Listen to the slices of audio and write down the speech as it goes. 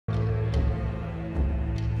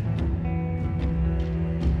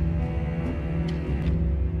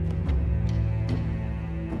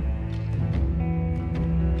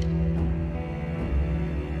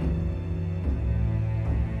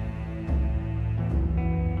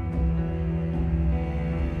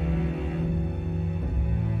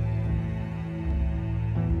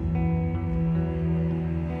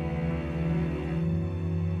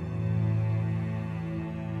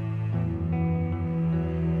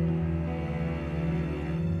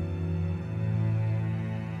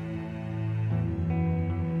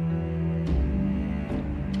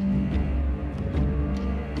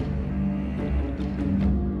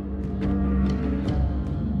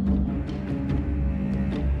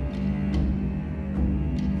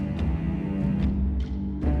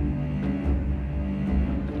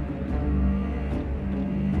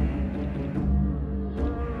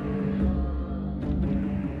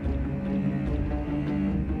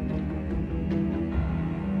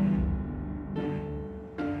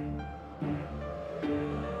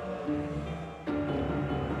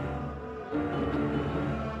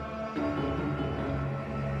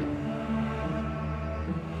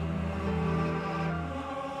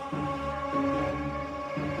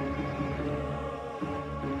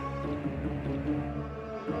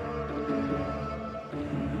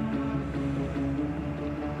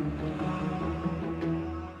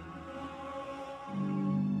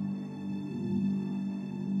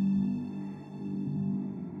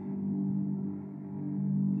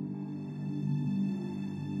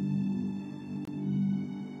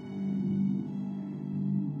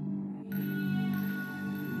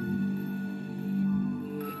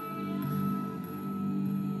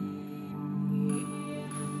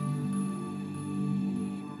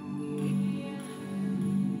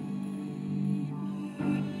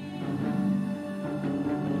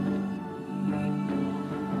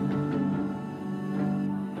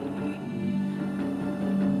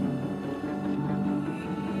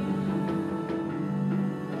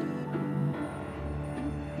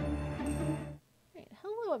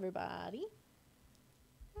everybody.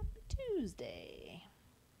 Happy Tuesday.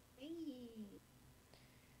 Hey.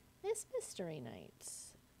 It's mystery night.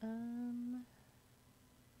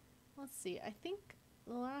 Let's see. I think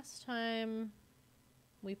the last time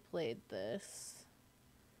we played this,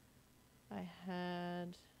 I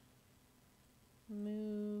had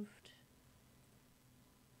moved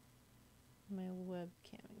my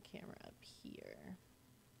webcam and camera up here.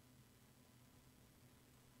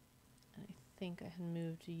 And I think I had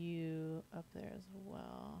moved you up there as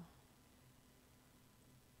well.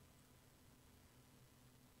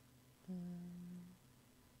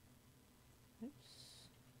 Oops.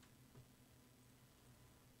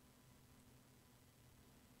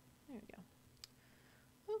 There we go.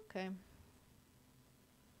 Okay.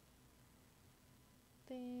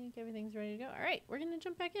 Think everything's ready to go. All right, we're gonna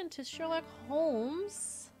jump back into Sherlock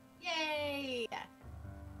Holmes. Yay!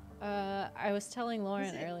 I was telling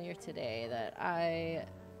Lauren earlier today that I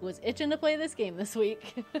was itching to play this game this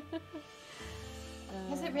week.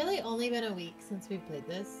 Has it really only been a week since we played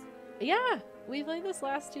this? Yeah, we played this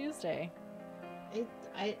last Tuesday.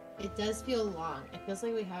 It does feel long. It feels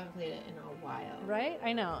like we haven't played it in a while. Right?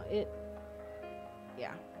 I know.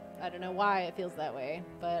 Yeah. I don't know why it feels that way,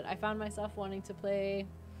 but I found myself wanting to play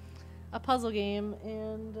a puzzle game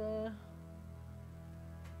and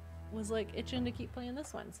was like itching to keep playing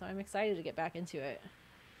this one, so I'm excited to get back into it.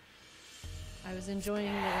 I was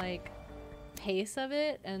enjoying the like pace of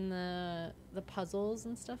it and the puzzles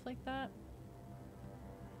and stuff like that.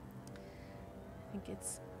 I think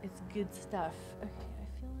it's good stuff. Okay,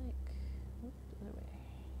 I feel like whoop, the other way.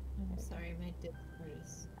 I'm sorry, my Discord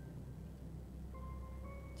is.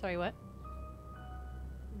 Sorry, what?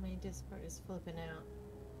 My Discord is flipping out.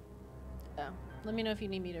 Oh, let me know if you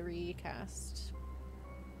need me to recast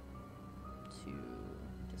to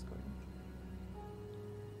Discord.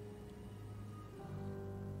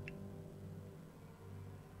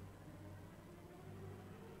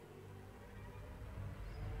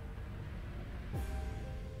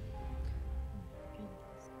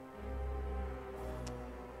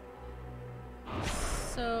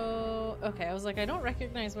 So, okay, I was like, I don't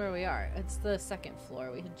recognize where we are. It's the second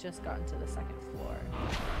floor. We had just gotten to the second floor.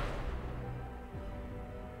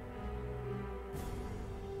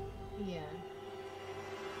 Yeah.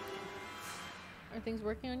 Are things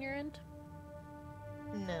working on your end?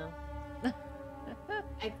 No.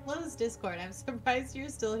 I closed Discord. I'm surprised you're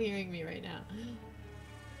still hearing me right now.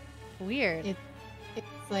 Weird. It's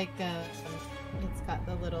like it's got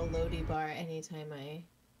the little loady bar anytime I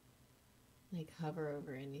like hover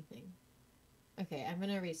over anything. Okay, I'm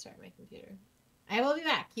gonna restart my computer. I will be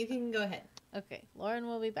back. You can go ahead. Okay, Lauren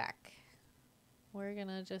will be back. We're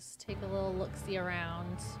gonna just take a little look-see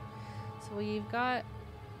around. So we've got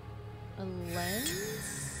a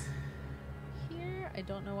lens here. I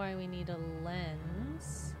don't know why we need a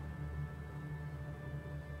lens.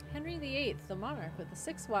 Henry VIII, the monarch with the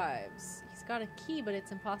 6 wives. He's got a key, but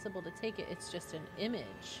it's impossible to take it. It's just an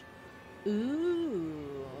image.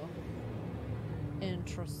 Ooh.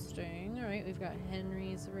 Interesting. All right, we've got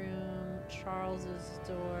Henry's room, Charles's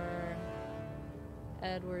door,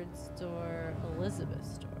 Edward's door,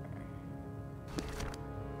 Elizabeth's door.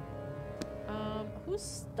 Whose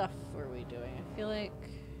stuff were we doing? I feel like...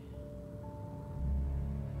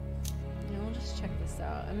 Yeah, we'll just check this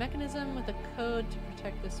out. A mechanism with a code to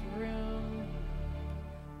protect this room.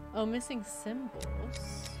 Oh, missing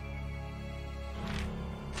symbols.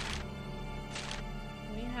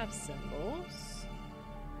 We have symbols.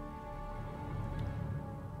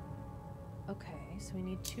 Okay, so we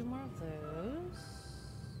need 2 more of those.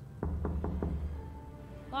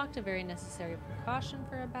 Locked, a very necessary precaution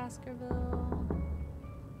for a Baskerville.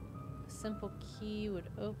 A simple key would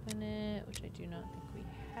open it, which I do not think we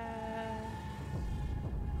have.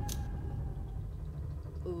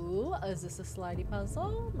 Ooh, is this a slidey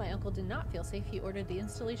puzzle? My uncle did not feel safe. He ordered the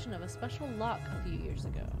installation of a special lock a few years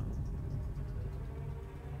ago.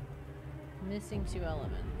 Missing 2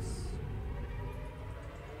 elements.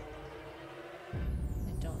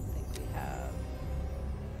 I don't think we have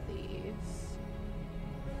these.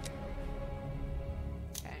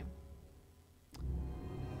 Okay.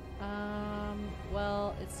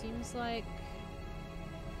 Well, it seems like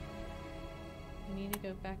we need to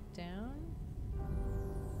go back down.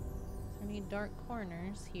 Is there any dark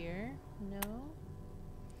corners here? No.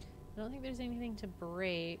 I don't think there's anything to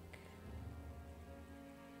break.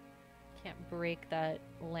 Can't break that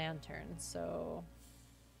lantern, so...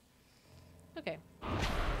 Okay.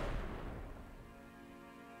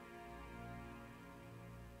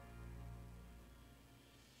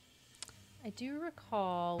 I do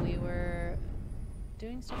recall we were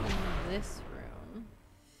doing stuff in this room.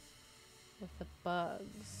 with the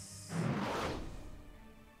bugs.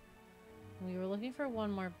 We were looking for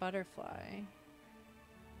one more butterfly.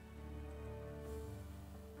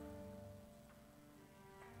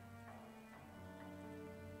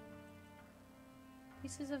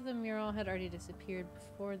 Pieces of the mural had already disappeared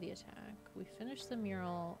before the attack. We finished the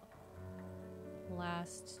mural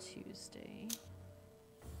last Tuesday.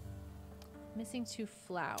 Missing 2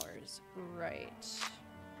 flowers. Right.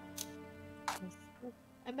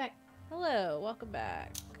 I'm back. Hello, welcome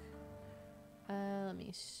back. Let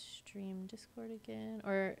me stream Discord again.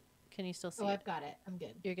 Or can you still see Oh, it? I've got it. I'm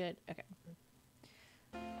good. You're good? Okay.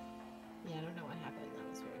 Yeah, I don't know what happened. That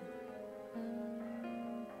was weird.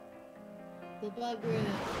 The bug room.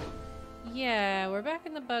 Yeah, we're back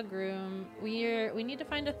in the bug room. We need to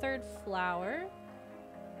find a 3rd flower.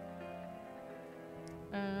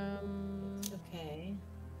 Okay.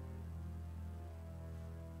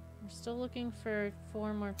 We're still looking for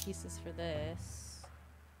 4 more pieces for this.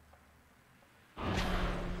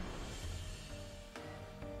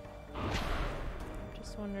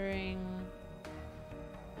 Just wondering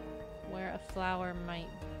where a flower might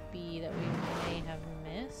be that we may have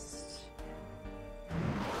missed.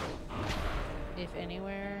 If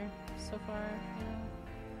anywhere so far,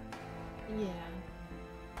 you know? Yeah.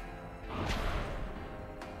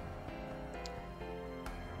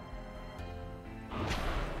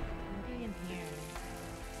 Maybe in here.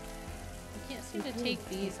 We can't seem to take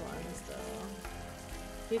these ones though.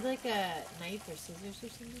 Do you have like a knife or scissors or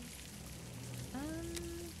something?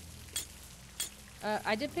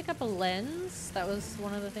 I did pick up a lens. That was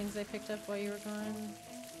one of the things I picked up while you were gone.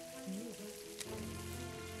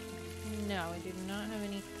 No, we do not have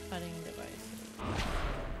any cutting devices.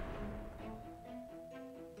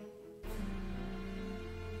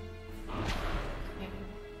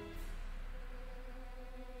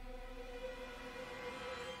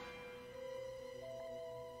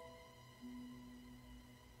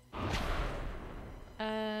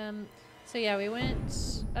 So yeah, we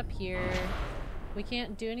went up here. We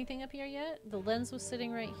can't do anything up here yet. The lens was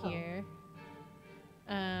sitting right here.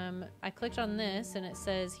 I clicked on this and it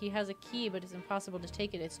says he has a key, but it's impossible to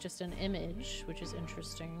take it. It's just an image, which is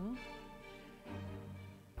interesting.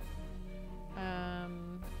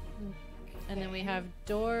 And then we have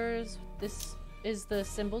doors. This is the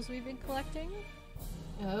symbols we've been collecting.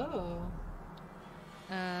 Oh.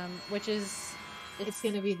 Which is... It's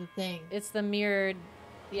gonna be the thing. It's the mirrored,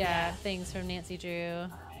 things from Nancy Drew. 5,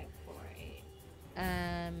 4,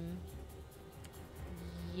 8.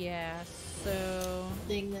 Yeah, so...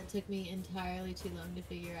 Thing that took me entirely too long to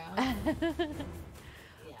figure out.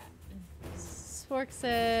 Yeah. Spork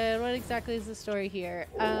said, what exactly is the story here?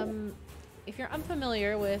 If you're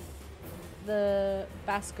unfamiliar with the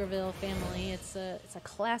Baskerville family, it's a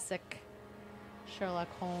classic Sherlock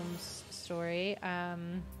Holmes story.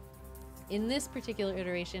 In this particular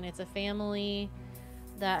iteration, it's a family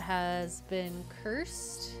that has been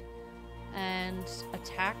cursed and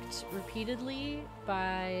attacked repeatedly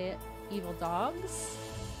by evil dogs.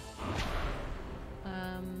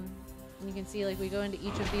 You can see, like, we go into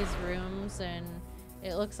each of these rooms and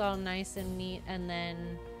it looks all nice and neat, and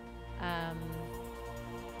then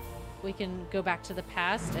we can go back to the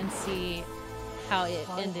past and see how it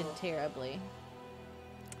ended terribly.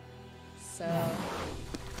 So...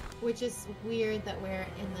 Which is weird that we're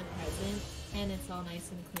in the present and it's all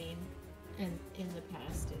nice and clean, and in the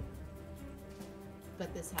past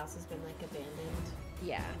but this house has been like abandoned.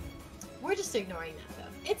 Yeah. We're just ignoring that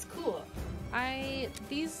though. It's cool.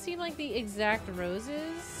 These seem like the exact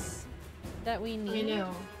roses that we need. I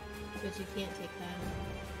know, but you can't take that.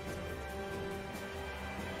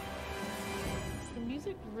 Is the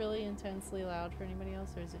music really intensely loud for anybody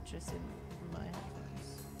else, or is it just in my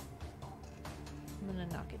headphones? I'm gonna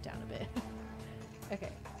knock it down a bit.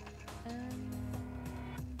 Okay.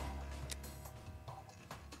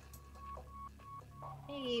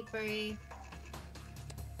 Hey, Brie.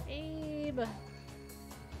 Abe.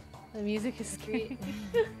 The music is great.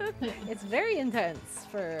 It's very intense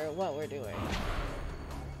for what we're doing.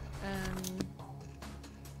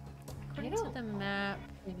 According to the map,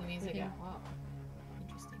 The music at all.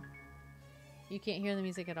 Interesting. you can't hear the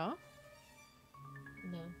music at all?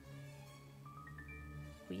 No.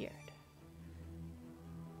 Weird.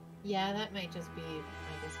 Yeah, that might just be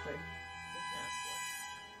my Discord.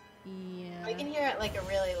 Yeah. I can hear it like a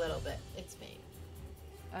really little bit. It's me.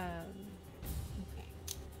 Okay.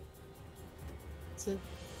 So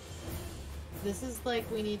this is like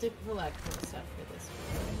we need to collect more stuff for this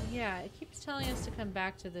room. Yeah, it keeps telling us to come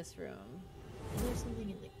back to this room. And there's something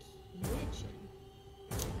in the kitchen.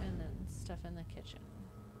 And then stuff in the kitchen.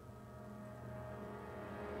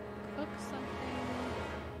 cook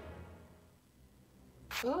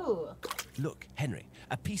something. Ooh. Look, Henry,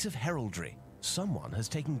 a piece of heraldry. Someone has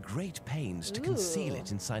taken great pains to conceal Ooh.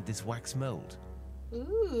 it inside this wax mold.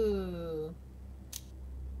 Ooh.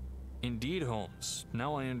 Indeed, Holmes.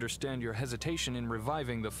 Now I understand your hesitation in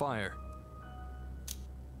reviving the fire.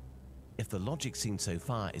 If the logic seen so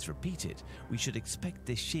far is repeated, we should expect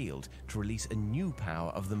this shield to release a new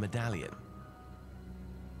power of the medallion.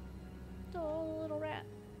 Oh, little rat.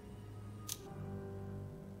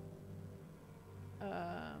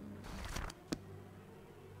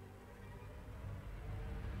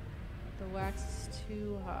 The wax is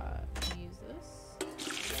too hot. Use this.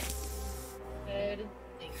 Good.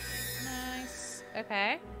 Thank you. Nice.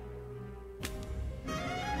 Okay.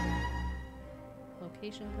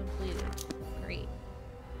 Location completed. Great.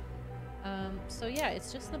 So yeah,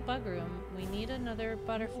 it's just the bug room. We need another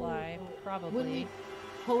butterfly, probably. When we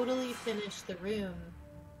totally finish the room,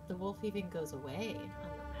 the wolf even goes away on the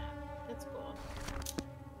map. That's cool.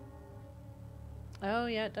 Oh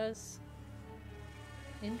yeah, it does.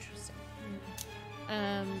 Interesting.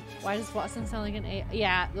 Why does Watson sound like an A?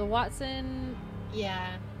 Yeah, the Watson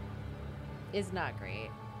Yeah. is not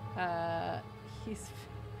great. He's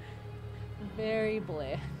very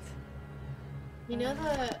bland. You know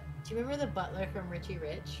do you remember the butler from Richie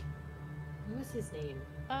Rich? What was his name?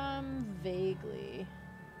 Vaguely.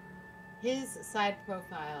 His side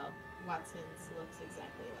profile, Watson's, looks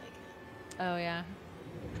exactly like him. Oh yeah.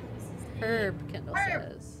 What's his name? Herb, Kendall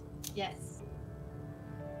Herb! says. Yes.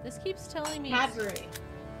 This keeps telling me Cadbury.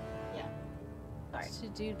 Yeah. Sorry. to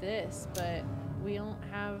do this, but we don't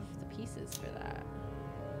have the pieces for that.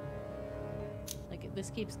 Like, this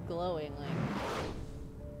keeps glowing, like...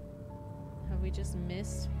 Have we just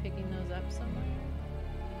missed picking those up somewhere?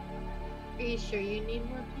 Are you sure you need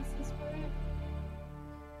more pieces for it?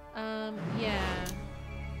 Yeah.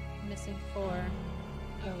 Missing 4. Oh,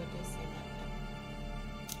 it does say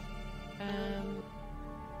that.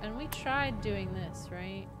 And we tried doing this,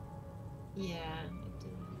 right? Yeah, it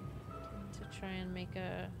did. To try and make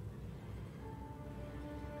a...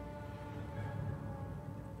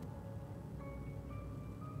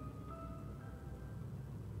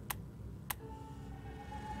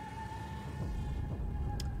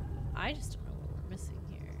 I just don't know what we're missing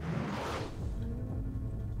here.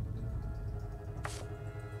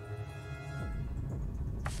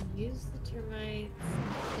 Use the termites.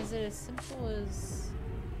 Is it as simple as...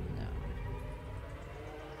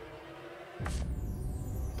 No.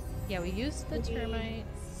 Yeah, we used the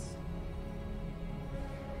termites.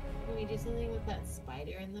 Can we do something with that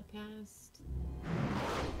spider in the past?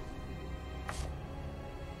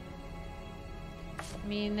 I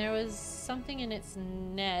mean, there was something in its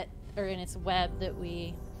net, or in its web that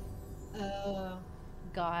we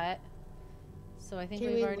got. So I think Can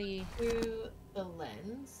we've we already... look through the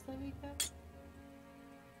lens that we got?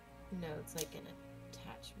 No, it's like an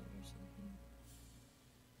attachment or something.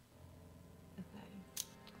 Okay.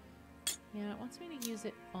 Yeah, it wants me to use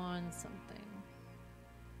it on something.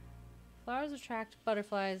 Flowers attract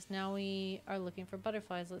butterflies. Now we are looking for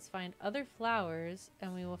butterflies. Let's find other flowers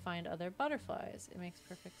and we will find other butterflies. It makes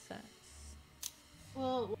perfect sense.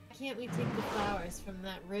 Well, why can't we take the flowers from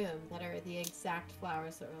that room that are the exact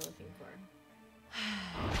flowers that we're looking for?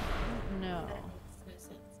 No. That makes no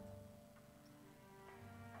sense.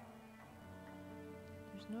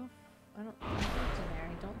 There's no... I don't... We've looked in there.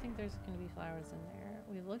 I don't think there's going to be flowers in there.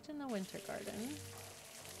 We've looked in the winter garden.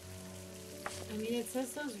 I mean, it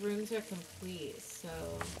says those rooms are complete, so...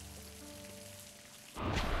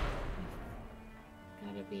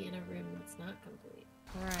 Gotta be in a room that's not complete.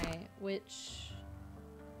 Right, which...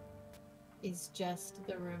 is just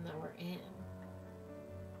the room that we're in.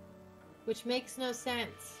 Which makes no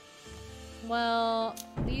sense. Well,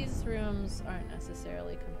 these rooms aren't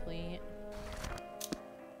necessarily complete.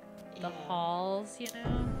 The halls, you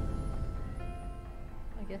know?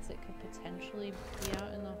 I guess it could potentially be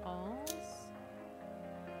out in the halls.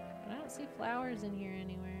 But I don't see flowers in here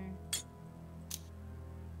anywhere.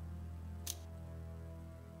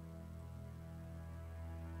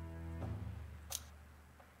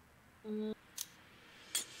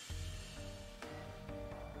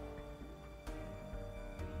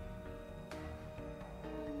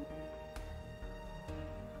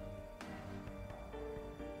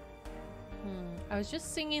 I was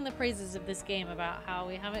just singing the praises of this game about how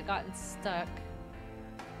we haven't gotten stuck.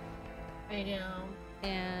 I know.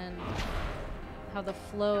 And how the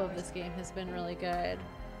flow of this game has been really good.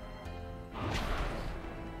 I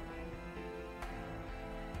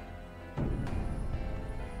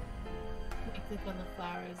click on the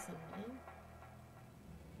flowers and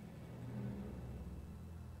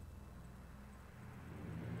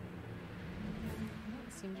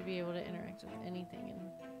seem to be able to interact with anything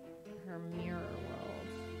in her mirror world.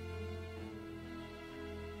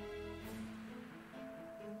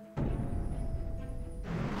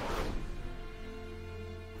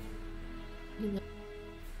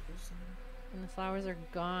 And the flowers are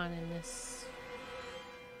gone in this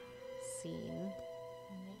scene.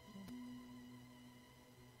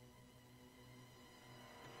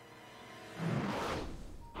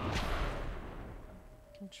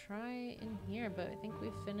 Can try in here, but I think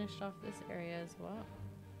we finished off this area as well.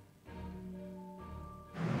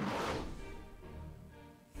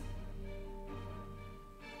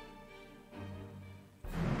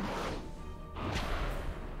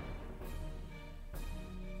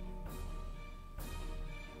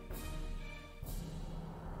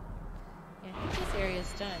 Yeah, I think this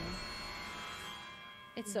area's done.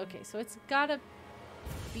 It's okay, so it's gotta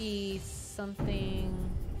be something.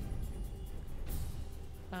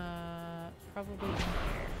 Probably in here.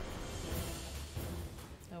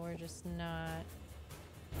 So we're just not.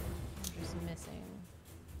 We're just missing.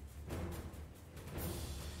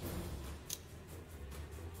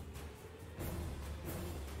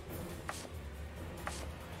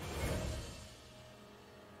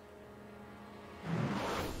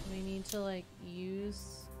 We need to like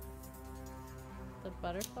use the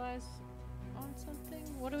butterflies on something.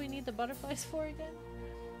 What do we need the butterflies for again?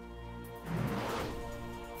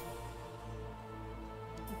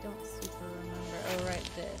 I don't super remember. Oh, right,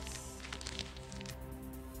 this.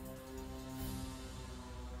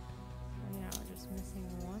 So yeah, we're just missing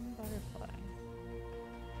one butterfly.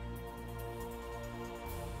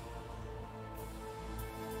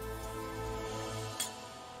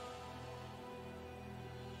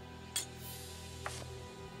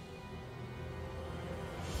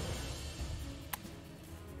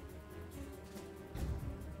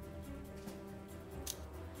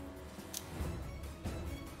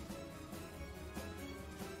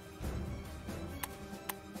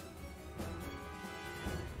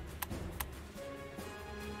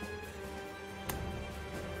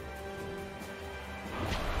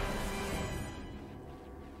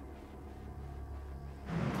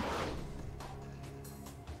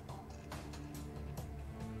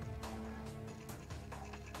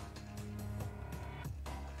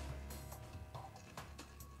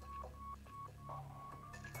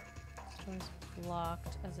 Is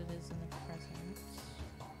blocked as it is in the present.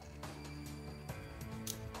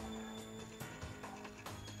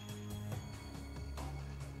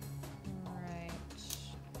 Alright.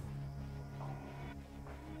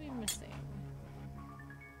 What are we missing?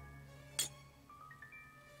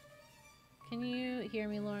 Can you hear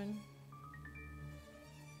me, Lauren?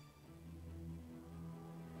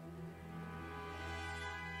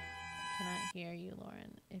 Cannot hear you,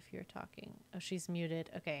 Lauren, if you're talking. Oh, she's muted.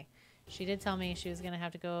 Okay. She did tell me she was going to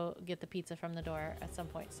have to go get the pizza from the door at some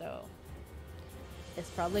point, so it's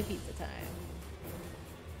probably pizza time.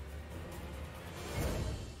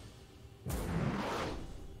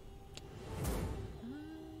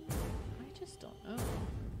 I just don't know.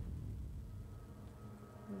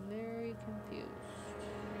 Very confused.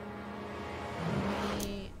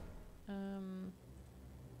 Maybe,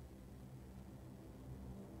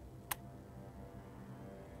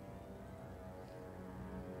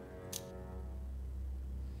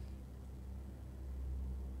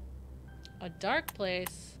 a dark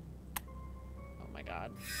place? Oh my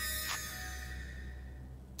god.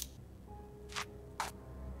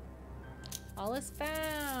 All is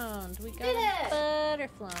found. We got a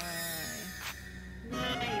butterfly.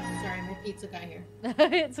 Nice. Sorry, my pizza got here.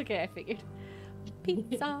 It's okay, I figured.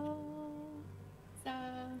 Pizza.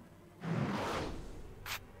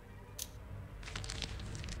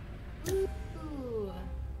 Ooh.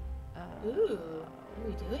 Ooh. What are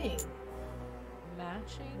we doing?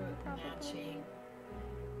 Matching, probably. Matching.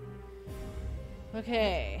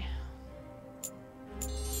 Okay.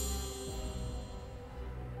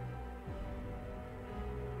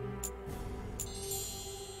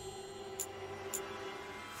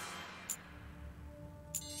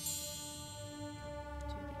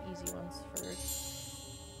 Do the easy ones first.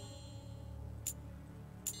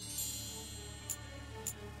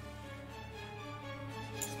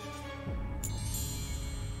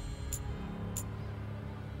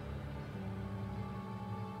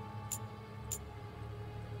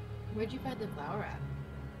 Where'd you find the flower at?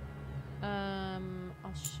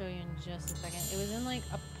 I'll show you in just a second. It was in like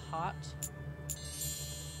a pot.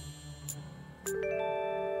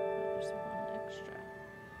 There's one extra.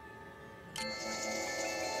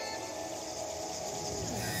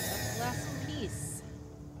 That's the last piece.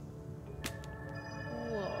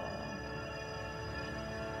 Whoa.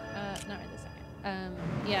 Not right this second.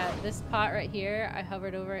 Yeah, this pot right here, I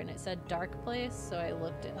hovered over it and it said dark place, so I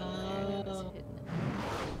looked in there and it was hidden in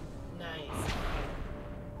there. Nice.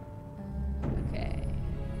 Okay.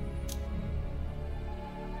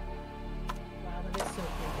 Wow, that is so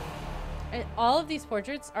creepy. All of these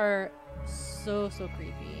portraits are so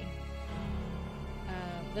creepy.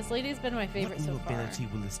 This lady's been my favorite What so new far. ability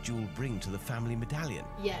will this jewel bring to the family medallion?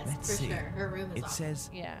 Yes, Let's for see. sure. Her room is It awesome. says,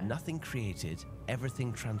 Yeah. nothing created,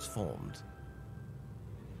 everything transformed.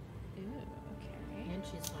 Ooh, okay. And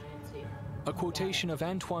she's fine too. A quotation of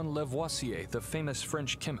Antoine Lavoisier, the famous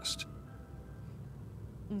French chemist.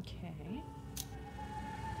 Okay.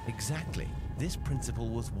 Exactly. This principle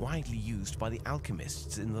was widely used by the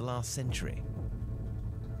alchemists in the last century.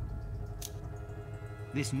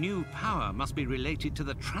 This new power must be related to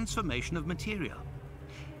the transformation of material.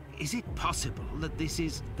 Is it possible that this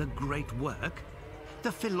is the great work?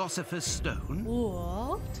 The Philosopher's Stone?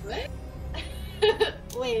 What? What?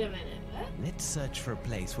 Wait a minute. What? Let's search for a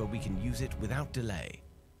place where we can use it without delay.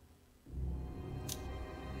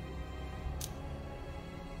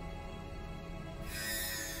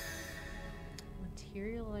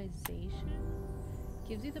 Materialization?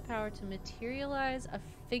 Gives you the power to materialize a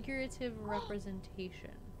figurative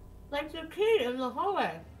representation. Like the kid in the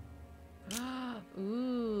hallway.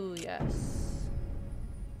 Ooh, yes.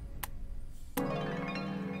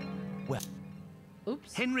 Well,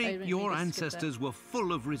 Oops. I Henry, didn't your mean to skip that. ancestors were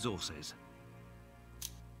full of resources.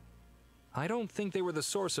 I don't think they were the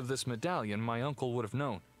source of this medallion. My uncle would have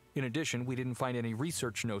known. In addition, we didn't find any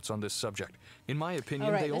research notes on this subject. In my opinion,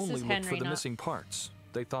 Oh, right, they this only is looked for Henry, the not missing parts.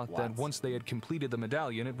 They thought that Watson. once they had completed the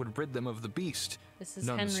medallion, it would rid them of the beast. This is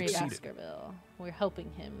None Henry succeeded. Baskerville. We're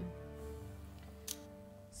helping him.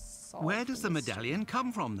 solve Where does the mystery. medallion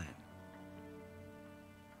come from then?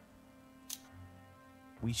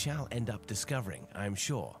 we shall end up discovering, I'm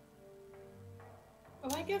sure.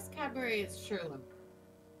 Oh, I guess Cadbury is Sherlock.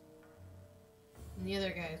 And the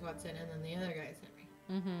other guy is Watson, and then the other guy is Henry.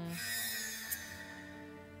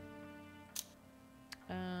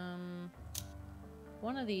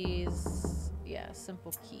 One of these, yeah,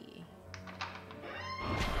 simple key.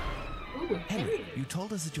 Ooh, Henry, you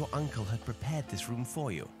told us that your uncle had prepared this room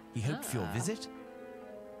for you. He hoped for your Ah. visit?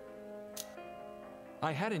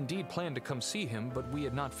 I had indeed planned to come see him, but we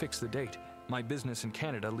had not fixed the date. My business in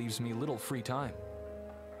Canada leaves me little free time.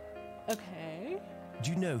 Okay. Do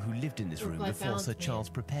you know who lived in this room Work-life before balance, Sir man. Charles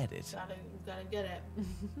prepared it? Gotta get it.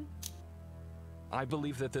 I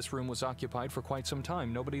believe that this room was occupied for quite some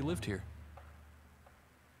time. Nobody lived here.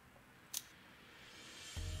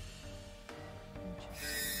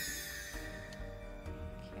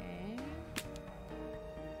 Okay.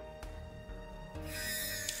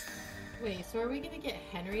 Wait, so are we gonna get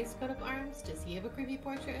Henry's coat of arms? Does he have a creepy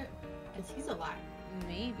portrait? Because he's alive.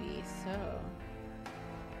 Maybe so.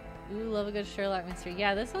 Ooh, love a good Sherlock mystery.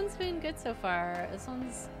 Yeah, this one's been good so far. This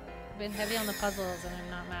one's been heavy on the puzzles, and I'm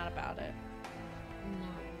not mad about it. No.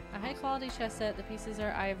 A high quality chess set. The pieces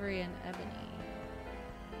are ivory and ebony.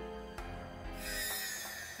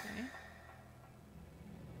 Okay.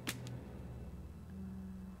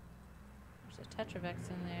 There's a Tetravex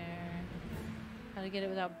in there. How to get it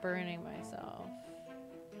without burning myself.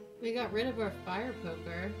 We got rid of our fire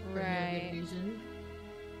poker for no Right. good reason.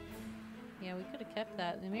 Yeah, we could have kept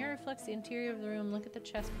that. The mirror reflects the interior of the room. Look at the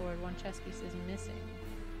chessboard. One chess piece is missing.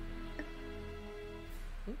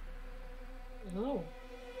 Oh.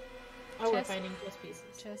 Oh, we're Chess- finding chess pieces.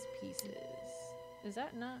 Chess pieces. Is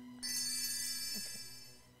that not?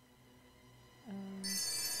 Okay.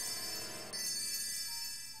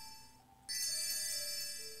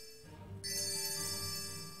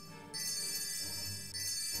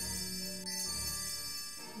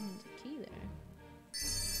 There's a key there.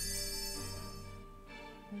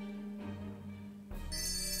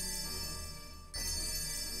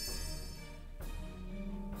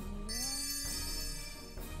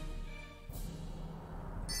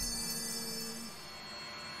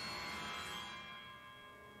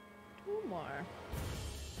 Two more.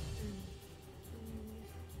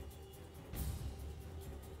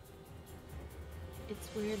 It's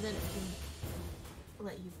weird that it can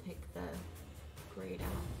let you pick the grade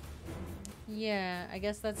out. Yeah, I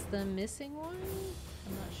guess that's the missing one.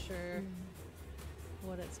 I'm not sure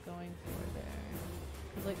what it's going for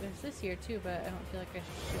there. 'Cause, like, there's this here too, but I don't feel like I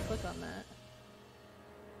should click on that.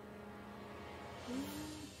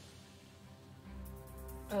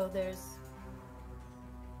 Oh, there's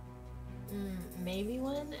maybe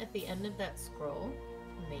one at the end of that scroll.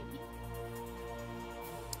 Maybe.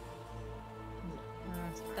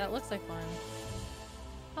 That looks like one.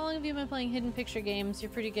 How long have you been playing hidden picture games? You're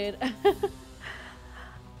pretty good.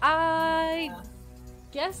 I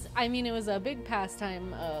guess, I mean, it was a big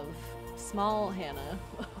pastime of small Hannah.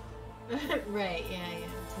 Right, yeah.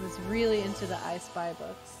 I was really into the I Spy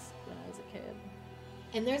books when I was a kid.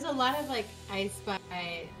 And there's a lot of like I Spy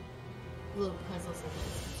little puzzles in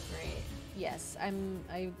this. It's great. Yes, I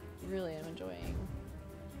really am enjoying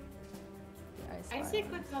the I Spy. I say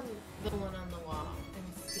click on the one on the wall and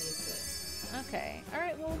see if Okay. All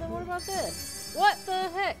right. Well, then what about this? What the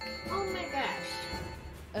heck? oh my gosh.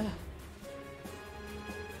 Ugh.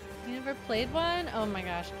 You never played one? Oh my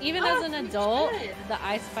gosh. Even as an adult, the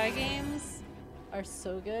I Spy games are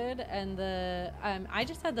so good. And the I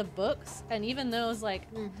just had the books, and even those, like,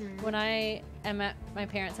 when I am at my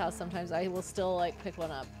parents' house, sometimes I will still like pick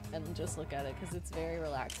one up and just look at it because it's very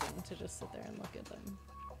relaxing to just sit there and look at them.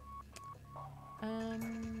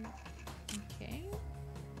 Okay.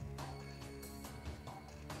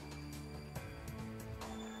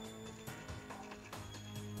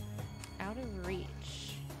 Out of reach.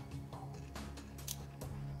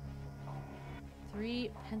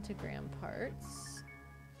 3 pentagram parts.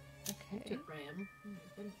 Okay. Pentagram. Oh my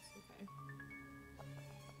goodness, okay.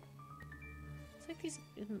 It's like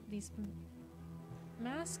these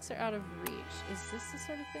masks are out of reach. Is this the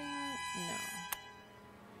sort of thing? No.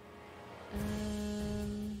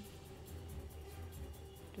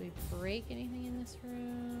 Do we break anything in this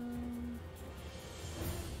room?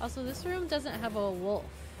 Also, this room doesn't have a wolf.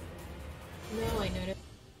 No, I noticed.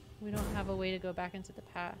 We don't have a way to go back into the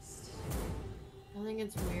past. I think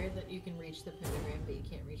it's weird that you can reach the pentagram, but you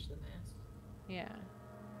can't reach the mask. Yeah.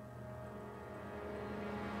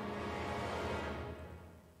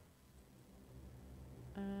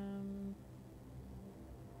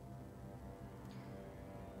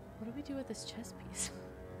 What do we do with this chess piece?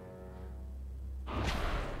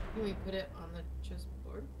 Can we put it on the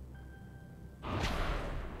chessboard?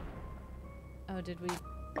 Oh, did we?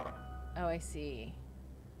 Oh, I see.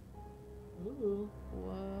 Ooh.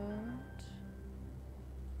 What?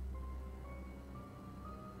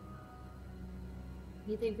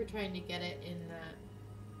 You think we're trying to get it in that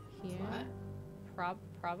Here? slot?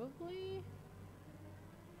 Probably?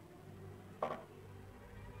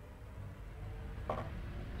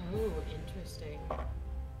 Oh, interesting.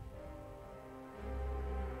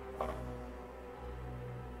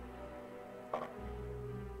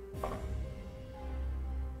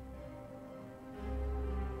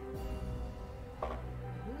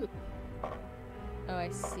 Ooh. Oh, I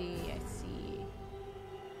see, I see.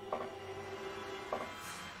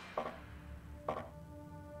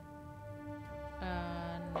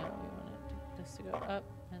 No, we wanted this to go up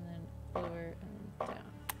and then over and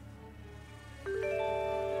down.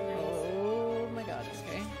 Oh my god,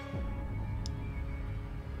 okay.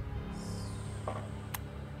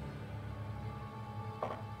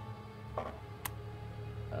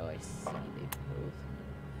 Oh, I see, they both move.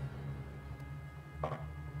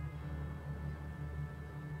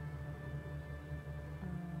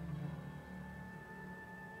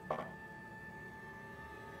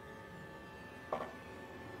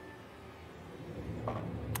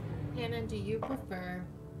 Hannah, do you prefer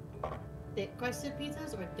thick crusted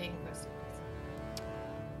pizzas or thin crusted pizzas?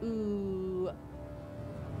 Ooh.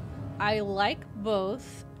 I like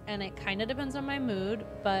both, and it kind of depends on my mood,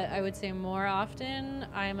 but I would say more often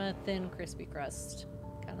I'm a thin, crispy crust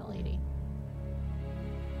kind of lady.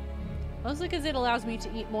 Mostly because it allows me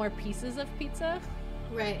to eat more pieces of pizza.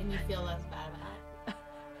 Right, and you feel less bad about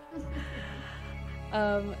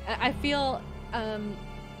it. I feel,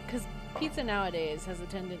 because pizza nowadays has a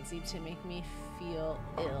tendency to make me feel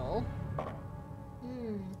ill.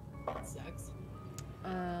 That sucks.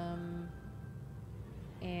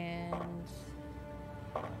 And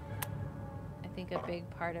I think a big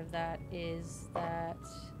part of that is that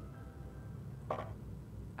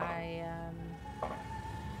I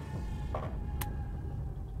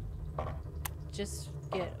just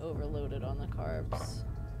get overloaded on the carbs.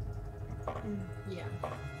 Yeah.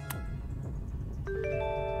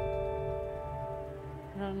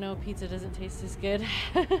 I don't know, pizza doesn't taste as good.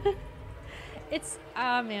 It's,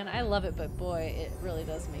 man, I love it, but boy, it really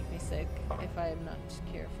does make me sick if I'm not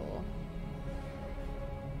careful.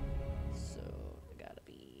 So, I gotta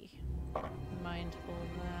be mindful of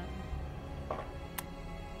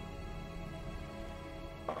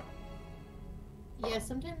that. Yeah,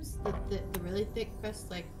 sometimes the really thick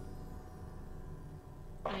crust, like,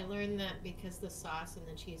 I learned that because the sauce and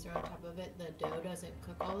the cheese are on top of it, the dough doesn't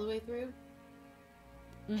cook all the way through.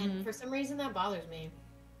 And for some reason that bothers me.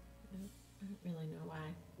 I don't really know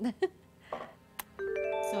why.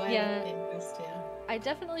 So I like thin crust too. I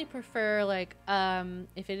definitely prefer, like,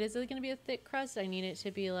 if it is going to be a thick crust, I need it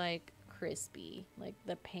to be, like, crispy. Like,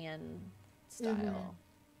 the pan style.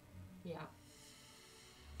 Yeah.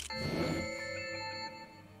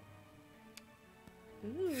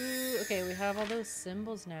 Ooh, okay, we have all those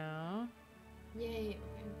symbols now. Yay.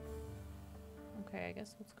 Okay, I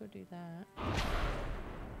guess let's go do that.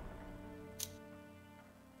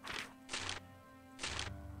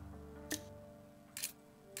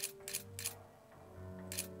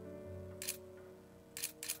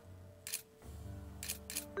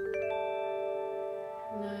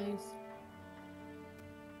 Nice.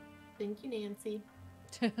 Thank you, Nancy.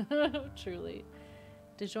 Truly.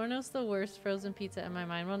 DiGiorno's the worst frozen pizza in my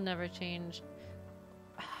mind. Will never change.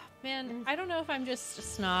 Man, I don't know if I'm just a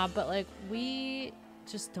snob, but like we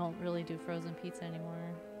just don't really do frozen pizza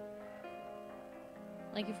anymore.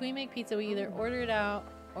 Like if we make pizza, we either order it out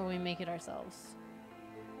or we make it ourselves.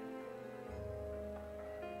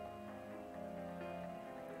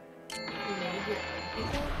 You made your own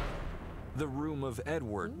pizza? The room of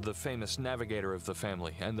Edward, the famous navigator of the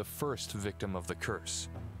family and the first victim of the curse.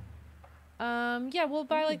 Yeah, we'll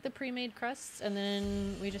buy like the pre-made crusts and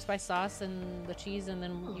then we just buy sauce and the cheese and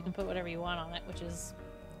then you can put whatever you want on it, which is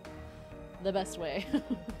the best way.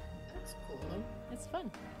 That's cool. It's fun.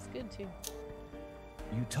 It's good too.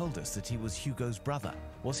 You told us that he was Hugo's brother.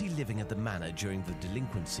 Was he living at the manor during the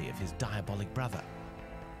delinquency of his diabolic brother?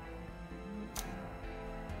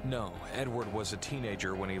 No, Edward was a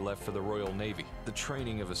teenager when he left for the Royal Navy. The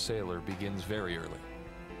training of a sailor begins very early.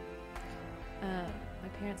 My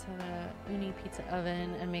parents have a uni pizza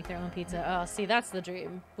oven and make their own pizza. Oh, see, that's the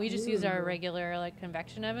dream. We just use our regular like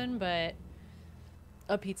convection oven, but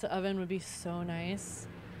a pizza oven would be so nice.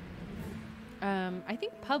 I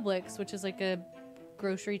think Publix, which is like a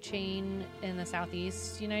grocery chain in the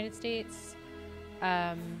southeast United States,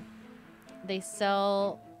 they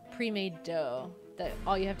sell pre-made dough that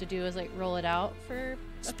all you have to do is like roll it out for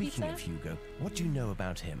a Speaking pizza. of Hugo, what do you know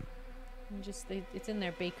about him? And just it's in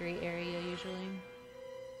their bakery area usually.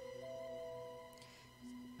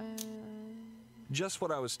 Just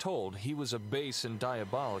what I was told, he was a base and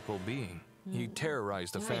diabolical being. He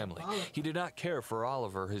terrorized the family. He did not care for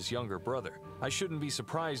Oliver, his younger brother. I shouldn't be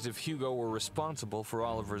surprised if Hugo were responsible for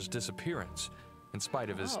Oliver's disappearance. In spite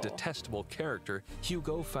of his detestable character,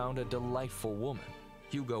 Hugo found a delightful woman.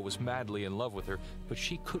 Hugo was madly in love with her, but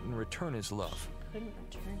she couldn't return his love. Couldn't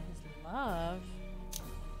return his love.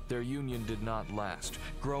 Their union did not last.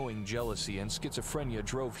 Growing jealousy and schizophrenia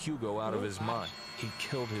drove Hugo out of his mind. He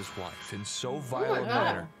killed his wife in so vile a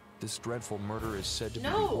manner. This dreadful murder is said to be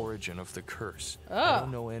the origin of the curse. I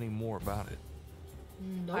don't know any more about it.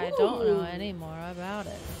 No. I don't know any more about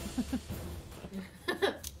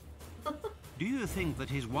it. Do you think that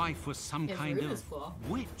his wife was some His kind room of is cool.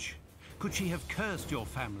 witch? Could she have cursed your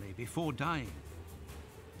family before dying?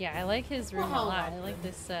 Yeah, I like his room a Well, lot. I like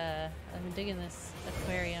this, I'm digging this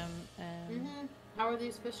aquarium. How are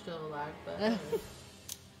these fish still alive? But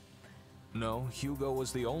No, Hugo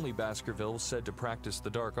was the only Baskervilles said to practice the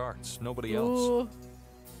dark arts. Nobody else. Ooh,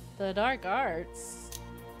 the dark arts.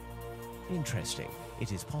 Interesting.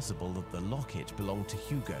 It is possible that the locket belonged to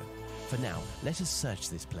Hugo. For now, let us search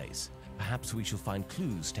this place. Perhaps we shall find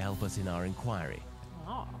clues to help us in our inquiry.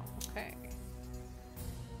 Oh, okay.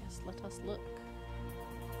 Yes, let us look.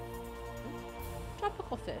 Ooh,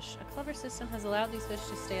 tropical fish. A clever system has allowed these fish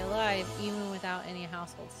to stay alive even without any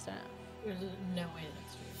household staff. there's no way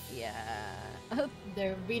that's true. Yeah. There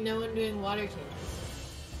would be no one doing water changes.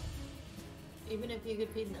 Even if you could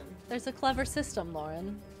feed them. There's a clever system,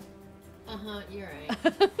 Lauren. Uh-huh, you're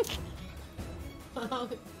right.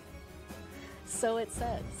 So it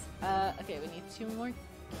says. Okay, we need two more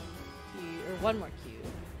or one more cube.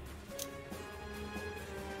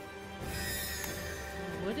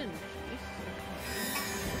 Wooden piece.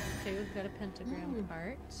 Okay, we've got a pentagram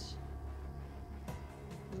part.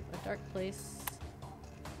 Ooh, a dark place.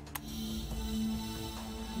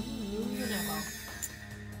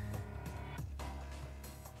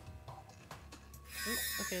 Ooh,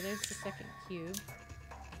 okay, there's the second cube.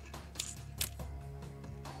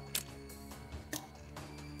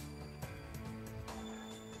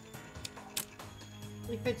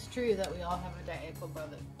 If it's true that we all have a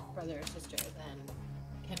diabolical brother or sister, then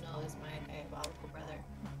Kendall is my diabolical brother.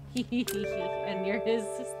 And you're his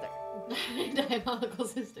sister. Diabolical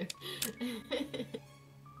sister. Interesting.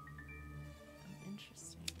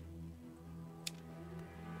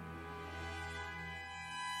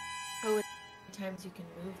 Oh, at times you can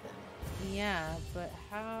move them. Yeah, but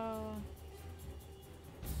how?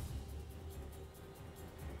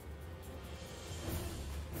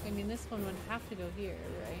 I mean, this one would have to go here,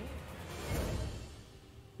 right?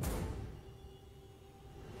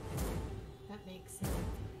 That makes sense.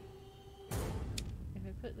 If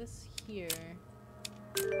I put this is here.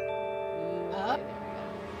 Ooh, Up. okay, there we go.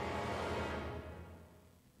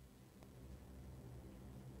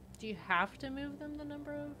 Do you have to move them the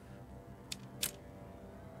number of?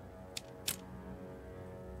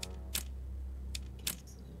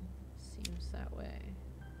 Seems that way.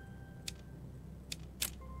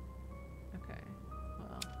 Okay,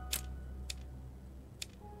 well.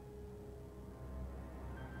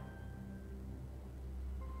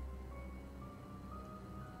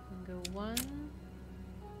 And go 1,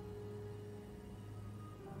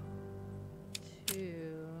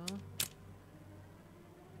 2,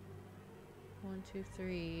 1, 2,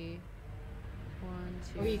 3, 1,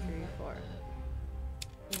 2, Or you 3, can 4.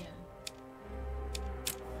 Yeah.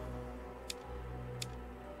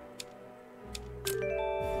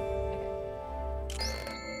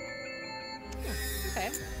 Okay.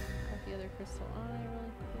 Got the other crystal on it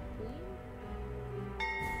really quickly.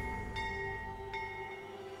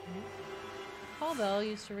 Call bell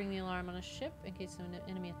used to ring the alarm on a ship in case of an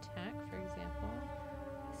enemy attack, for example.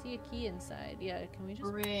 I see a key inside. Yeah, can we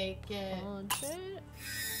just Break it. punch it?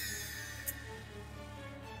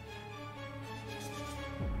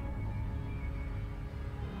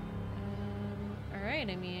 Alright,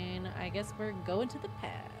 I mean, I guess we're going to the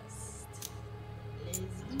past. Let's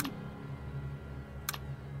eat.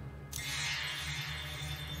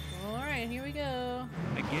 Alright, here we go.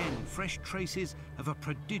 Again, fresh traces of a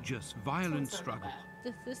prodigious, violent Sounds struggle.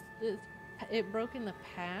 This, it broke in the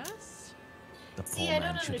past? The See, poor I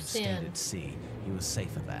man don't should have stayed understand. at sea. He was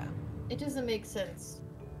safer there. It doesn't make sense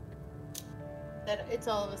that it's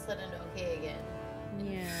all of a sudden okay again.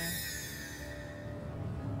 Yeah.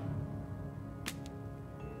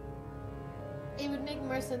 It would make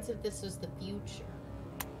more sense if this was the future.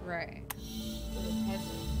 Right. Or the present.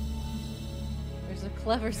 There's a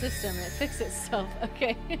clever system. It fixed itself.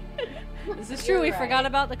 Okay. This is You're true. We right. forgot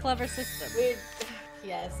about the clever system. Weird.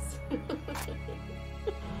 Yes.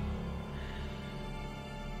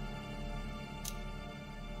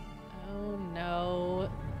 Oh no.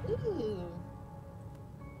 Ooh.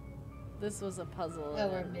 This was a puzzle. Oh,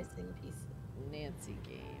 we're in missing pieces. Nancy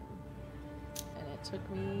game. And it took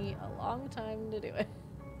me a long time to do it.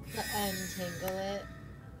 To untangle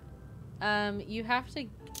it. You have to,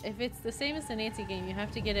 if it's the same as the Nancy game, you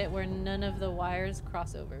have to get it where none of the wires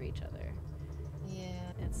cross over each other. Yeah.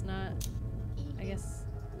 It's not, I guess,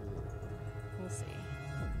 we'll see.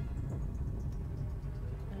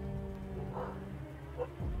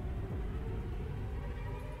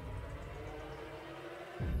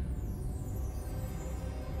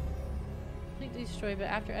 Completely destroyed, but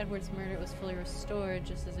after Edward's murder, it was fully restored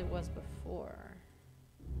just as it was before.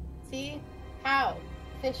 See? How?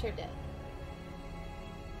 Fish are dead.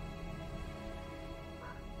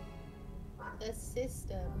 The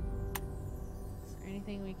system. Is there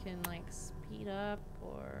anything we can, like, speed up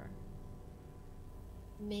or...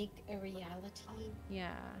 Make a reality.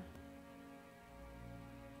 Yeah.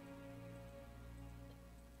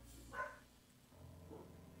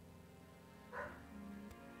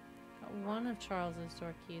 Got one of Charles's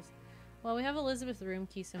door keys. Well, we have Elizabeth's room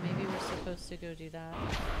key, so maybe we're supposed to go do that. I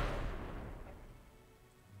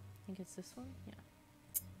think it's this one? Yeah.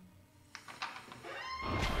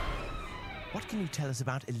 What can you tell us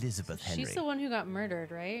about Elizabeth, Henry? She's the one who got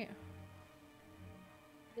murdered, right?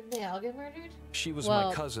 Did they all get murdered? She was Well,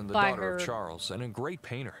 my cousin, the by daughter her of Charles, and a great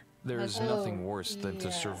painter. There's husband. nothing worse than to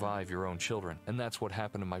yeah. survive your own children, and that's what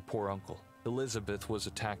happened to my poor uncle. Elizabeth was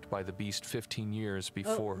attacked by the beast 15 years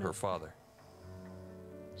before no. her father.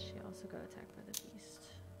 She also got attacked by the beast.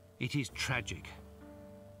 It is tragic.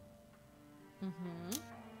 Mm-hmm.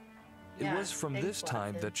 It Yeah, was from thanks, this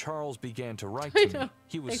time Watson. that Charles began to write I to know. me.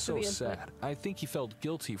 He was Thanks for so the input. sad. I think he felt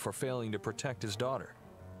guilty for failing to protect his daughter.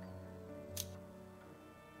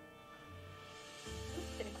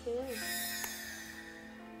 Excellent.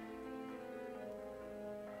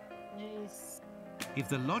 Nice. If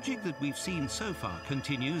the logic that we've seen so far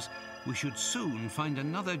continues, we should soon find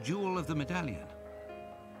another jewel of the medallion.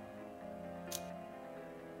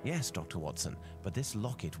 Yes, Dr. Watson, but this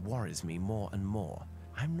locket worries me more and more.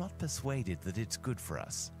 I'm not persuaded that it's good for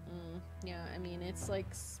us. Yeah, I mean, it's like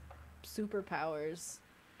superpowers.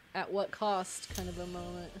 At what cost kind of a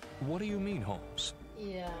moment. What do you mean, Holmes?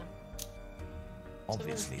 Yeah.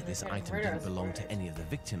 Obviously, gonna this try to item murder didn't us belong for to it. any of the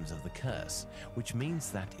victims of the curse, which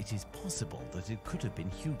means that it is possible that it could have been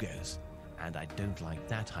Hugo's. And I don't like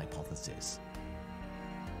that hypothesis.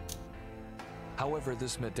 However,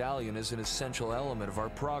 this medallion is an essential element of our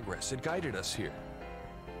progress. It guided us here.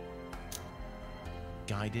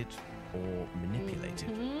 Guided or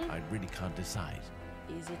manipulated? I really can't decide.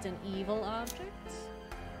 Is it an evil object?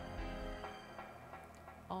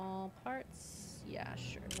 All Yeah,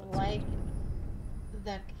 sure. Like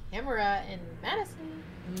the camera in Madison.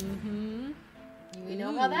 Mm-hmm. We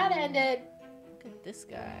know how that ended. Look at this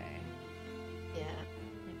guy. Yeah.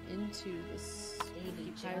 I'm into this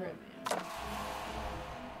Shady pirate Joe. man.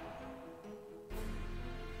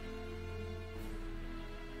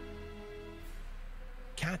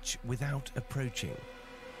 Catch without approaching.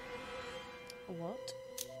 What?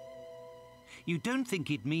 You don't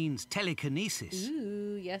think it means telekinesis?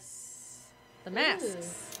 Ooh, yes. The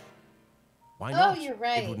masks. Why Oh, not? you're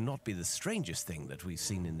right. It would not be the strangest thing that we've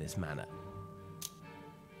seen in this manner.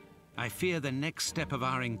 I fear the next step of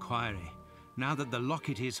our inquiry. Now that the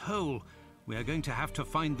locket is whole, we are going to have to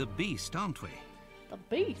find the beast, aren't we? The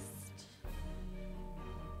beast.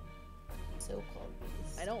 So-called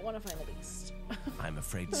beast. I don't want to find the beast. I'm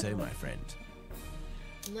afraid so, my friend.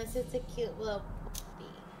 Unless it's a cute little puppy.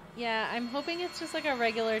 Yeah, I'm hoping it's just like a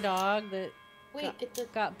regular dog that Wait, it's a...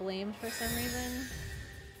 got blamed for some reason.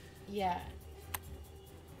 Yeah.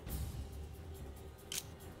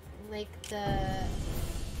 Like the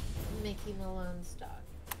Mickey Malone's dog.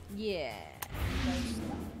 Yeah. Those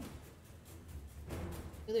dog.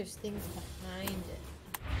 Oh, there's things behind it.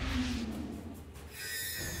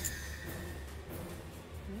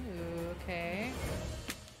 Ooh, okay.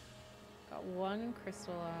 Got one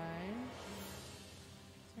crystal eye.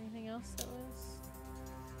 Is there anything else that was?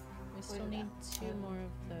 We still need two more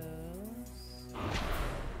of those.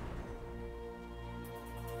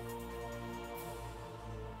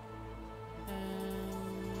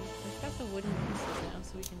 We've got the wooden pieces now,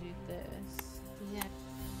 so we can do this. Yeah.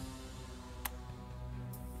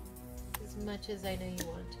 As much as I know you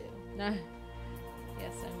want to. Nah.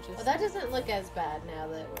 Yes, I'm just. Well, that doesn't look as bad now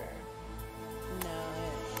that we're... No,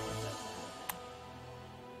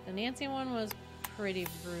 the Nancy one was pretty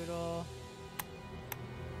brutal.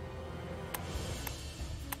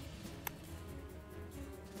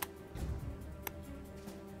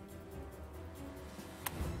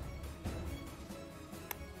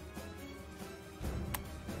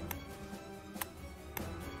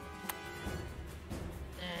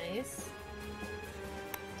 Nice.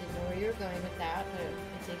 Didn't know where you were going with that, but I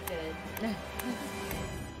did good.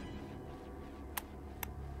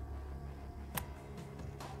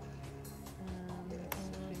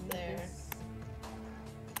 There.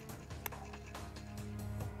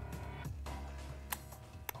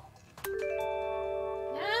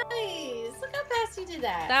 Nice! Look how fast you did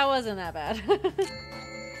that. That wasn't that bad.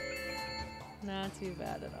 Not too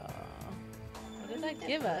bad at all. What did that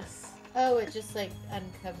give us? Oh, it just like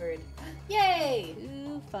uncovered. Yay!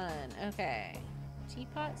 Ooh, fun. Okay.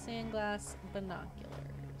 Teapot, sandglass, binoculars.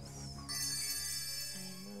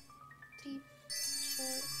 I'm a deep,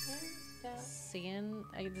 short hairstyle. Sand.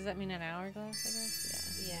 Does that mean an hourglass, I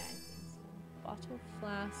guess? Yeah, I think so. Bottle,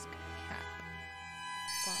 flask, cap.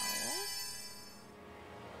 Bottle.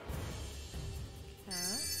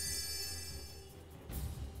 Cap.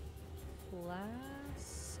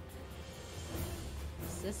 Flask.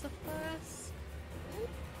 Is this a flask?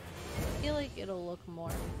 I feel like it'll look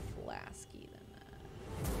more flasky than that.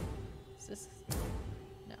 Is this?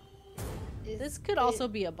 No. This could also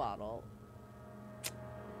be a bottle.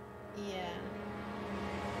 Yeah.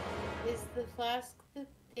 Is the flask the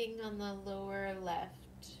thing on the lower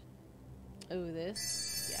left? Oh,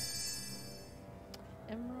 this? Yes.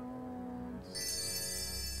 Emeralds.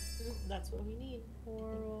 That's what we need.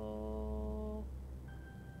 Coral.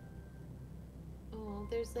 Oh,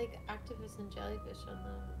 there's like octopus and jellyfish on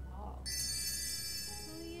the wall.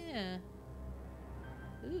 Oh, yeah.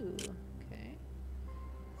 Ooh, okay.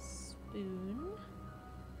 Spoon.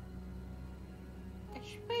 A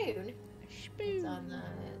spoon? A spoon. It's on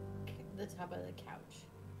the top of the couch.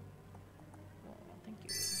 Oh, thank you.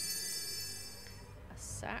 A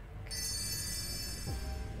sack.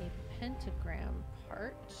 A pentagram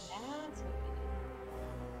part. That's what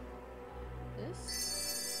This.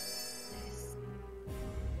 we need. Nice.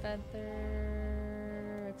 Feather.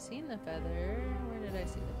 I've seen the feather. Where did I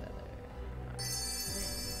see the feather?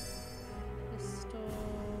 Pistol.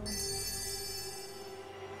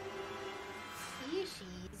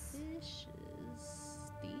 Fishies. Fishes.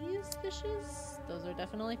 These fishes? Those are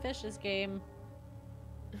definitely fishes, game.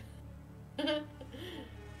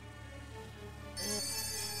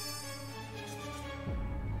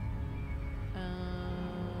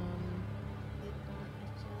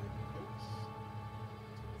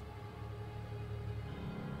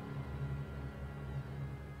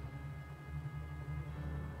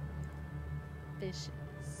 Fishes.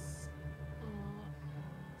 Is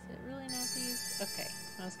it really not these? Okay,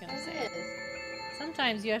 I was gonna say. It is.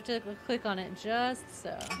 Sometimes you have to click on it just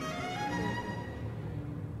so.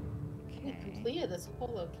 We completed this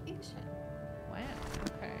whole location. Wow.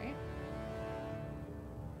 Okay.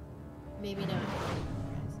 Maybe not in the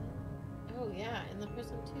present. Oh yeah, in the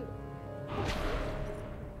prison too.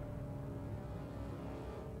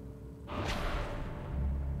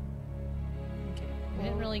 Okay. We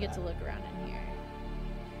didn't really get to look around in here.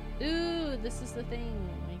 Ooh, this is the thing.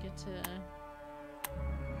 We get to.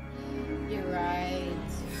 You're right.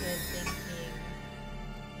 Good thinking.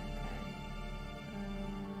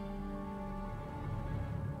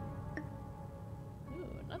 Ooh,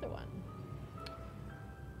 another one.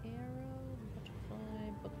 Arrow, butterfly,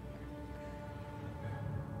 bookmark.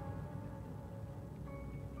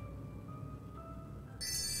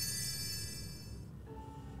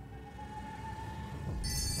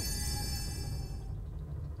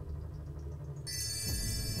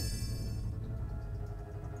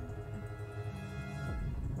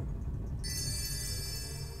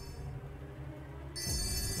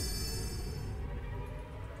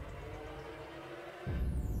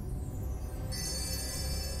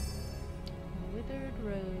 Withered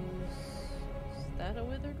rose. Is that a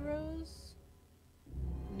withered rose?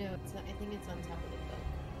 No, it's not, I think it's on top of the book.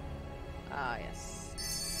 Ah, yes.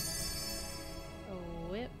 A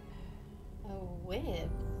whip. A whip.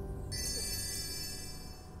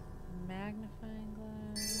 Magnifying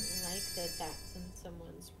glass. I like that that's in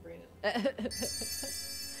someone's room.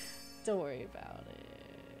 Don't worry about it.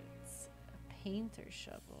 A painter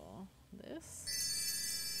shovel. This.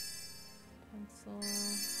 Pencil.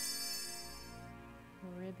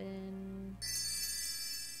 Ribbon.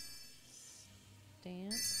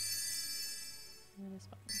 Stamp. And a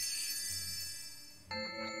sponge.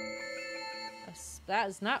 That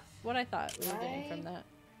is not what I thought we were getting from that.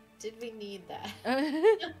 Did we need that?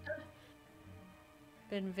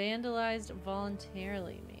 Been vandalized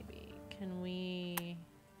voluntarily, maybe. Can we...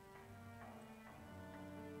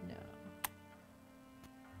 No.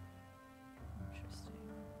 Interesting.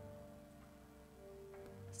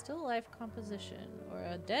 Still life composition, or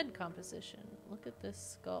a dead composition. Look at this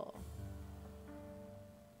skull.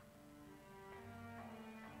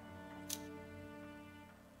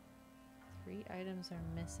 Three items are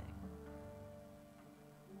missing.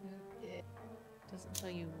 Okay. Doesn't tell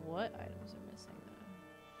you what items are missing,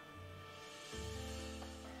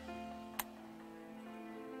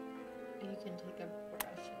 though. You can take a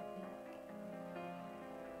brush, I think.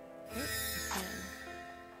 Oh, you can.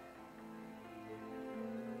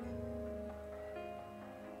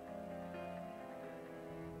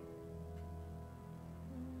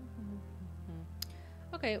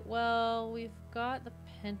 Okay, well, we've got the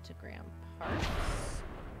pentagram parts.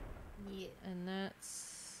 Yeah. And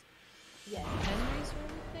that's Yeah. Henry's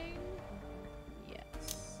room thing?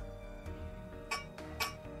 Yes.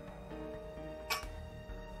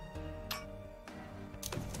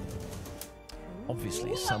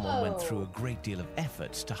 Obviously, someone went through a great deal of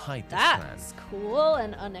effort to hide this That's plan. cool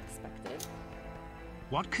and unexpected.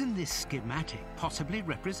 What can this schematic possibly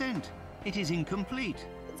represent? It is incomplete.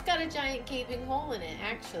 It's got a giant gaping hole in it,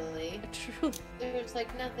 actually. True. There's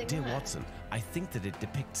like nothing Dear left. Watson, I think that it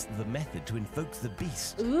depicts the method to invoke the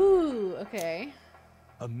beast. Ooh, okay.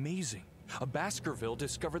 Amazing. A Baskerville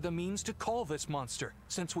discovered the means to call this monster.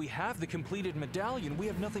 Since we have the completed medallion, we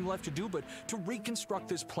have nothing left to do but to reconstruct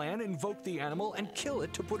this plan, invoke the animal, and kill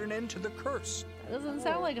it to put an end to the curse. That doesn't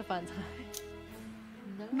sound like a fun time.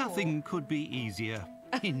 No. Nothing could be easier.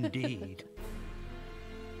 Indeed.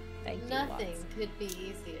 Thank you, Nothing Watson. could be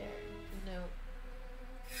easier. No.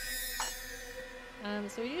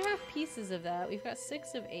 So we do have pieces of that. We've got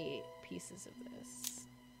 6 of 8 pieces of this.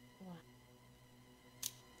 Wow.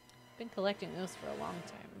 Been collecting those for a long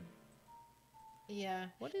time. Yeah.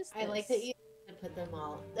 What is this? I like that you put them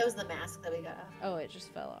all. That was the mask that we got off. Oh, it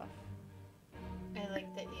just fell off. I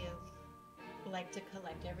like that you like to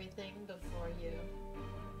collect everything before you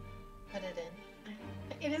put it in.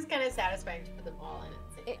 It is kind of satisfying to put them all in at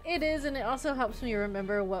the same time. It is, and it also helps me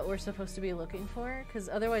remember what we're supposed to be looking for, because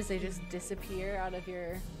otherwise they just disappear out of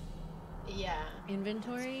your Yeah.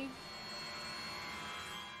 inventory.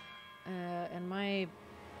 And my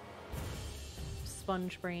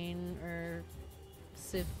sponge brain or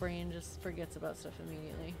sieve brain just forgets about stuff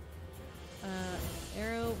immediately.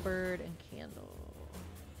 Arrow, bird, and candle.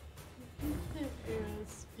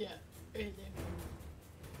 Arrows. Yeah. Right there.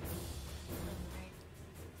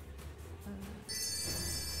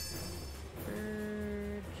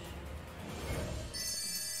 Bird.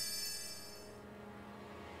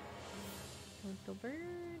 Little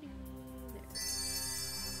birdie. There.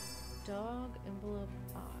 Dog, envelope,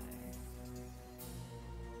 eye.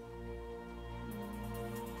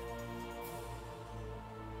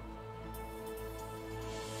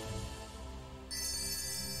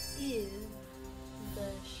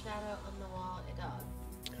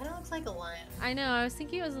 I know, I was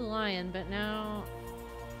thinking it was a lion, but now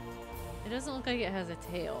it doesn't look like it has a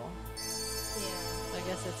tail. Yeah. I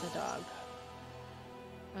guess it's a dog.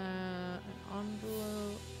 An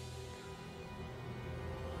envelope.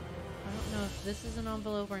 I don't know if this is an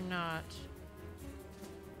envelope or not.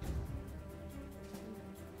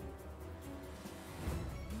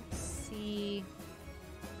 Let's see.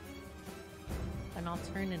 An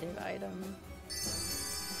alternative item.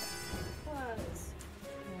 Was.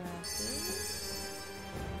 Glasses.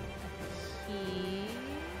 Key.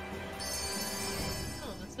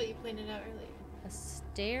 Oh, that's what you pointed out earlier. A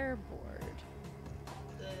stair board.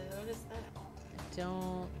 What is that? I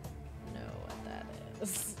don't know what that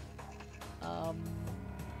is.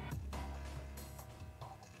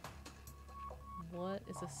 What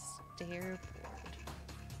is a stair board?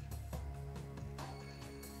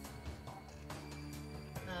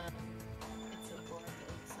 It's a board that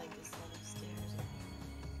looks like a set of stairs.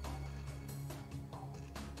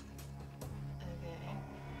 Okay.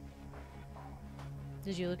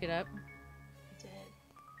 Did you look it up? I did.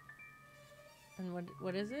 And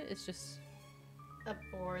what is it? It's just A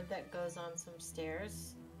board that goes on some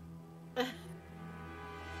stairs.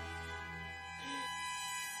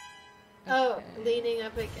 Oh, Okay. leaning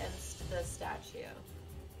up against the statue,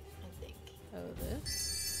 I think. Oh,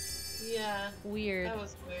 this? Yeah, Weird. that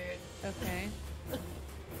was weird. Okay.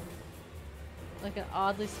 Like an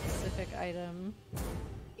oddly specific item.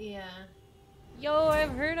 Yeah. Yo,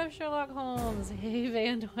 I've heard of Sherlock Holmes. Hey,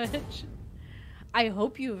 Vandwich. I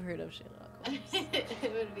hope you've heard of Sherlock Holmes.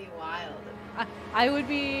 It would be wild. I would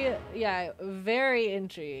be, yeah, very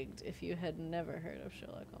intrigued if you had never heard of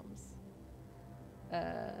Sherlock Holmes.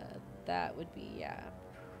 That wowould be, yeah,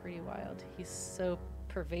 pretty wild. He's so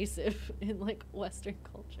pervasive in, like, Western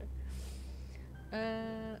culture. Here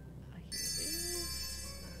it is.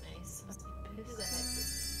 Nice. A Who's the head?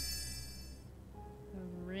 A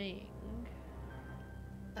ring.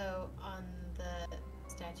 Oh, on the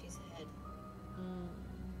statue's head.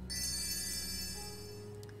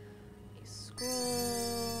 A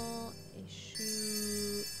scroll, a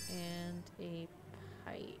shoe, and a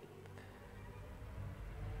pipe.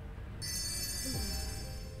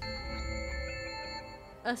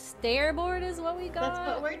 A stairboard is what we got? That's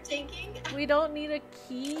what we're taking? We don't need a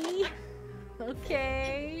key?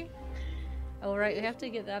 Okay. Oh, right, we have to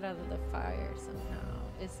get that out of the fire somehow.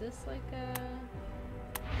 Is this like a...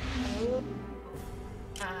 Oh.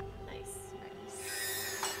 Ah, nice.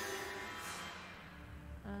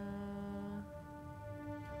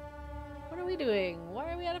 What are we doing?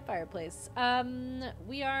 Why are we at a fireplace?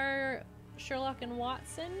 We are Sherlock and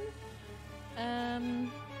Watson.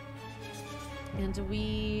 And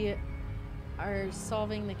we are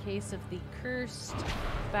solving the case of the cursed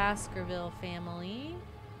Baskerville family.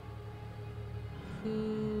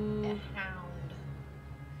 Who... A hound.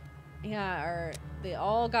 Yeah, they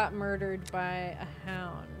all got murdered by a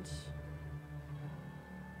hound.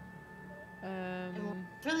 And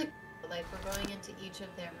it's really cool. Like, we're going into each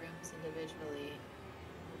of their rooms individually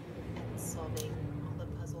and solving all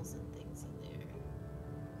the puzzles and things in there.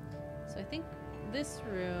 So I think this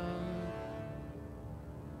room...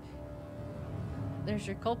 There's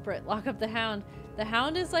your culprit. Lock up the hound. The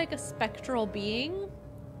hound is like a spectral being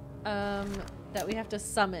that we have to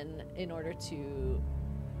summon in order to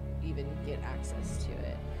even get access to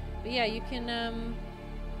it. But yeah, you can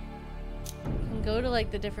go to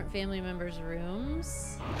like the different family members'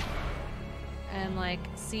 rooms and like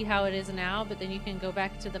see how it is now, but then you can go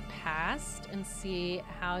back to the past and see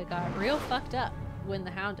how it got real fucked up when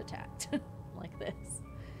the hound attacked. Like this.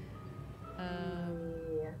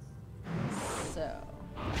 So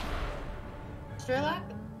Sherlock,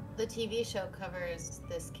 the TV show, covers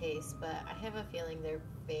this case, but I have a feeling they're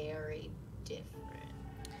very different.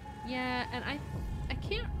 yeah, and I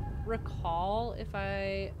can't recall if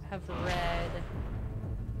I have read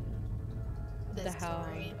This the Hound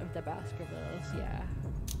story. of the Baskervilles. Yeah,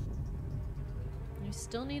 we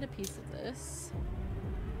still need a piece of this.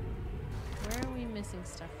 Where are we missing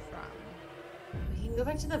stuff from? We can go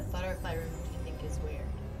back to the butterfly room, which I think is weird.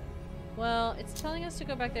 Well, it's telling us to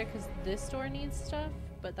go back there because this door needs stuff,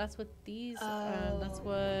 but that's what these that's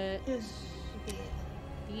what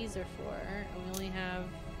these are for, and we only have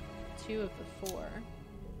 2 of the 4.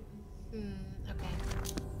 Okay.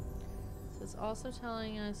 So it's also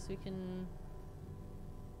telling us we can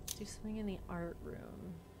do something in the art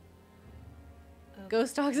room. Okay.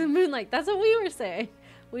 Ghost dogs and moonlight. That's what we were saying.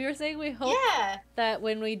 We were saying we hope Yeah! that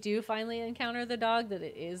when we do finally encounter the dog, that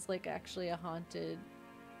it is like actually a haunted.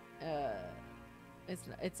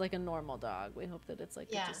 It's like a normal dog. We hope that it's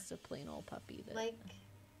like just a plain old puppy. That... Like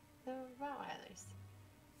the Rottweilers.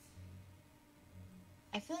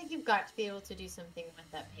 I feel like you've got to be able to do something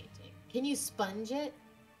with that painting. Can you sponge it?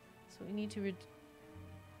 So we need to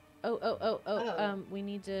we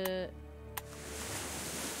need to...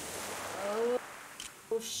 Oh,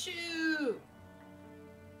 shoot!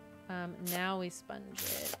 Now we sponge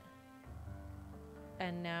it.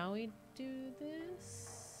 And now we do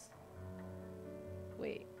this?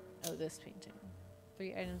 Wait. Oh, this painting.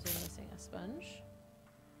 3 items are missing. A sponge?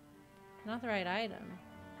 Not the right item.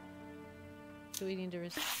 Do we need to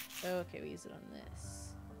oh, okay, we use it on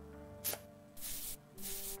this.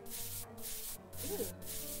 Ooh.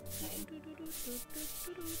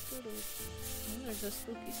 Oh, there's a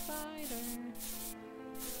spooky spider.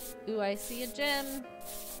 Ooh, I see a gem.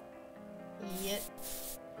 Yep.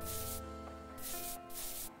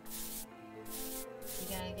 You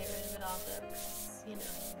gotta get rid of it all though, 'cause, you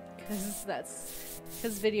know.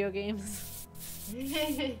 Because video games.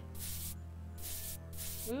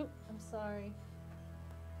 Oop, I'm sorry.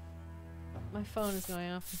 My phone is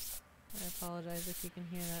going off. I apologize if you can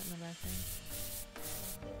hear that in the background.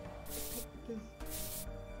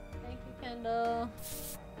 Thank you, Kendall.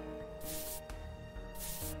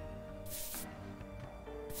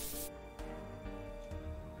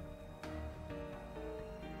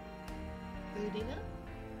 Udina?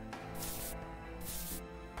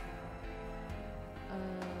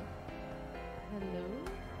 Hello?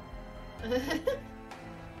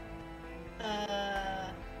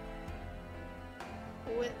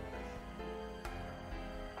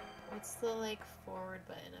 What's the, like, forward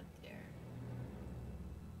button up there?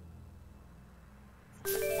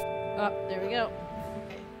 Oh, there we go.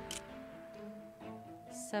 Okay.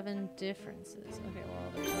 7 differences. Okay,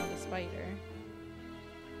 well, there's not a spider.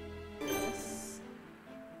 Yes.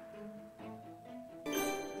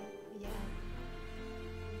 Yeah.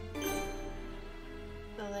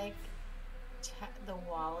 The, like, the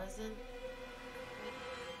wall isn't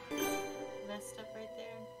messed up right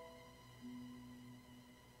there.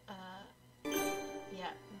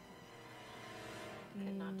 Yeah.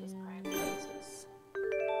 Could not describe roses.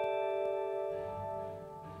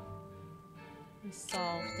 We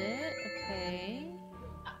solved it. Okay.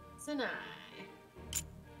 Ah, it's an eye.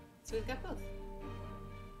 So we've got both.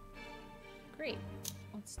 Great.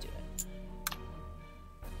 Let's do it.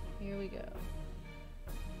 Here we go.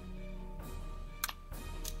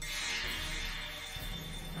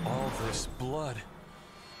 All this blood.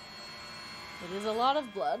 It is a lot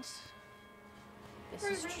of blood. This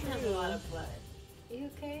is Person true. has a lot of blood. Are you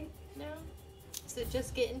okay now? Is it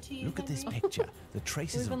just getting to you? Look at this Henry? picture. The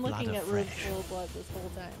traces We've been of blood looking are at ribs fresh. full of blood this whole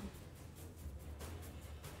time.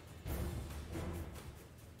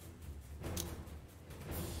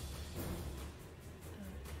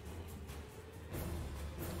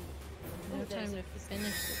 No Ooh, time there's to a piece of-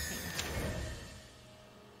 finish the painting.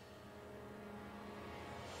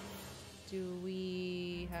 Do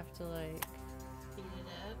we have to like... Speed it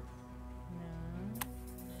up. No.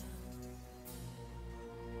 No.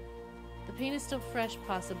 The paint is still fresh,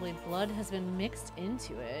 possibly. Blood has been mixed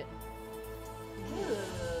into it. Ooh.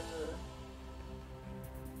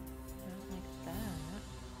 I don't like that.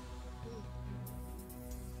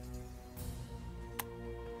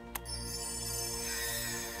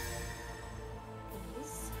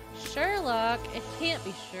 Please. Sherlock? It can't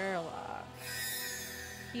be Sherlock.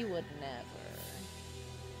 He would never.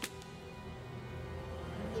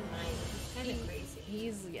 He might. He's kind of crazy.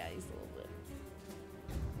 He's a little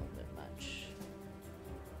bit much.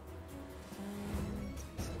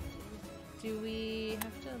 Do we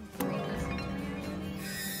have to bring this into reality?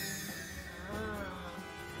 Ah.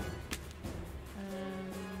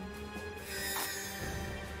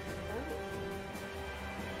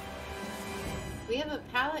 We have a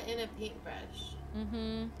palette and a paintbrush.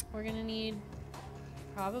 We're gonna need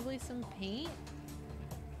probably some paint.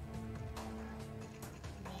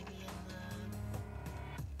 Maybe in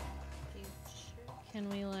the future. Can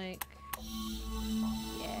we like...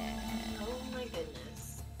 Yeah. Oh my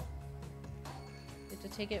goodness. We have to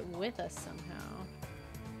take it with us somehow.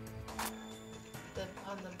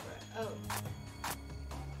 On the brush. Oh.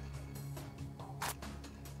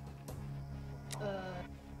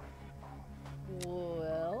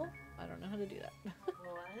 Well, I don't know how to do that.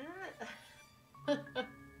 What? Can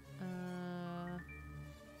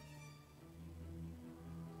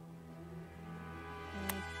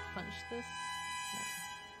I punch this?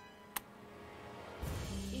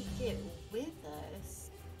 You get with us.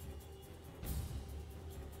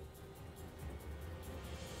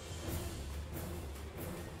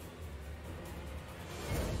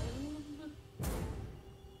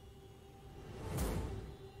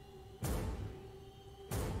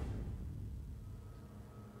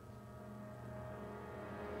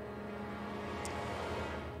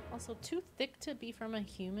 Also, too thick to be from a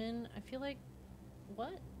human. I feel like...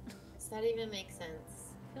 What? Does that even make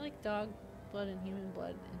sense? I feel like dog blood and human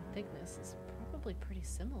blood in thickness is probably pretty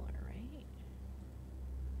similar, right?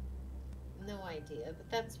 No idea, but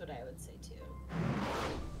that's what I would say too.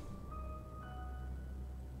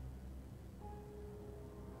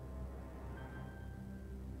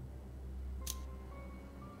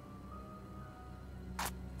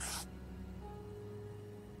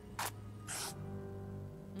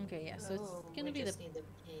 Okay, yeah, so it's gonna be the need the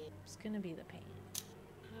paint. it's gonna be the paint.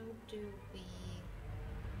 How do we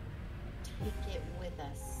take it with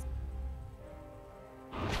us?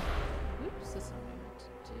 Oops, this is what I meant to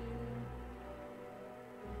do.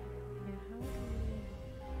 Yeah, how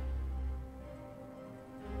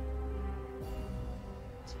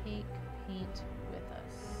do we take paint with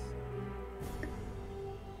us?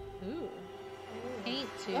 Ooh, paint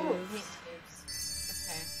tubes. Oh, paint tubes.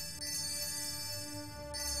 Okay.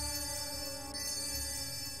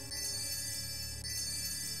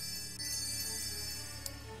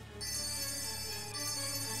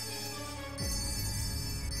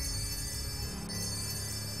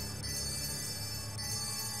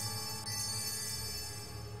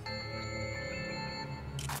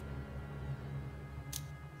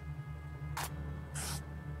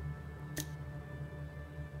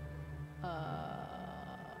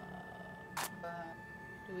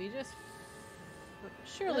 Do we just...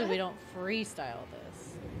 Surely we don't freestyle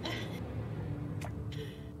this.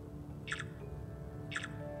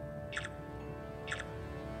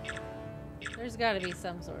 There's got to be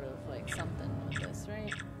some sort of, like, something with this,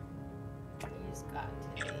 right? You just got to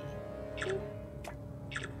be. Boop.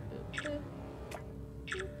 Boop, boop.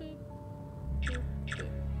 Boop, boop. Boop,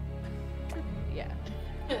 boop. Yeah.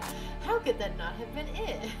 How could that not have been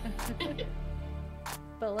it?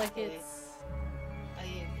 But, like, Okay. it's... Oh,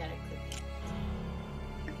 you gotta click it.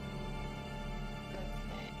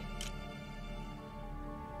 Okay.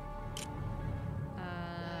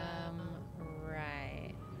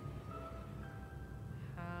 Right.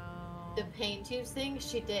 How... The paint tubes thing,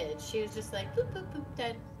 she did. She was just like, boop, boop, boop,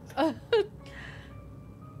 done.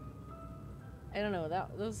 I don't know,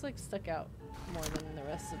 those like stuck out more than the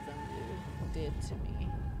rest of them did to me.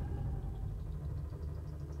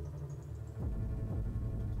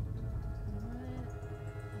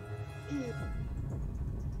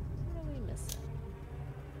 What are we missing?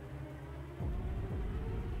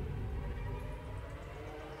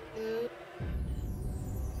 Ooh.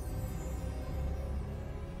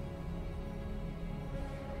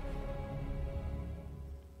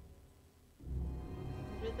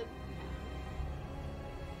 What are the...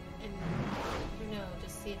 And, no,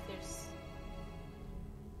 just see if there's...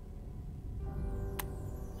 I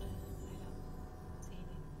don't see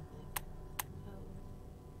anything.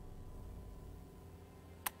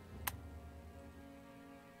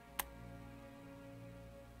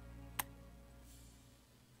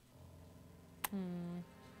 Oh.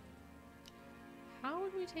 How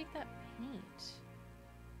would we take that paint?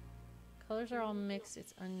 Colors are all mixed,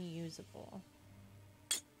 it's unusable.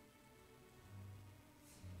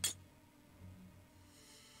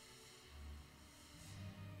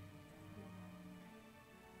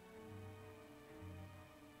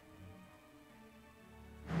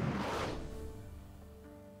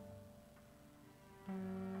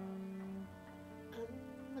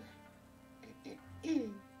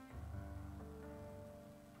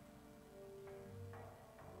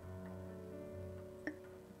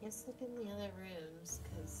 Let's look in the other rooms,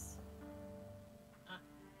 because...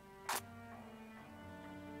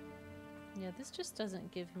 Yeah, this just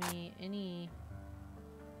doesn't give me any...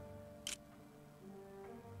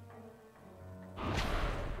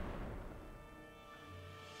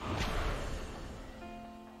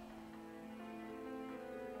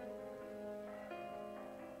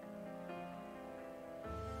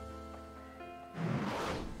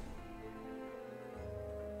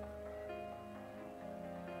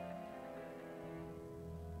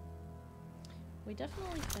 We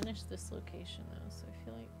definitely finished this location though, so I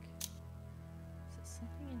feel like... Is it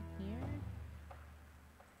something in here?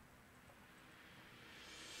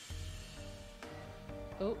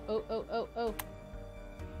 Oh, oh, oh, oh, oh.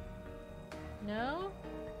 No?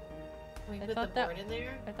 Can we I put the thought that- board in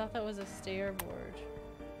there? I thought that was a stair board.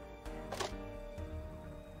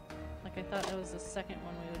 Like I thought that was the second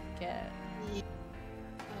one we would get. Yeah.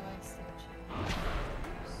 Oh, I see what you mean.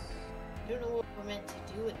 I don't know what we're meant to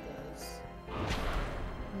do with those.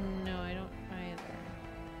 No, I don't either.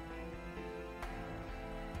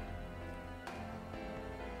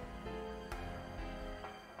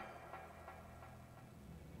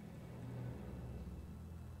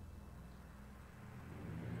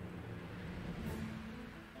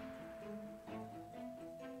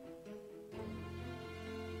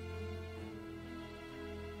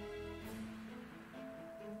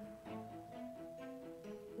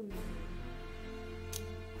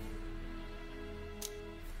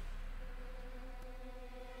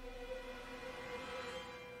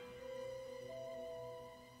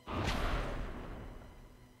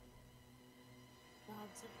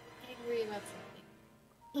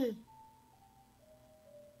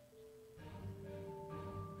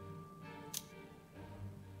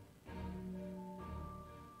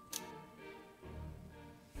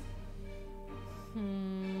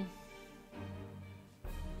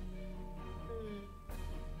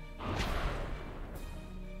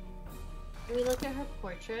 we look at her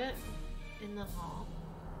portrait in the hall?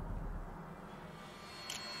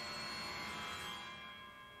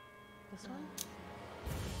 This one?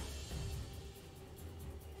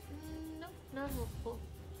 Nope, not helpful.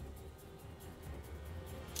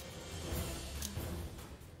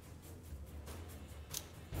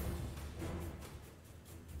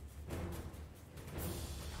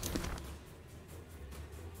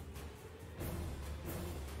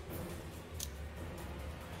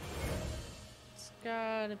 It's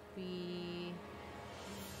gotta be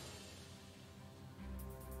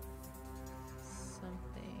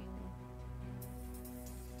something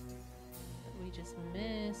that we just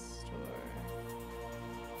missed, or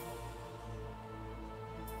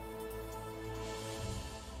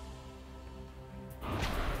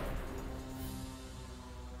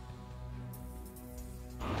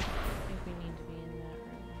I think we need to be in that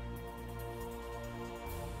room.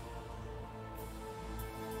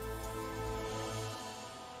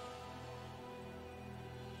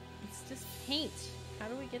 It's just paint. How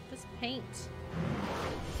do we get this paint? This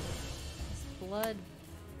blood.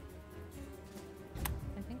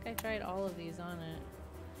 I think I tried all of these on it.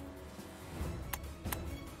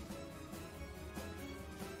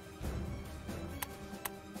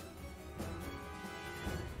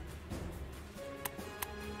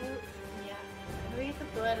 Yeah. How do we get the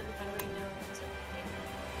blood and how do we know it's okay?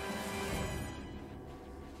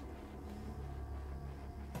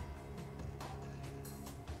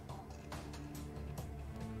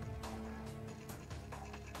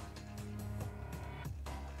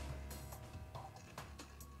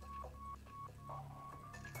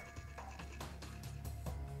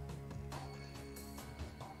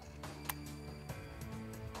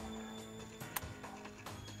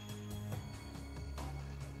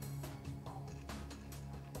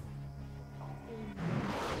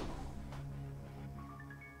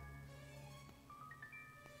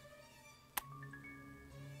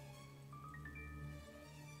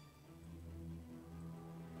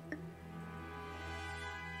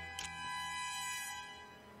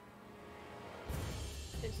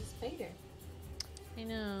 There's a spider. I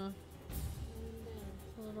know.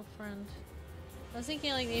 A little friend. I was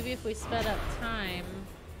thinking like maybe if we sped up time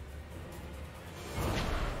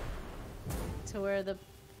to where the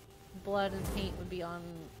blood and paint would be on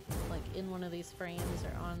like in one of these frames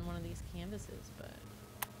or on one of these canvases, but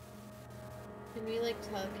Can we like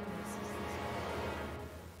telekinesis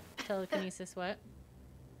this? telekinesis what?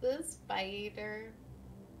 The spider.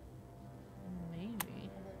 Maybe.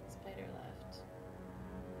 And then the spider left.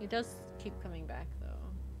 He does keep coming back though.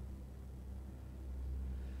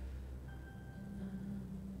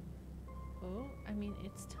 Oh, I mean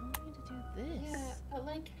it's telling me to do this. Yeah, but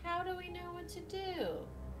like how do we know what to do?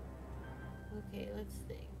 Okay, let's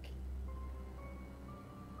think.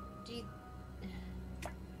 Do you...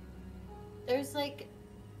 There's like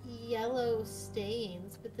yellow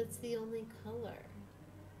stains, but that's the only color.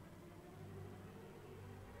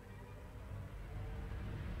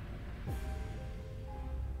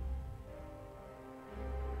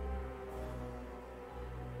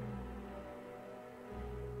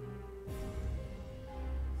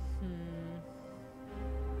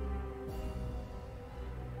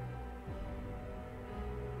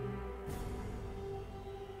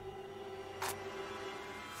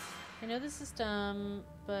 I know this is dumb,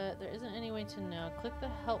 but there isn't any way to know. Click the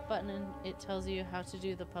help button and it tells you how to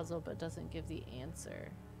do the puzzle, but doesn't give the answer.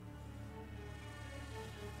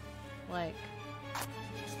 Like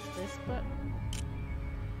this button?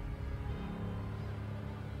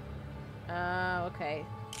 Okay.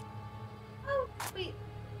 Oh, wait.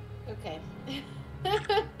 Okay.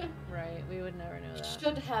 Right, we would never know that.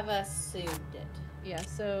 Should have assumed it. Yeah,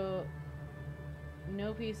 so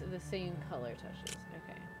no piece of the same color touches.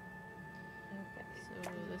 Okay. Okay.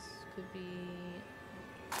 So this could be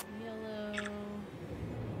yellow,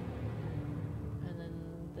 and then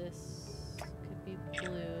this could be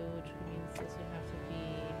blue, which means this would have to be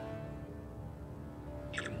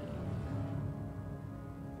green.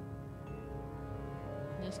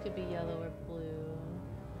 And this could be yellow or blue.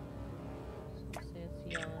 So say it's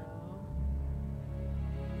yellow.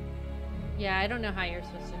 Yeah, I don't know how you're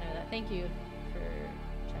supposed to know that. Thank you for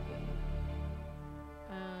checking.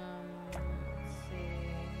 Let's see.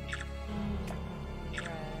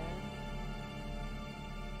 Red.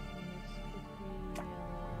 And this could be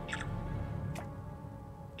yellow,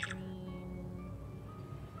 green,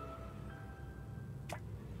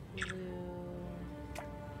 blue,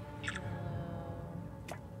 yellow,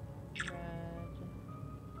 red.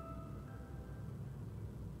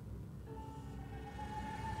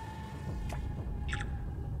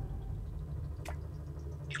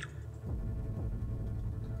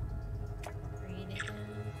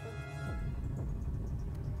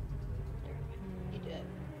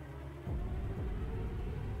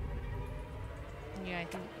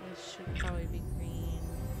 should probably be green.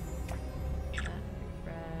 That be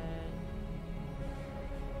red.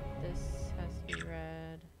 This has to be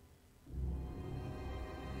red.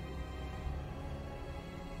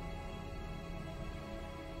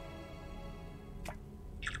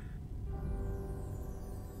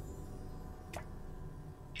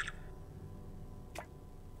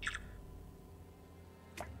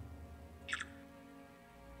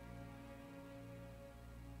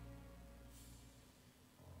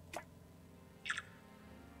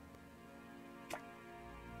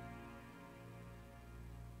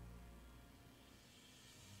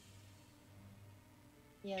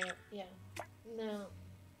 Yeah. No.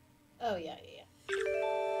 Oh, yeah.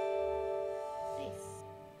 Nice.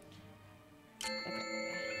 Okay.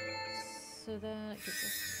 So that gives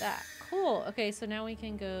us that. Cool. Okay, so now we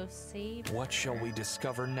can go save. What shall we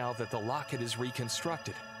discover now that the locket is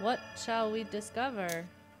reconstructed? What shall we discover?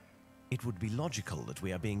 It would be logical that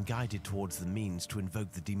we are being guided towards the means to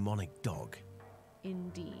invoke the demonic dog.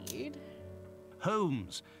 Indeed.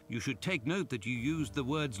 Holmes, you should take note that you used the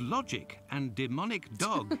words logic and demonic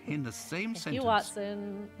dog in the same Thank sentence. you,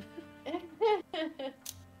 Watson.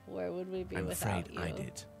 Where would we be I'm without afraid you? I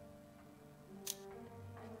did.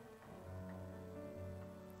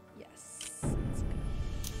 Yes. Let's go.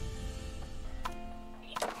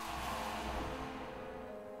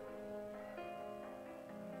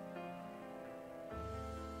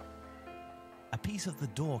 A piece of the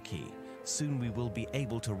door key. Soon we will be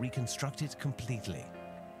able to reconstruct it completely.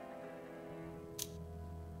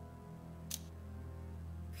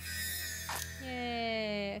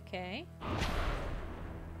 Yay. Okay. Alright.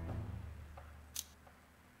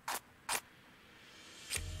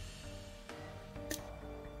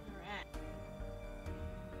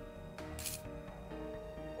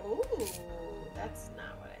 Ooh, that's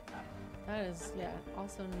not what I thought. That is, yeah,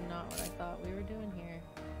 also not what I thought we were doing here.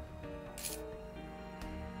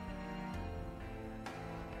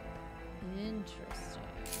 Interesting.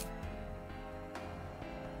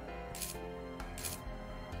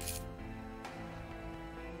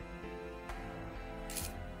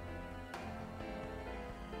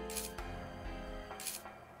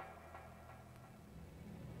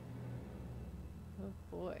 Oh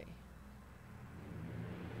boy.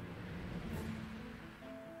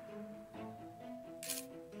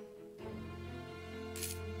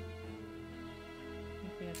 I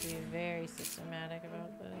think we have to be very systematic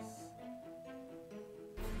about this.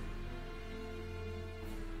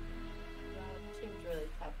 That seems really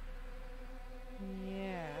tough.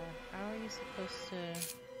 Yeah, how are you supposed to...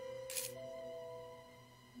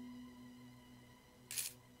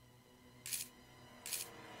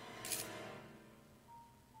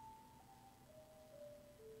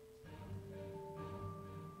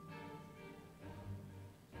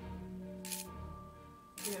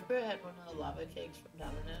 You ever had one of the lava cakes from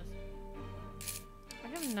Domino's? I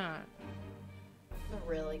have not. They're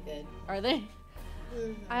really good. Are they?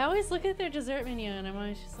 Mm-hmm. I always look at their dessert menu and I'm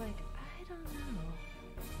always just like, I don't know.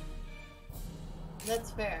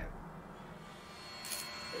 That's fair.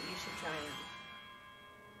 But you should try them.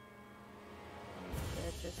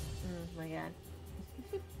 They're just, oh my god.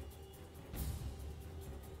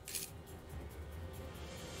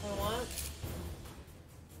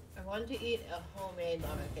 I want to eat a homemade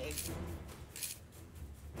lava cake.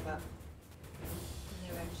 But I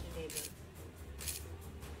never actually made one.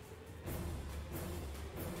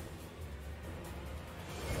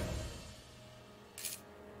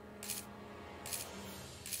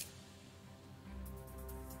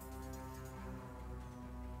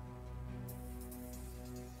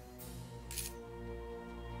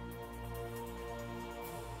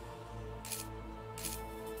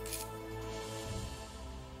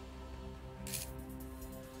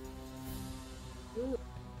 Ooh.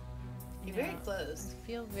 You're very close, I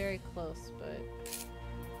feel very close, but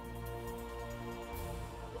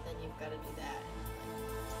then you've got to do that.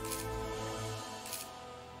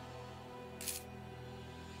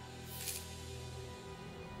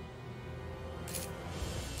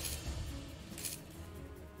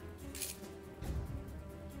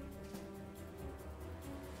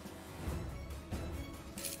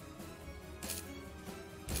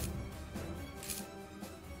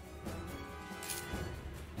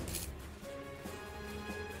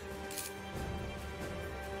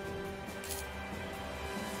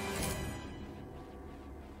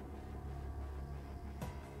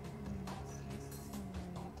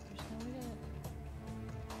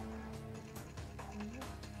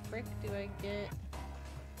 frick do I get?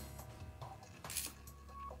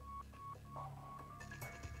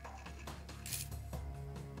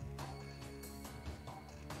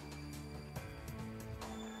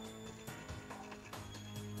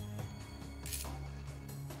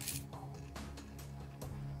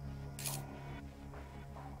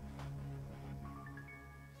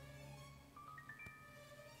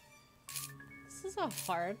 a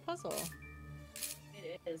hard puzzle.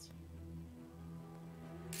 It is.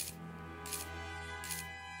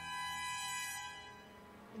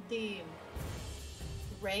 The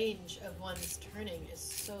range of one's turning is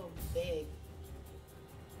so big.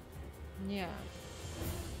 Yeah.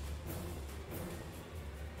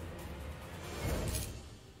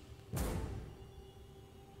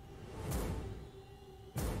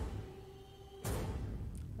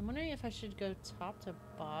 I'm wondering if I should go top to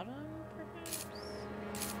bottom, perhaps?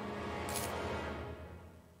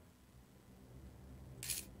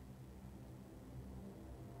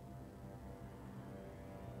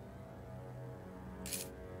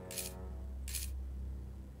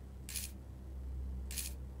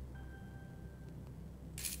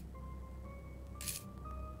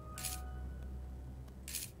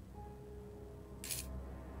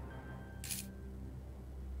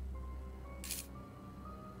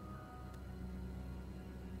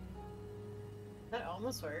 That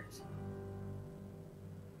almost worked.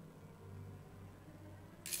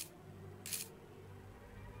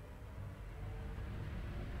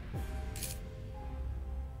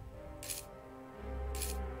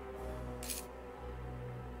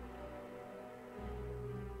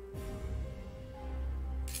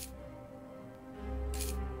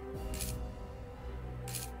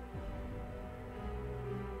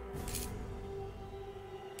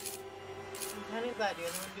 I'm kind of glad you're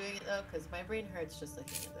the one doing it though, because my brain hurts just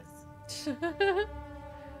looking at this.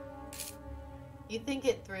 You think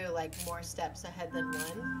it through like more steps ahead than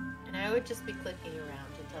one, and I would just be clicking around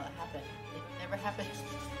until it happened. It never happened.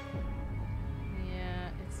 Yeah,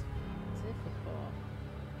 it's difficult.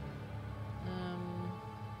 I'm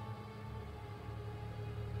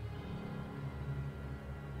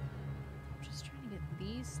just trying to get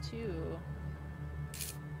these two.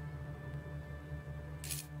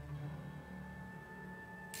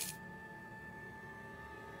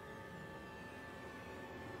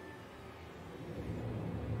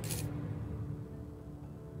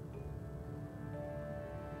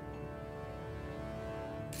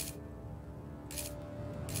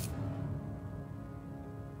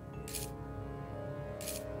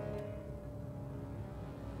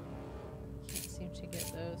 To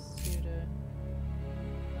get those two to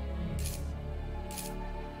nice.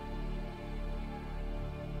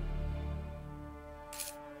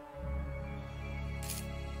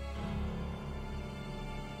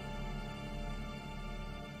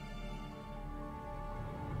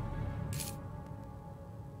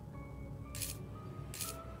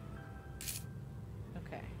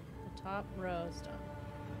 Okay, the top row is done.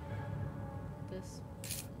 This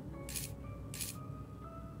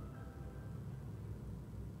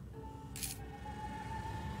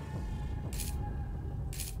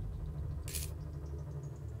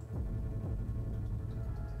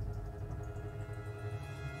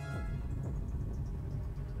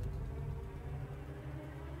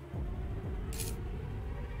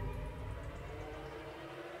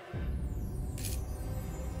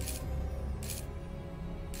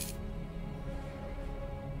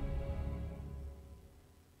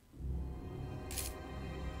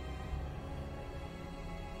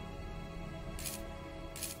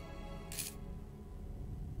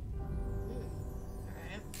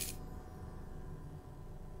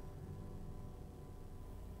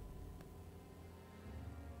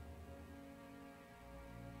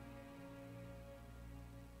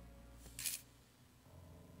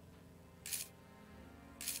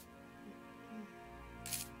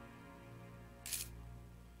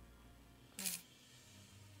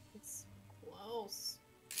Close.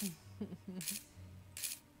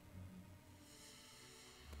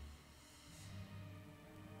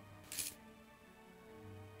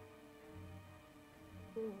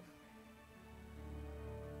 Ooh.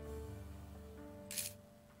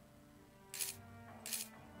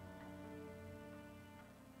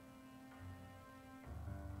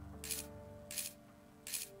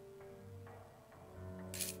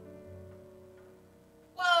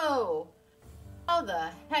 Whoa! How the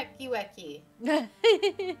hecky wecky?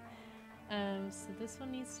 So this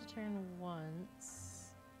one needs to turn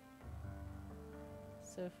once.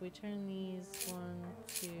 So if we turn these 1,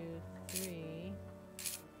 2, 3.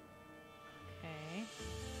 Okay.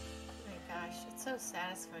 Oh my gosh, it's so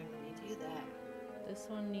satisfying when you do that. This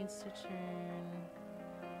one needs to turn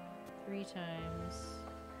 3 times.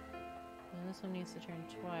 And this one needs to turn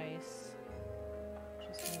twice. Which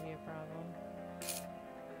is gonna be a problem.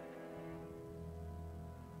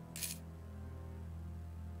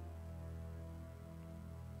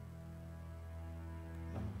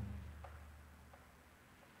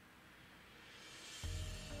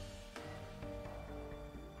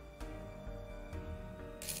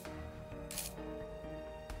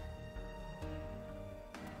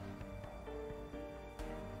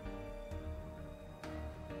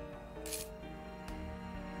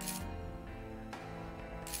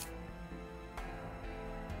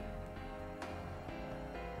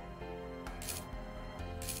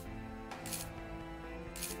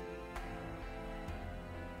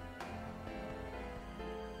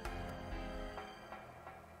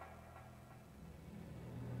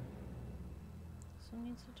 one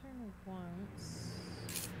needs to turn once.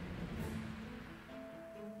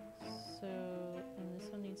 So, and this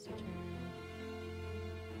one needs to turn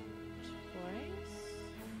twice.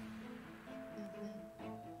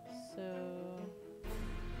 So.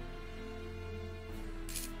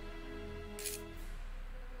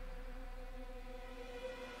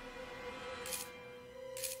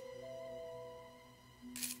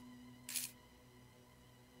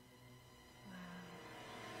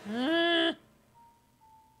 Wow.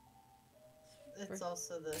 It's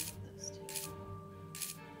also those two.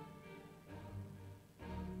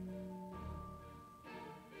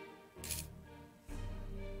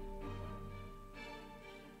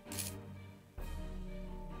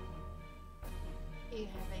 Are you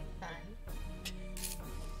having fun?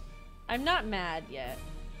 I'm not mad yet.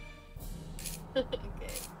 Okay.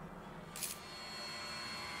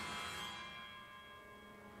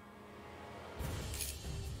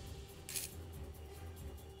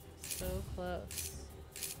 So close.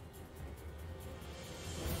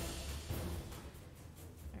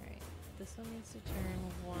 Alright, this one needs to turn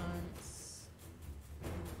once.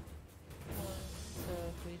 So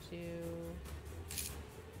if we do...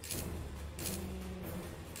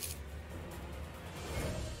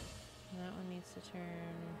 that one needs to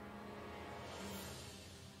turn...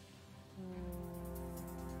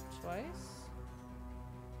 twice?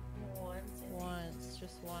 Once,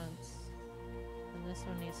 just once. And this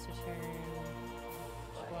one needs to turn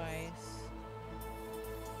twice.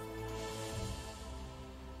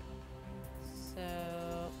 So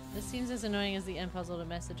this seems as annoying as the end puzzle to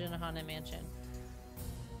message in a haunted mansion.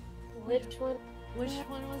 Which one? Which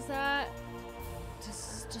one was that?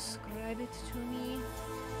 Just describe it to me.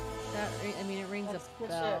 That I mean, it rings That's a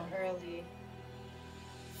bell. early.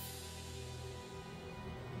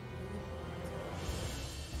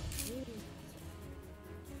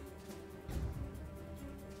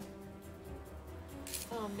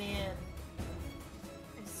 Oh man,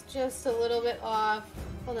 it's just a little bit off.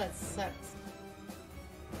 Oh, that sucks.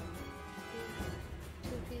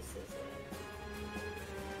 Two pieces.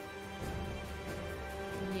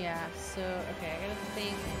 Yeah. So okay, I gotta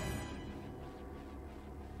think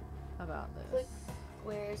about Click this.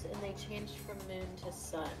 squares, and they changed from moon to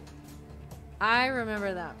sun. I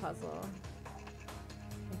remember that puzzle.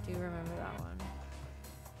 I do remember that one.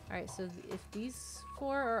 All right. So if these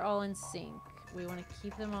four are all in sync. We want to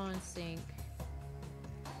keep them all in sync,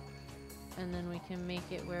 and then we can make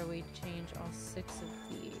it where we change all 6 of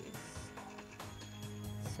these.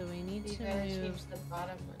 So we need to move. Change the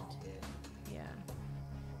bottom one too. Yeah.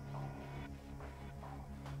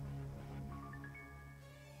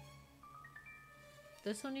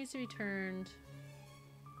 This one needs to be turned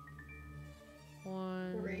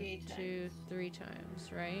 1, 2, 3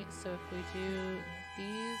 times, right? So if we do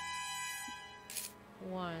these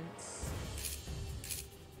once.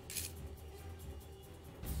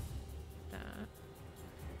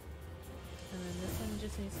 And then this one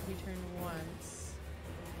just needs to be turned once.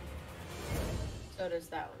 So does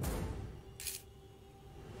that one.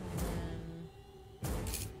 And then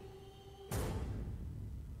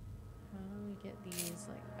how do we get these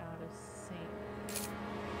like out of sync?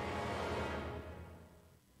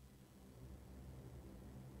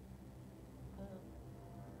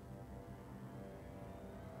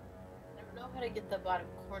 I don't know how to get the bottom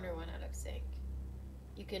corner one out of sync.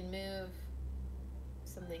 You can move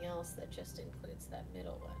something else that just includes that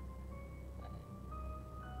middle one.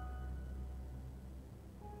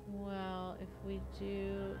 Well, if we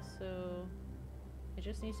do, so it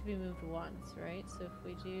just needs to be moved once, right? So if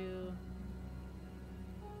we do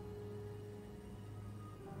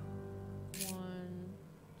 1,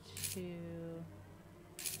 2,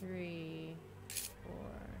 3, 4.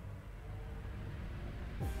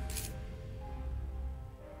 I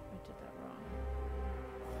did that wrong.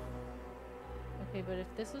 Okay, but if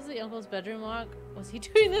this was the uncle's bedroom lock, was he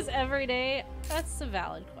doing this every day? That's a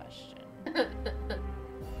valid question. You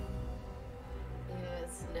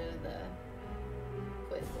must know the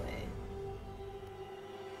quick way.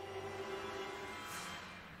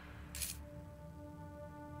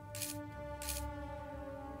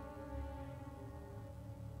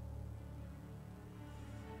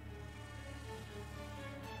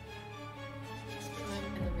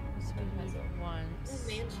 So we moved once. This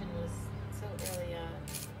mansion was so early on.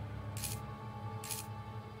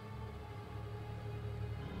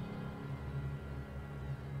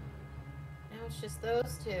 Now it's just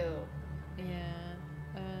those two. Yeah.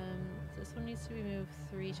 This one needs to be moved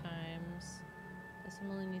 3 times. This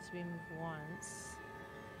one only needs to be moved once.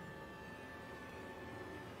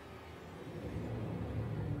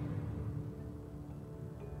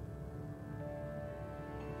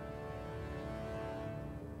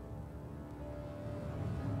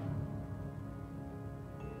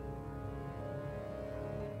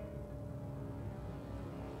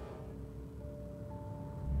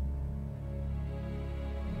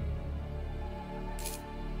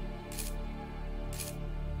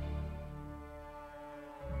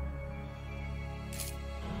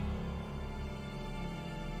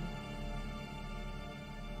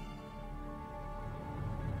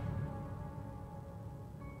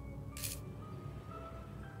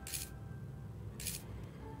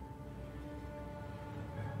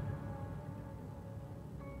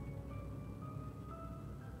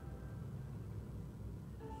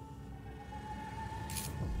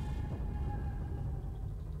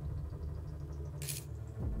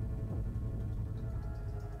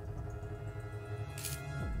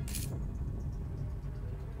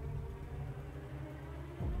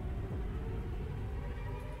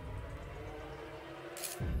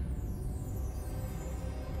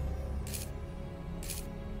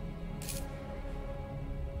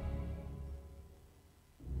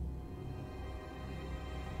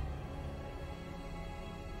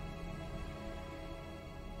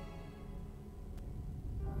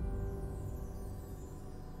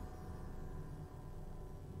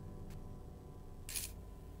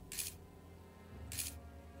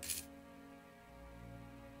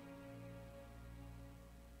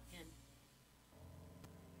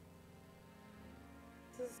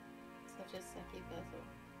 such a sucky puzzle.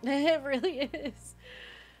 It really is.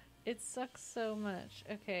 It sucks so much.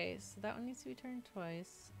 Okay, so that one needs to be turned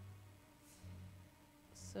twice.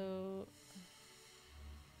 So...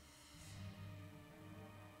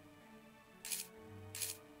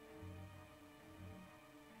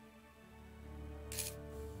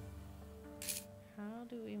 how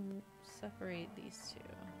do we separate these two?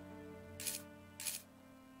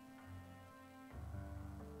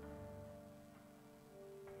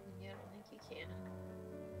 Yeah, I don't think you can.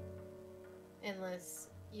 Unless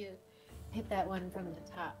you hit that one from the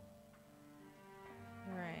top.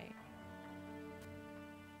 Right.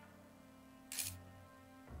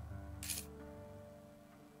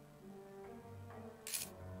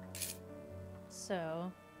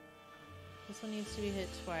 So, this one needs to be hit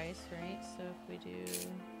twice, right? So if we do...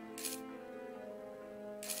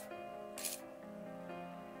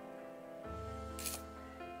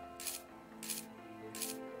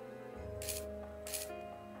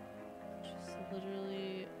 just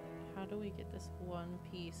literally, how do we get this one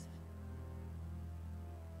piece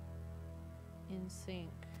in sync?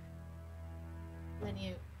 Then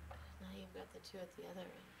you, now you've got the two at the other end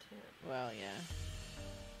too. Well, yeah.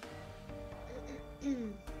 Is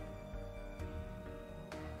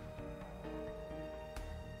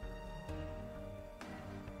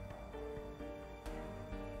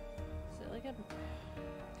it like a...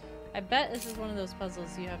 I bet this is one of those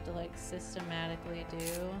puzzles you have to like systematically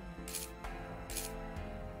do.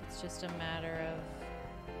 It's just a matter of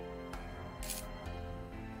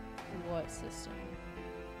what system.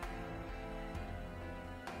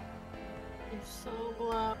 You're so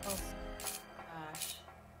close. Oh, gosh.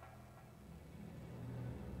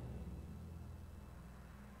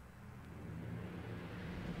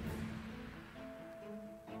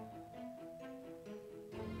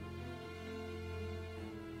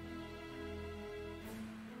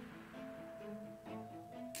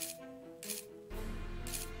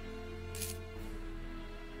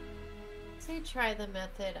 Say try the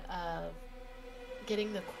method of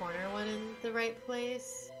getting the corner one in the right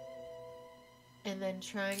place and then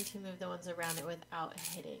trying to move the ones around it without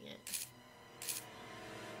hitting it.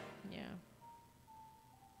 Yeah.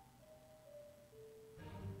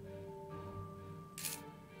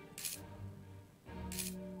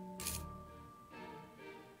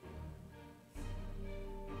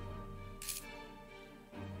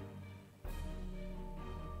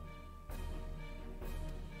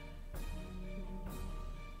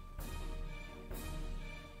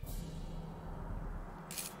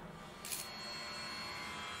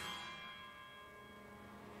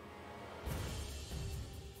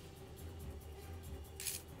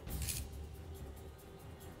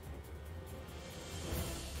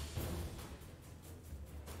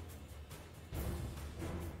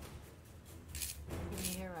 Can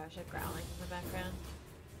you hear Raja growling in the background?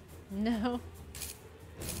 No.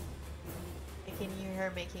 I can hear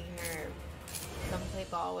her making her come play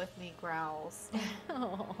ball with me growls.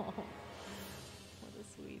 Oh, what a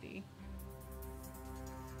sweetie.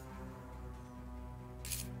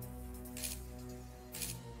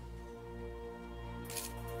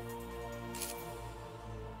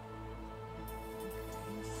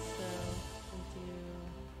 Okay, so we do...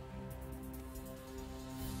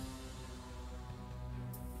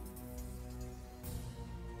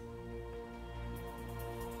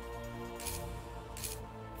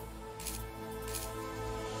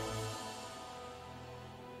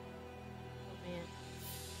 Oh man.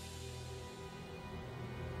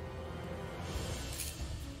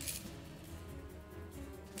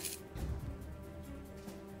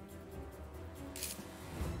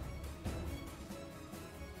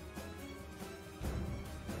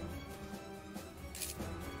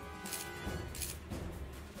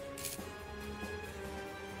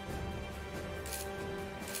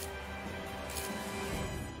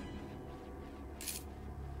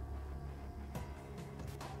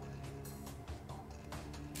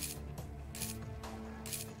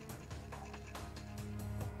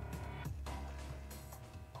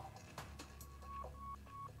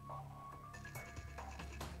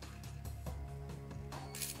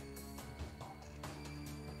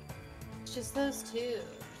 It's just those two.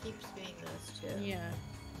 Keeps being those two. Yeah.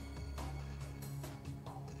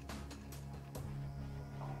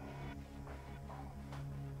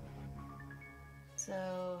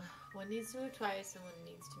 So one needs to move twice and one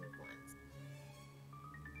needs to move once.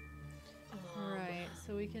 Right,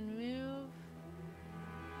 so we can move...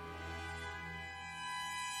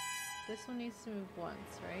 This one needs to move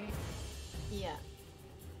once, right? Yeah.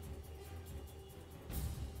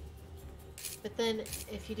 But then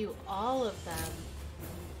if you do all of them,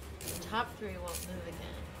 the top three won't move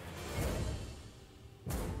again.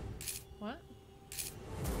 What?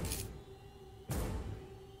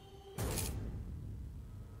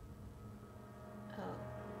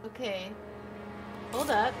 Oh, okay. Hold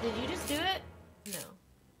up. Did you just do it?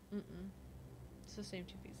 No. Mm-mm. It's the same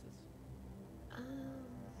two pieces.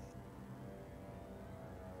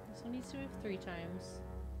 This one needs to move 3 times.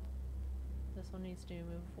 This one needs to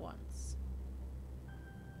move once.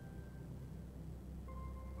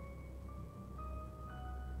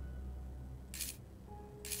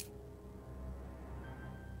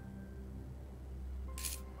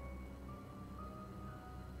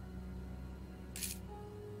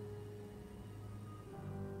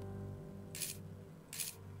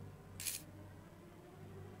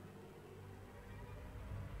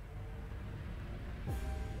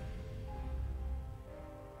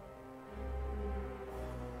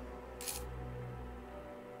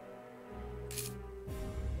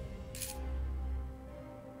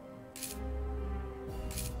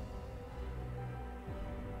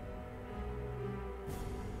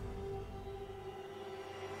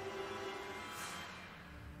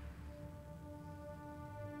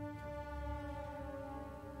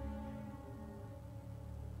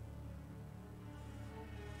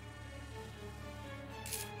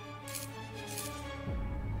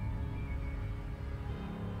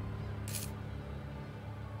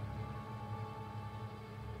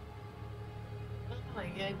 Oh my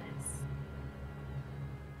goodness.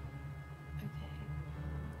 Okay.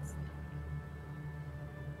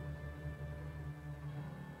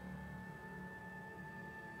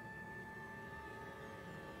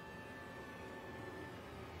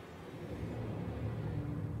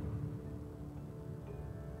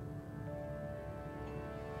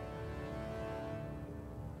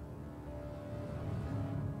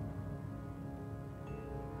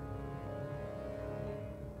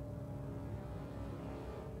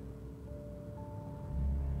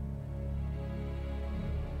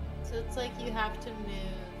 So it's like you have to move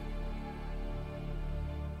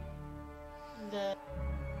the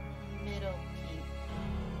middle piece.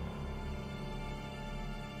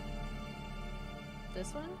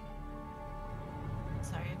 This one?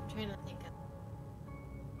 Sorry, I'm trying to think of.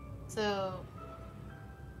 So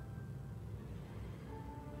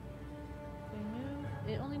If we move,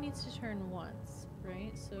 it only needs to turn once,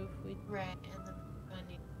 right? So if we right, and the one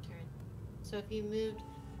needs to turn. So if you moved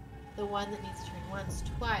the one that needs to turn once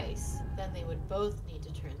twice, then they would both need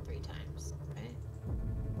to turn 3 times, right?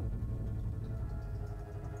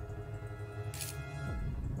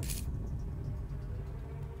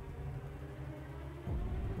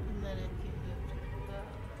 And then if you moved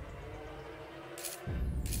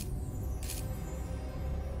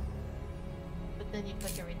but then you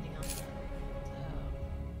click everything else in. So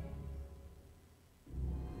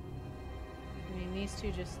I mean, these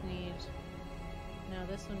two just need. Now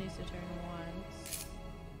this one needs to turn once.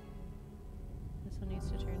 This one needs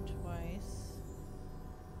to turn twice.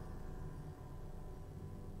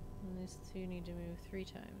 And these two need to move 3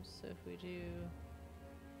 times. So if we do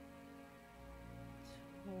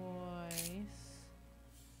twice.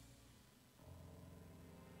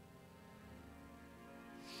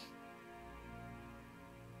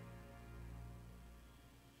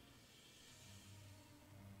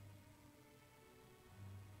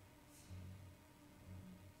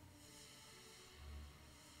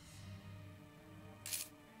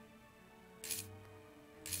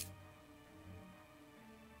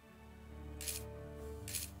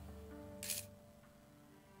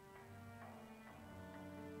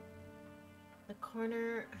 the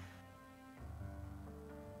corner,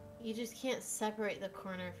 you just can't separate the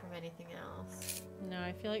corner from anything else. No,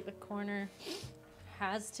 I feel like the corner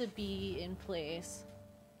has to be in place,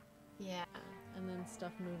 Yeah. and then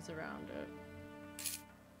stuff moves around it.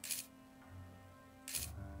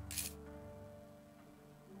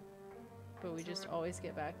 But we just always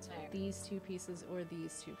get back to these 2 pieces or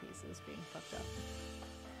these 2 pieces being fucked up.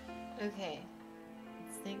 Okay.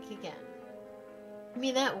 Let's think again. I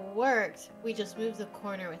mean, that worked. We just moved the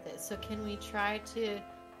corner with it. So can we try to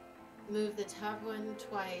move the top one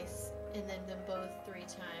twice and then them both 3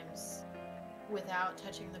 times without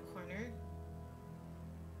touching the corner?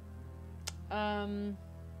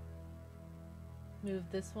 Move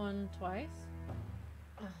this one twice?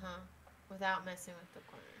 Uh-huh. Without messing with the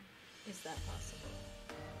corner. Is that possible?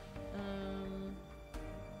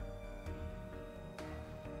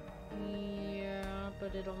 Yeah,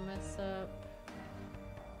 but it'll mess up.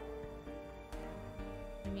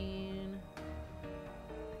 I mean,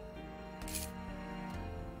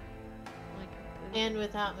 like, And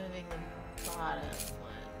without moving the bottom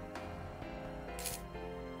one.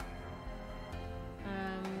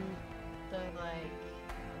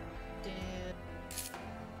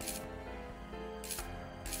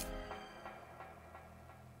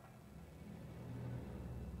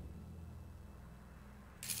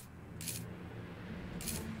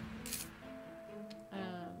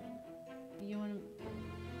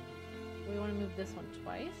 this one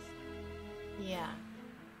twice? Yeah.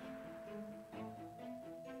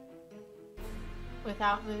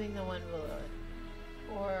 Without moving the one below it.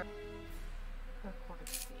 Or corner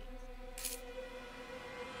piece.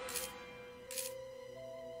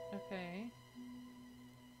 Okay.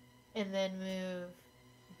 And then move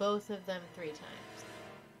both of them 3 times.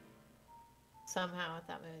 Somehow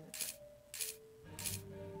without moving the corner.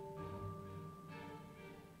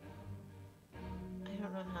 I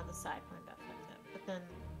don't know how the side point got fucked up, but then...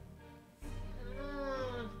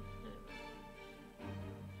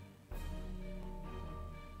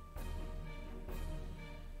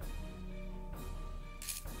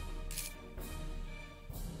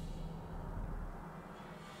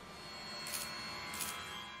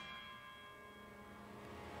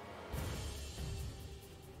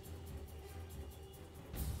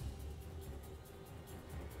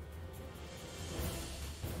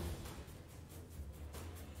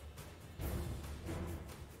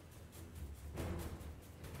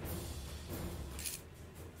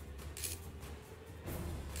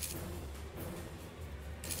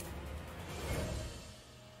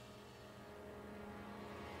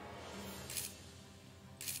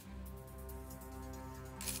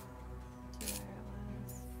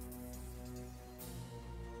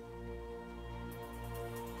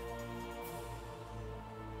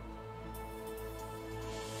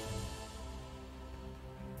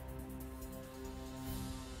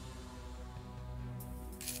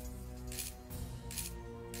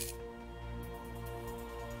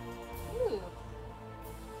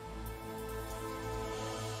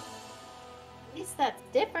 At least that's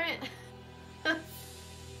different.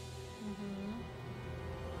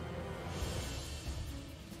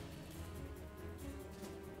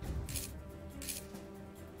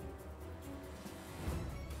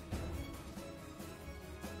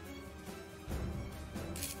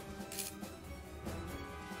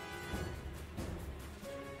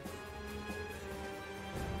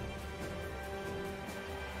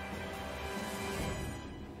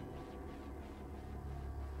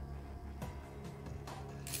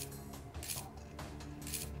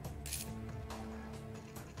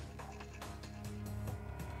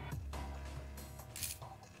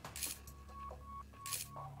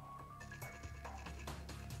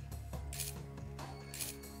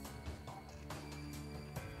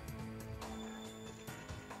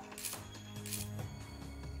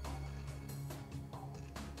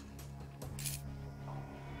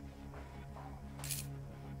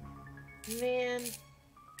 Man.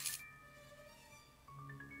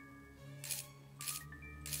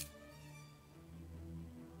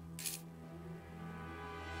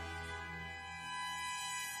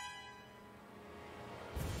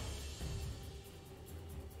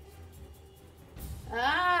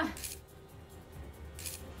 Ah!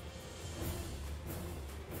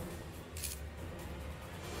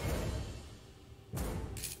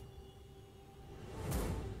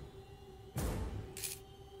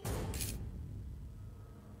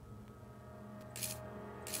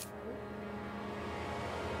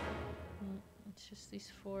 It's just these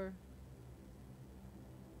 4.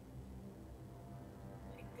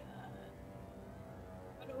 My God.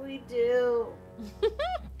 What do we do?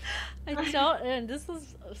 I don't, and this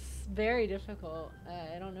is very difficult.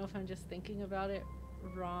 I don't know if I'm just thinking about it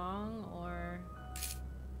wrong or...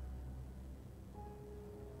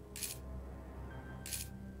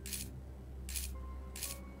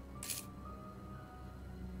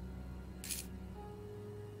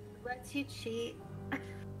 Lets you cheat.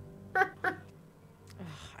 Ugh,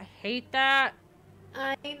 I hate that.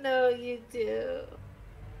 I know you do.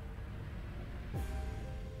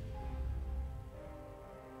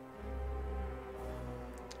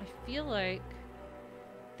 I feel like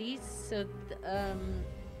these, so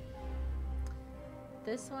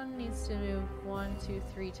this one needs to move 1, 2,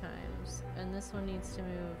 3 times, and this one needs to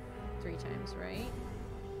move 3 times, right?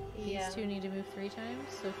 Yeah. These 2 need to move 3 times.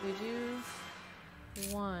 So if we do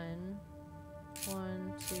 1, 2,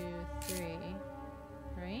 3,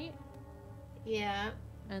 right? Yeah.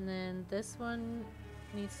 And then this one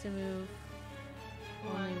needs to move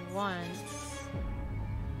only once.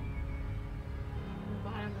 The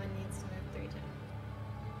bottom one needs to move 3 times.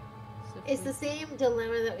 So if It's we- the same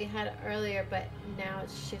dilemma that we had earlier, but now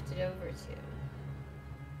it's shifted over to.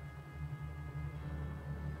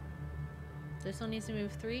 This one needs to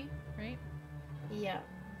move 3, right? Yeah.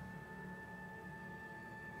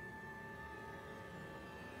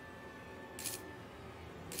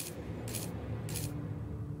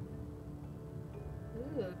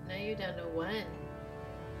 Ooh, now you're down to 1.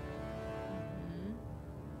 Mm-hmm.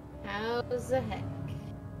 How's the heck?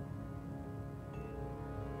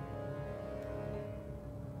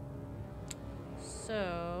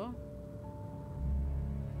 So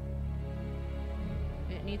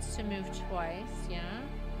it needs to move twice, yeah?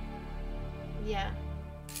 Yeah.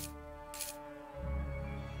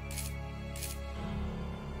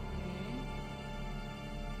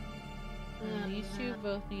 And these two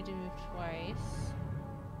both need to move twice.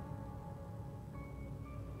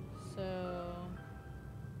 So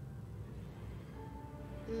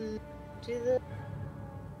do the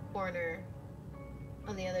corner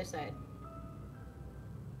on the other side.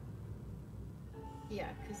 Yeah,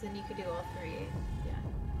 because then you could do all three.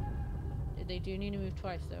 Yeah. they do need to move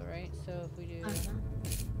twice though, right? So if we do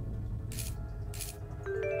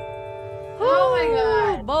Oh my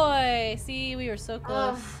god! Boy! See, we were so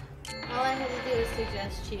close. All I had to do was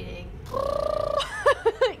suggest cheating.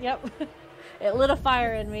 Yep. It lit a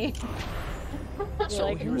fire in me. So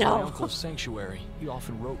like, here's no. my uncle's sanctuary. He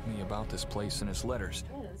often wrote me about this place in his letters.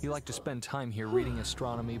 He liked to spend time here reading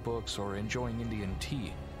astronomy books or enjoying Indian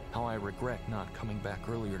tea. How I regret not coming back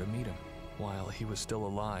earlier to meet him while he was still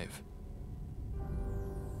alive.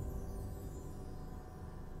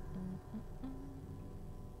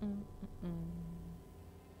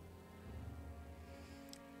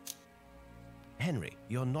 Henry,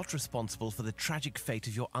 you're not responsible for the tragic fate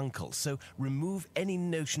of your uncle, so remove any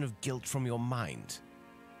notion of guilt from your mind.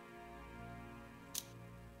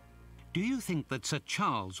 Do you think that Sir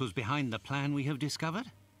Charles was behind the plan we have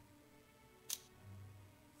discovered?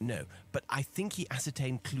 No, but I think he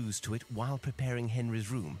ascertained clues to it while preparing Henry's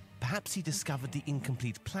room. Perhaps he discovered the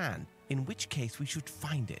incomplete plan, in which case we should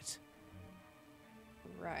find it.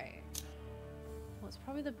 Right. Well, it's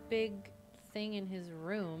probably the big thing in his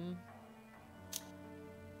room.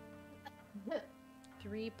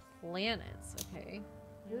 3 planets. Okay.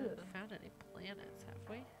 We haven't found any planets, have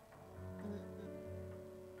we?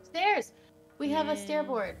 Stairs! We have a Yeah,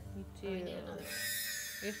 stairboard. We Oh, do. we need another.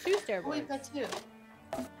 We have 2 stairboards. Oh, we've got 2.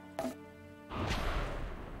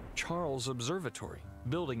 Charles Observatory.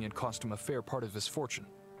 Building it cost him a fair part of his fortune.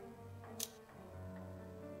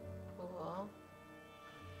 Cool.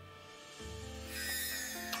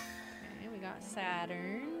 Okay, we got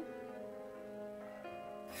Saturn.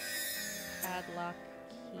 Padlock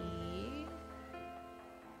key.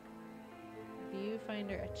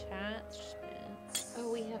 Viewfinder attachments.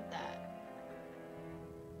 Oh, we have that.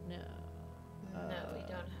 No. No, we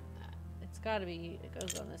don't have that. It's gotta be, it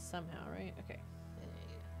goes on this somehow, right? Okay.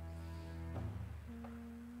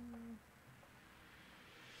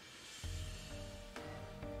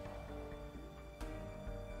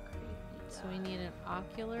 So we need an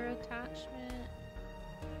ocular attachment,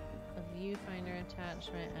 a viewfinder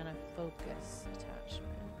attachment, and a focus attachment.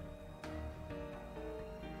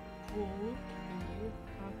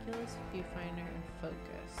 Oculus, viewfinder, and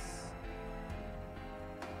focus.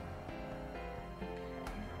 Okay,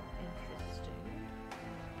 interesting.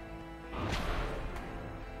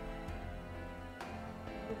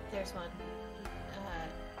 Oop, there's one.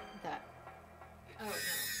 That. Oh, no.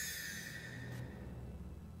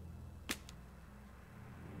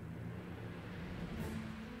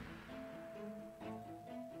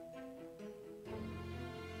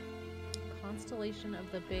 Constellation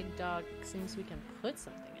of the Big Dog. Seems we can put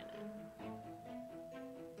something in it.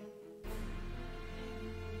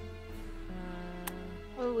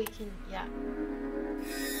 Oh, we can, yeah.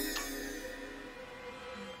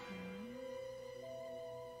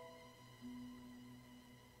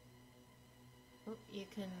 Oh, you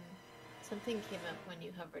can, something came up when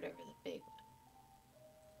you hovered over the big one.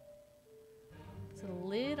 It's a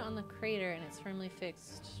lid on the crater and it's firmly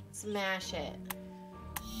fixed. Smash it.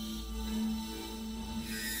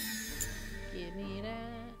 Give me that.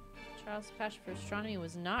 Charles' passion for astronomy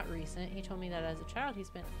was not recent. He told me that as a child he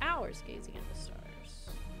spent hours gazing at the stars.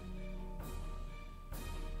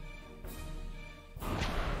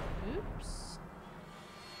 Oops.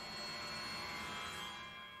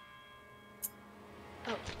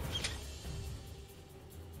 Oh.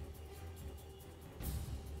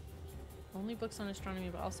 Only books on astronomy,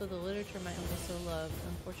 but also the literature my uncle so loved.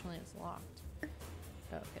 Unfortunately, it's locked. Oh,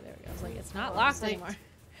 okay, there we go. I was like, it's not locked like, anymore.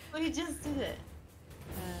 We just did it.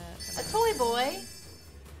 A A toy boy.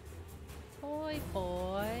 Toy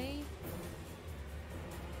boy.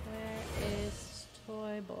 Where is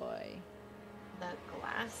toy boy? The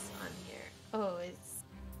glass on here. Oh, it's,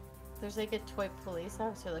 there's like a toy police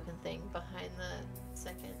officer looking thing behind the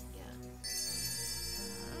second, yeah.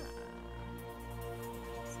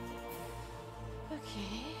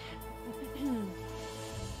 Okay.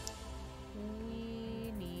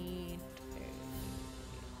 We need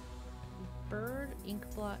a bird, ink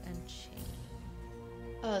blot, and chain.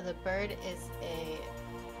 Oh, the bird is a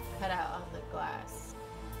cutout on the glass.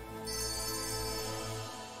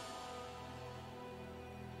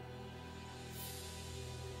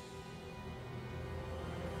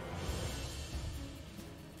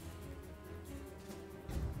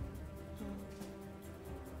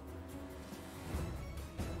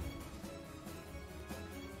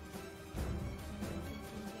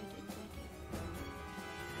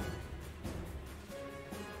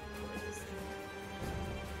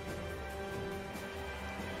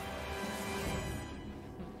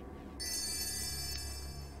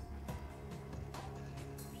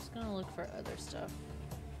 just gonna look for other stuff.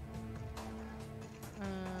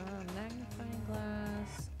 Magnifying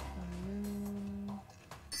glass, a moon.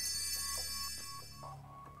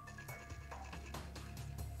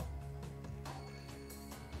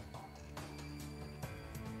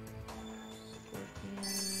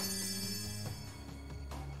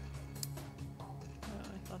 Oh,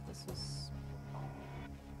 I thought this was...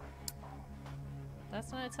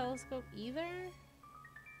 That's not a telescope either?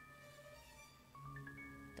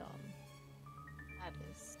 Dumb. That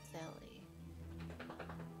is silly.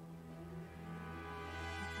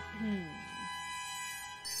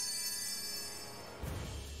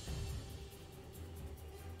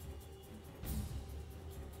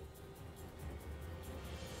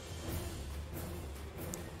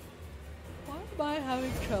 Why am I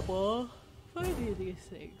having trouble finding these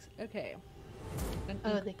things? Okay. An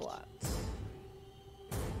ink blot.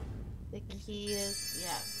 The key is,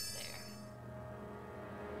 yeah, there.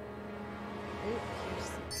 Oh, here's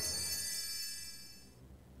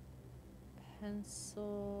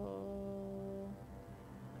pencil.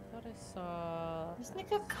 I thought I saw. There's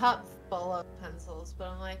like a cup full of pencils, but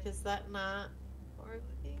I'm like, is that not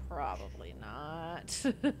working? Probably not.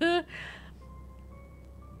 It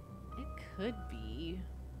could be.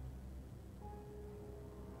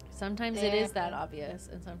 Sometimes it is that obvious,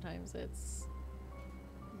 and sometimes it's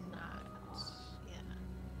not. Yeah.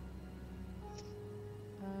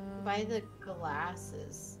 By the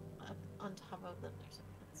glasses, up on top of them, there's a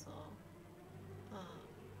pencil.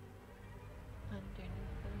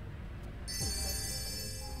 Underneath them.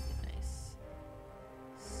 Nice.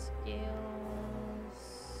 Scales.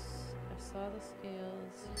 I saw the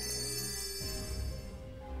scales.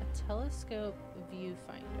 A telescope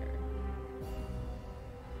viewfinder.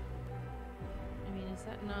 I mean, is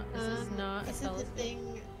that not? This is not a telescope. Is it the thing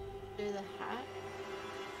through the hat?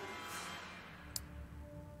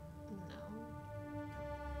 No.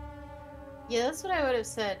 Yeah, that's what I would have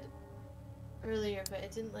said earlier, but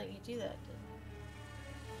it didn't let you do that.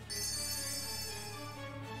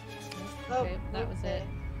 Okay, that was it.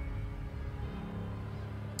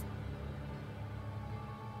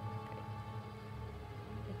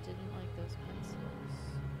 I didn't like those pencils.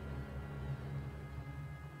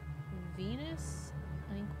 Venus,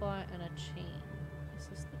 ink blot, and a chain. Is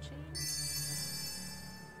this the chain? I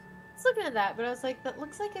was looking at that, but I was like, that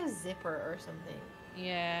looks like a zipper or something.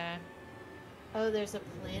 Yeah. Oh, there's a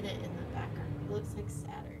planet in the background. It looks like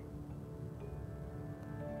Saturn.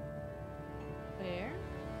 Where?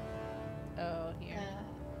 Oh, here.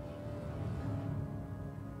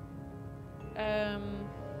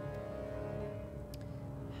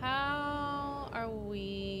 How are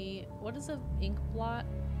we... What is a ink blot?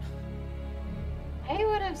 I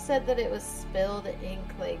would have said that it was spilled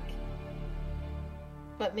ink, like...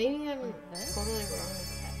 But maybe I'm Like totally wrong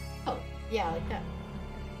with that. Oh, yeah, like that.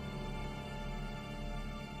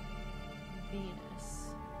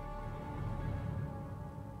 Venus.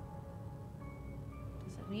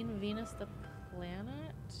 Does it mean Venus the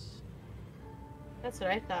planet? That's what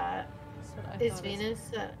I thought. That's what I Is thought.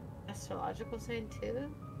 Venus an astrological sign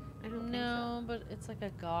too? I don't think No, but it's like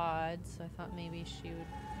a god, so I thought maybe she would...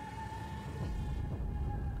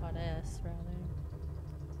 Goddess, rather.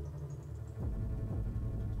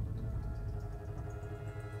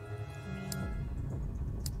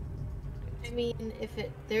 I mean, if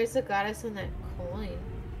there's a goddess in that coin,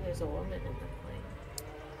 there's a woman in the coin.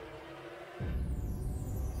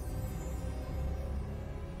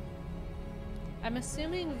 I'm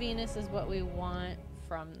assuming Venus is what we want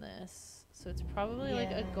from this. So it's probably like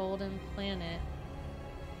a Yeah. golden planet,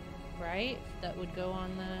 right? That would go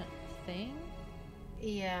on that thing.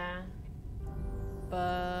 Yeah.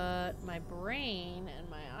 But my brain and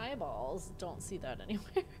my eyeballs don't see that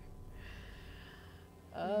anywhere.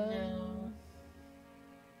 No.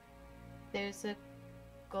 There's a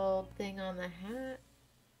gold thing on the hat.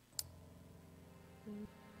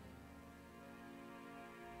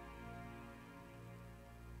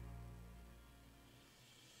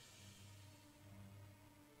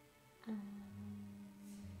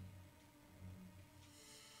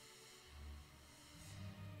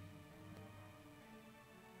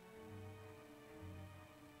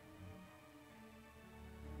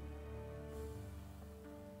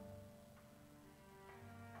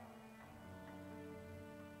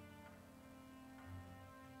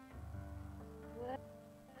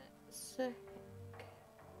 Sick.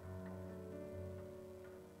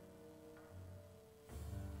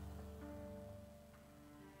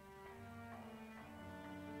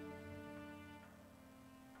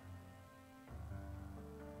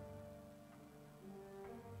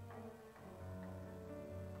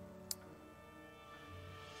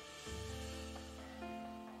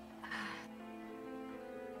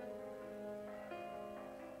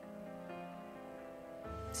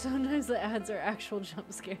 Sometimes the ads are actual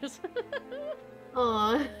jump scares.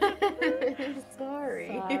 Aw.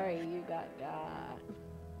 Sorry. Sorry, you got.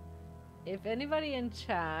 If anybody in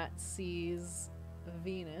chat sees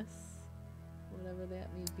Venus, whatever that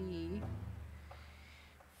may be,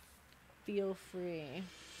 feel free.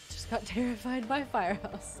 Just got terrified by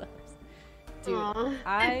Firehouse subs. Dude, Aw.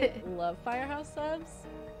 I love Firehouse subs.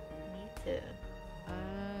 Me too.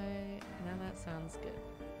 Now that sounds good.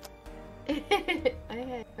 I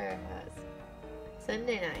had Firehouse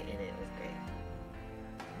Sunday night and it was great.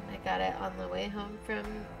 I got it on the way home from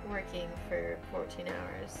working for 14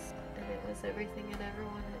 hours and it was everything I'd ever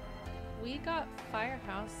wanted. We got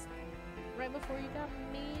Firehouse right before you got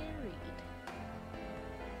married.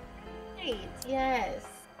 Right, yes.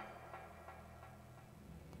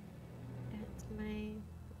 It's my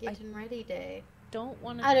getting ready day. Don't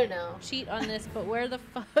want I to don't know. cheat on this, but where the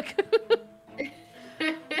fuck?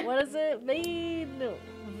 What does it mean?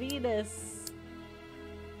 Venus.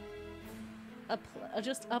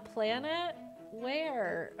 Just a planet?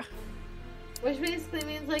 Where? Which basically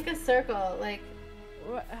means like a circle, like...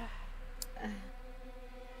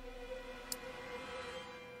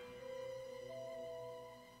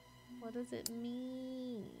 What does it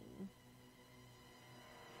mean?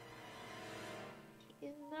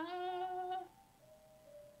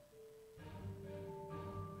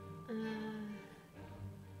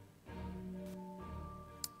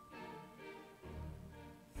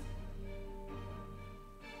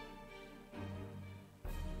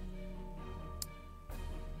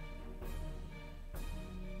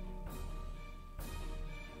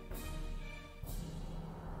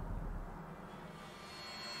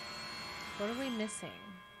 What are we missing?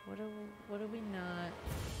 What are we not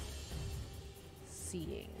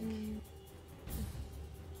seeing?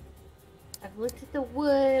 I've looked at the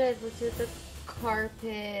wood, I've looked at the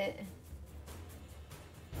carpet.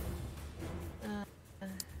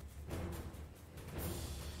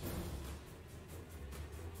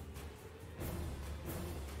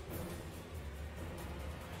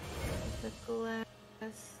 The glass.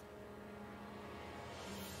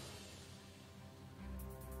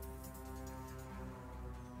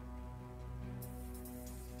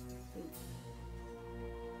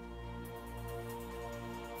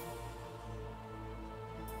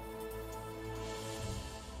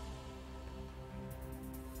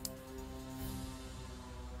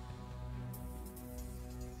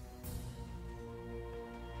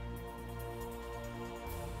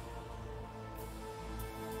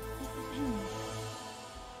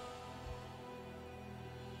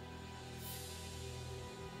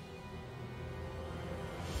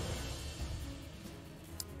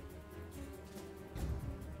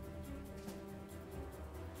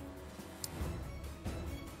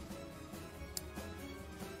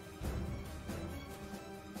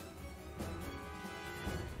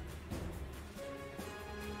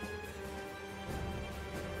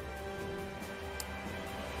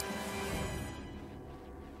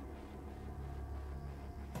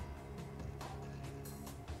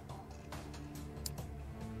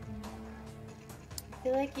 I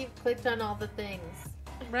feel like you've clicked on all the things.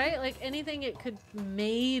 Right? Like anything it could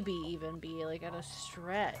maybe even be, like at a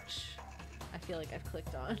stretch. I feel like I've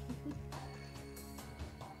clicked on.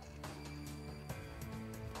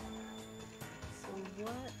 So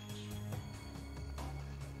what?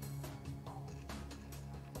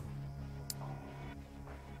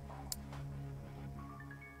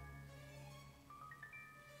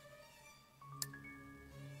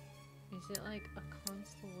 Is it like a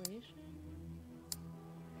constellation?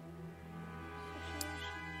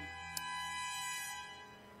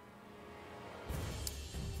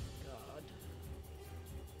 God.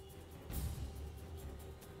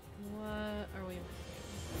 What are we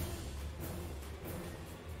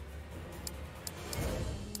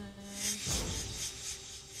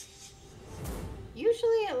Usually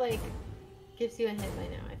it like gives you a hint by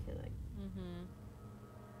now, I feel like. I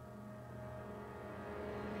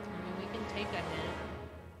mean, we can take a hint.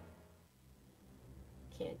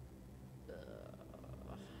 Can't. I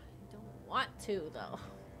don't want to, though.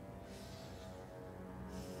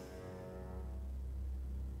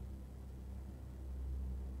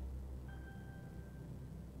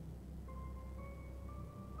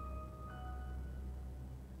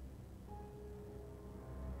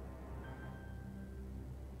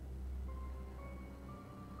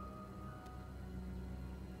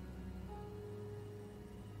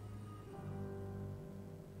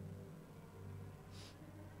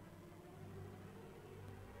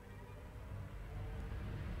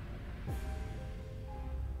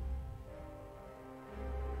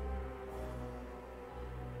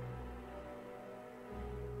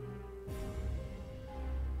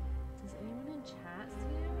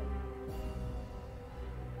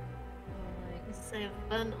 I've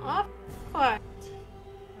been offered.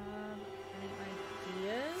 Any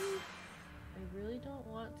ideas? I really don't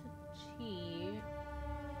want to cheat.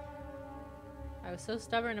 I was so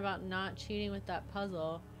stubborn about not cheating with that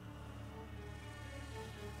puzzle.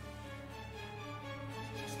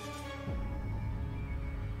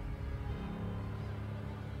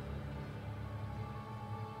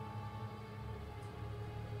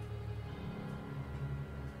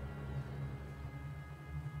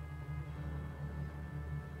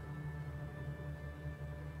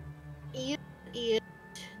 Eat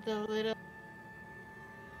the little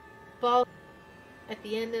ball at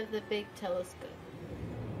the end of the big telescope.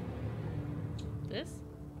 This?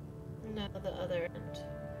 No, the other end.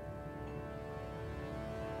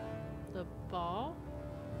 The ball?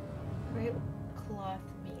 Right where cloth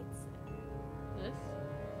meets. This?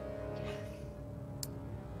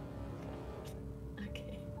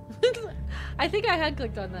 Okay. I think I had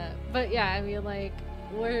clicked on that. But yeah, I mean, like,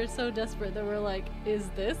 we're so desperate that we're like, is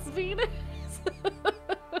this Venus?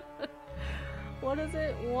 What does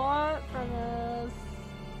it want from us?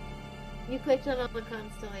 You clicked on all the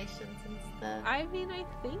constellations and stuff. I mean, I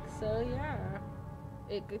think so, yeah.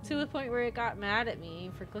 It to a point where it got mad at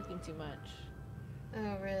me for clicking too much.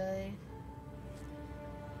 Oh, really?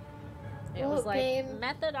 It was like,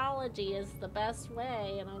 methodology is the best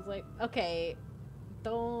way. And I was like, okay,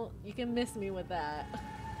 you can miss me with that.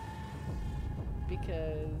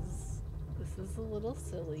 Because this is a little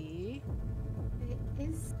silly. It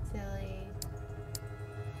is silly.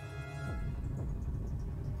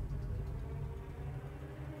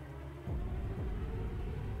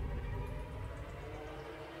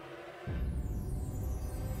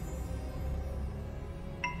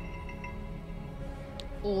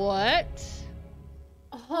 What?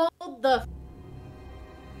 Hold the...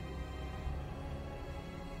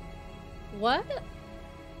 What?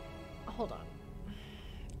 Hold on.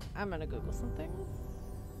 I'm gonna Google something.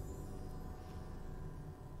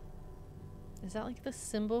 Is that like the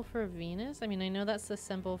symbol for Venus? I mean, I know that's the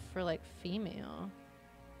symbol for like female.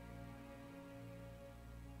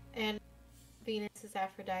 And Venus is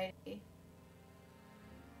Aphrodite.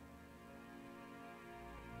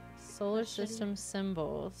 Solar system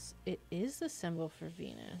symbols. It is the symbol for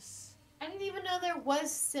Venus. I didn't even know there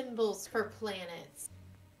was symbols for planets.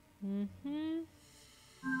 Mm-hmm.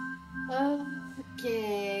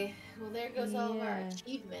 Okay. Well, there goes all of our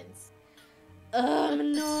achievements. I'm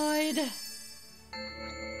annoyed.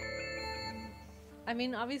 I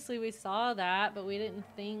mean, obviously we saw that, but we didn't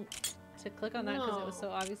think to click on that because it was so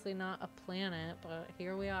obviously not a planet, but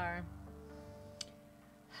here we are.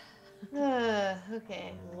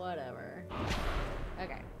 Okay. Whatever.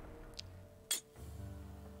 Okay.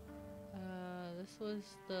 This was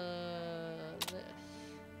this.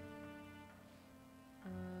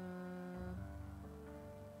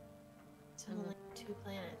 It's only 2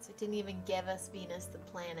 planets. It didn't even give us Venus the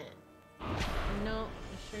planet. No,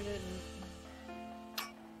 it sure didn't.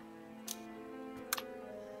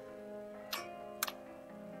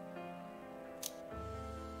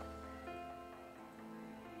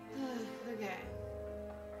 Okay.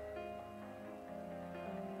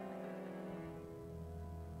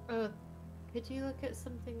 Could you look at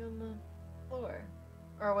something on the floor?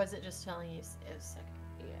 Or was it just telling you it was second?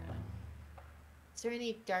 Yeah. Is there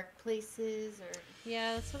any dark places or...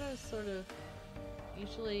 Yeah, that's what I was sort of...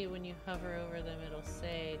 Usually when you hover over them, it'll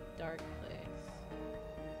say dark place.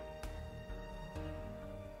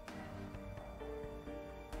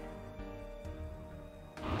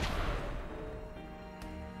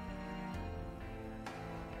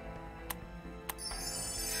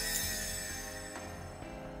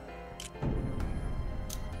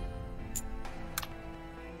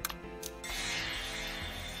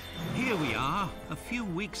 Here we are, a few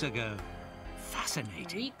weeks ago.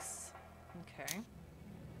 Fascinating. Weeks? Okay.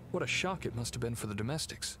 What a shock it must have been for the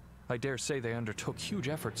domestics. I dare say they undertook huge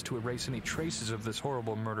efforts to erase any traces of this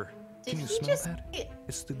horrible murder. Did Can you he smell just that? get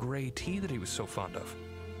It's the gray tea that he was so fond of.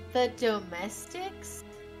 the domestics?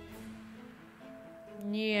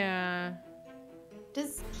 Yeah.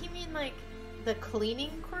 Does he mean like the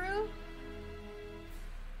cleaning crew?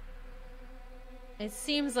 It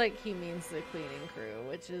seems like he means the cleaning crew,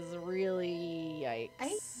 which is really yikes.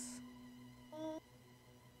 I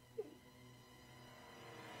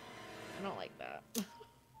don't like that.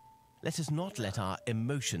 Let us not let our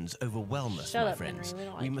emotions overwhelm us, Shut my up, Henry, friends. we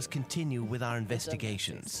don't We like must you. continue with our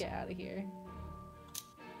investigations. Get out of here.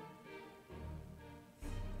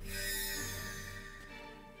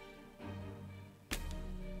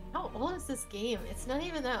 How old is this game? It's not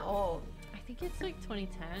even that old. I think it's like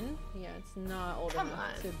 2010. Yeah, it's not old Come enough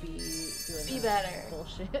on. to be doing Be that better.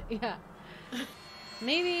 bullshit. Yeah.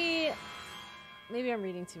 Maybe I'm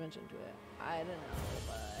reading too much into it. I don't know,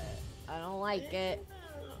 but I don't like it.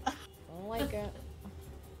 I don't like it.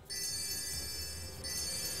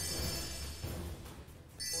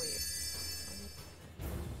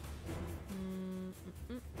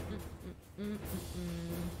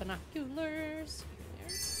 Binoculars.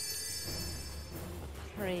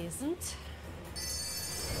 Present.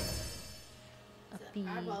 A bee.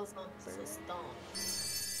 Eyeballs on the stone.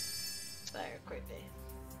 Fire creepy.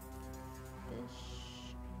 Fish.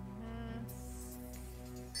 Mass.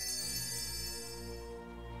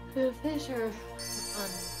 The fish are on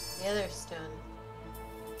the other stone.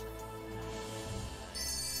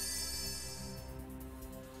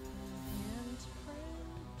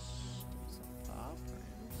 Handprint. Some paw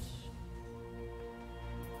print.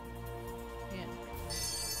 Handprint.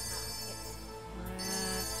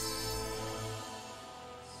 Rat.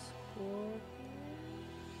 Scorpion.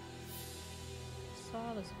 Saw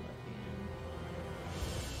the scorpion.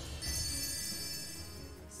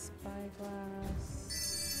 Spyglass.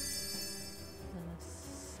 And a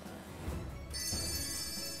sun.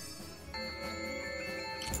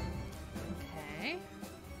 Okay.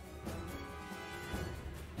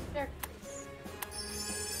 Dark face.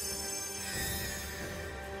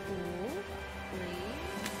 Cool. Three.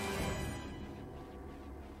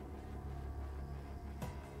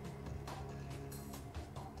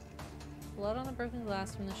 Blood on the broken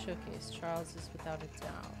glass from the showcase. Charles is without a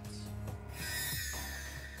doubt.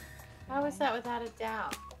 How is that without a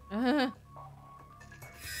doubt?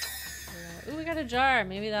 Ooh, we got a jar.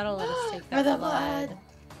 Maybe that'll let us take that For the blood. blood.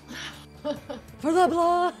 For the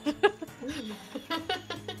blood!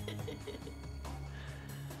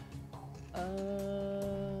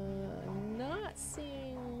 I'm not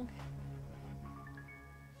seeing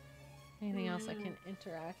anything else I can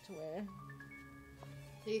interact with.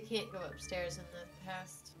 You can't go upstairs in the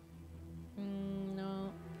past.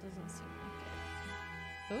 No, doesn't seem like it.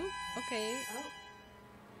 Oh, okay. Oh.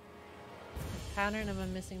 Pattern of a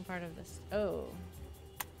missing part of this. Oh.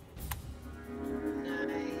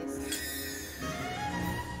 Nice.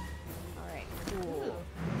 Alright, cool.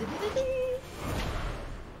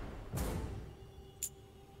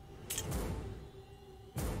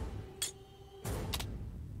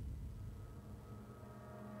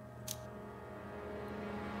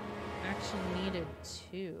 Action needed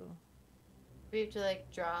 2. We have to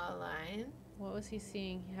like draw a line. What was he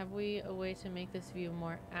seeing? Have we a way to make this view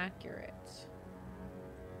more accurate?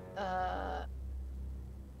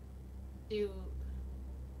 Do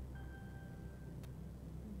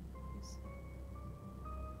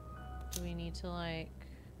we need to like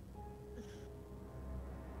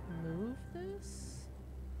move this?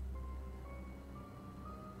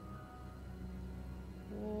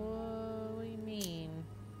 What do you mean?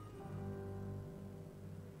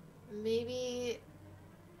 Maybe.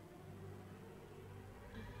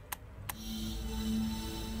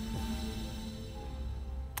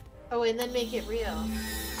 Oh, and then make it real.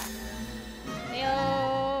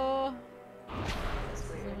 Yo. That's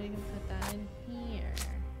So weird. we can put that in here.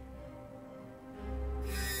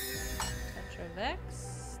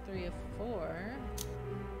 Tetravex, 3 of 4.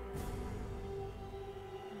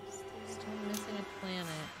 Still missing a planet.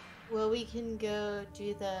 Well, we can go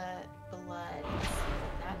do the blood. And see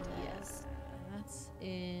what that does. Yeah, that's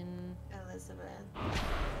in. Elizabeth.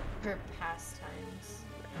 Her pastimes.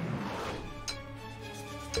 Okay.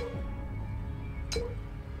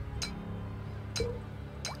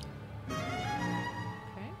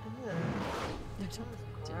 Ugh.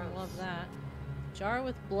 Didn't love that. Jar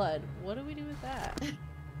with blood. What do we do with that?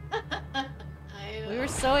 We were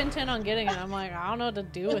so intent on getting it. I'm like, I don't know what to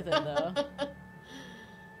do with it though.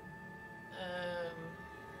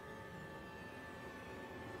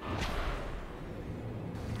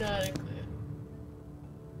 Not a clue.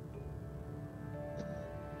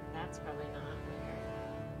 That's probably not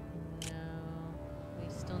here. No. We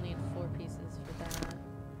still need 4 pieces for that.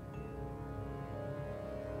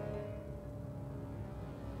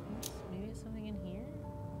 Oops, maybe it's something in here?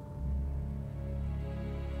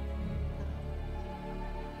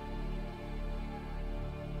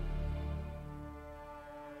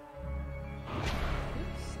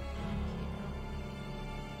 Oops.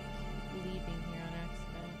 Keep leaving here on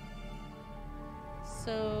accident.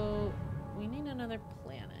 So, we need another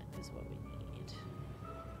planet, is what we need.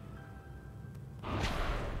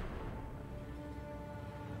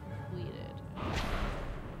 Completed.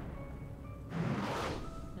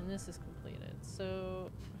 And this is completed. So,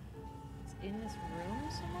 it's in this room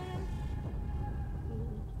somewhere?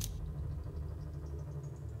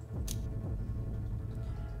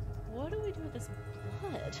 What do we do with this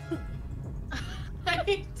blood?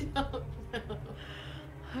 I don't know.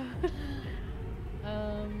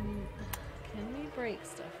 Can we break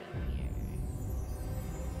stuff in here?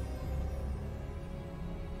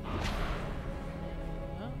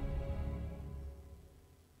 No.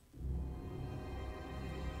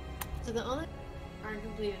 So the only aren't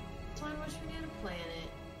completed. This one, which we need a planet.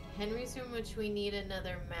 Henry's room, which we need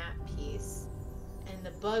another map piece. And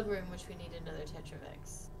the bug room, which we need another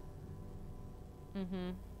Tetravix.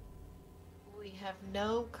 Mm-hmm. We have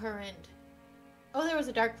no current... Oh, there was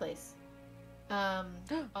a dark place.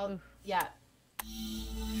 Yeah.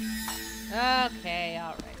 Okay,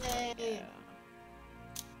 alright. Yay.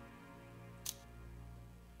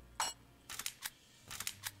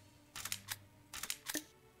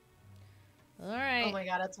 Alright. Oh my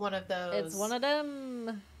god, it's one of those. It's one of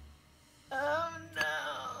them. Oh no.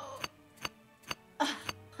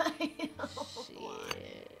 I don't want it.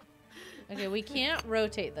 Shit. Okay, we can't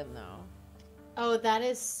rotate them though. Oh, that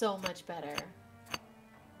is so much better.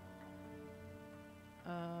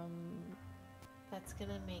 That's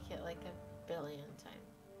gonna make it like 1,000,000,000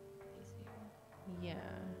 times easier.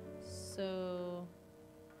 Yeah. So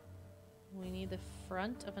we need the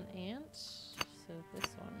front of an ant. So this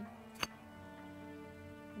one.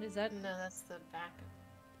 What is that? No, that's the back.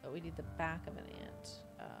 Oh, we need the back of an ant.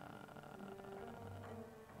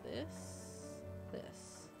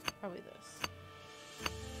 This. Probably this.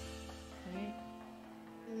 Right?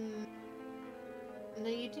 No,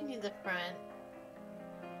 you do need the front.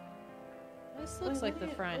 This looks like the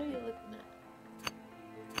front. What are you looking at?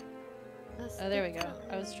 That's Oh, there we the go.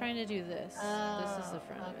 front. I was trying to do this. This is the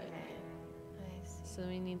front of it. Okay. I see. So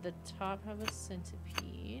we need the top half of a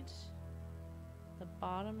centipede, the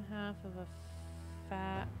bottom half of a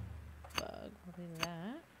fat bug, probably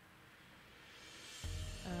that.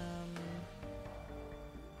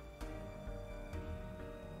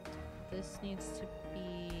 This needs to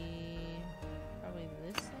be probably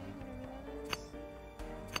this thing, whatever that is.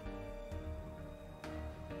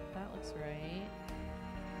 That looks right.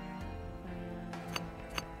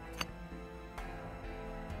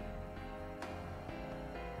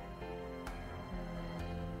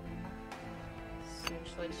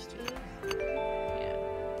 Switch to.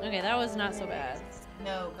 Yeah. Okay, that was not so bad.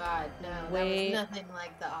 No, God, no. Wait. That was nothing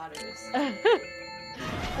like the otters.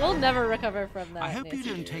 We'll never recover from that. I hope you Nancy.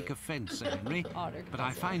 don't take offense, Sir Henry, Otter but I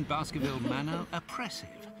castle. find Baskerville Manor oppressive.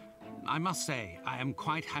 I must say, I am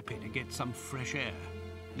quite happy to get some fresh air.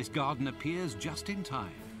 This garden appears just in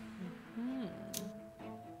time.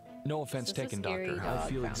 No offense Is this a taken, scary Doctor. I dog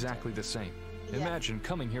feel fountain? exactly the same. Yeah. Imagine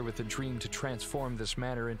coming here with a dream to transform this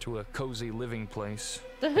manor into a cozy living place.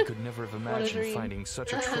 I could never have imagined dream. finding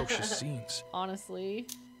such atrocious scenes. Honestly,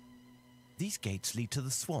 These gates lead to the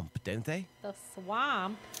swamp, don't they? the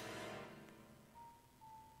swamp.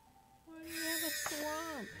 Why do you have a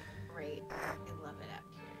swamp? Great. I love it out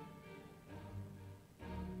here. I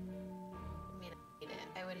mean, I hate it.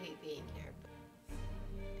 I would hate being here, but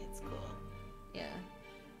it's cool. Yeah.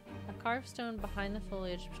 A carved stone behind the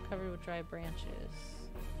foliage covered with dry branches.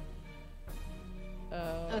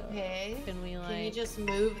 Okay. Can we like? Can you just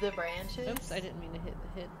move the branches? Oops! I didn't mean to hit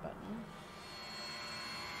the hit button.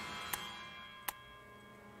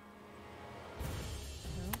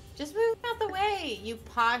 Just move out the way, you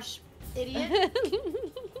posh idiot.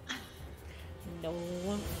 No.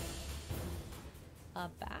 A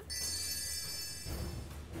bat.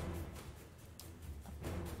 A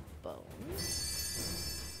bone.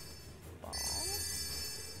 Ball.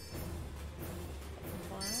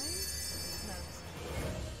 Butterfly.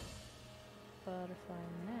 Butterfly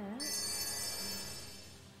net.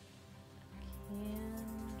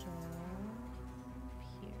 Candle.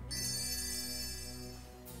 Pierce.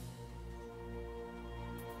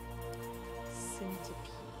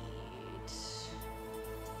 Centipede.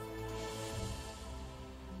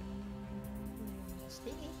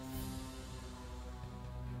 Sticky.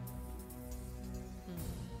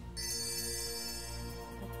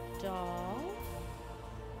 A doll.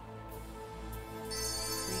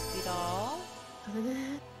 Creepy doll.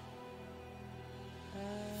 Okay.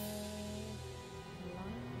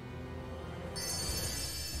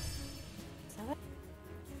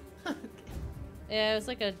 Yeah, it was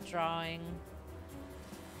like a drawing.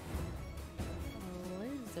 A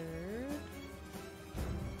lizard.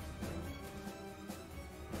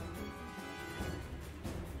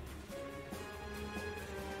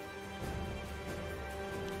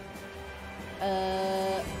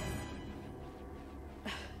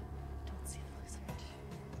 Don't see the lizard.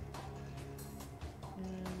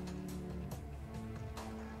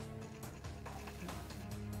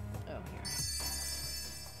 Oh, here.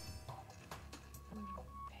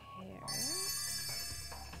 Pear.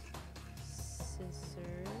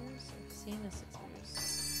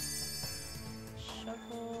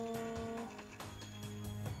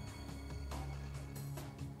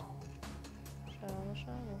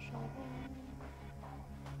 shovel.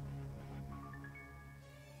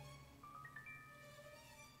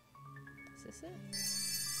 Is this it?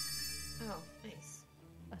 Oh, nice.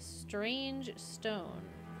 A strange stone.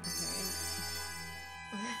 Okay.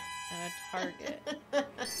 And a target.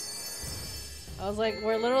 I was like,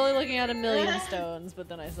 we're literally looking at a million stones, but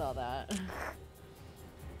then I saw that.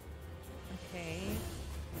 Okay.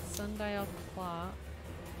 Sundial clock.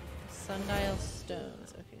 Sundial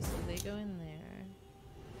stones. Okay, so they go in there.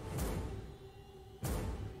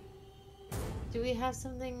 Do we have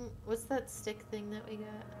something? What's that stick thing that we got?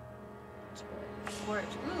 Torch. Torch.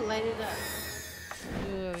 Ooh, light it up.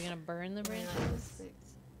 Ooh, are we gonna burn the branches?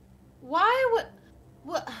 Why?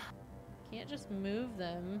 What? Can't just move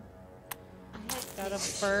them. I had Gotta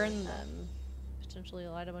burn them. Potentially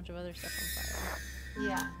light a bunch of other stuff on fire.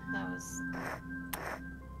 Yeah, that was.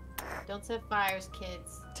 Don't set fires,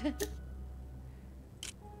 kids.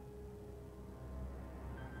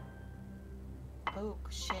 Oh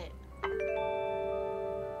shit.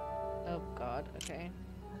 Oh god, okay.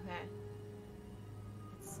 Okay.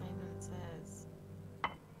 Simon says.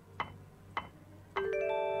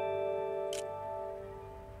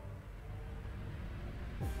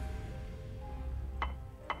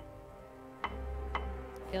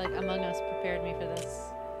 I feel like Among Us prepared me for this.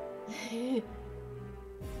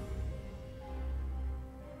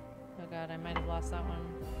 Oh god, I might have lost that one.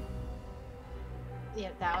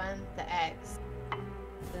 Yep, that one. The X.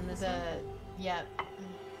 Then this one? Yep.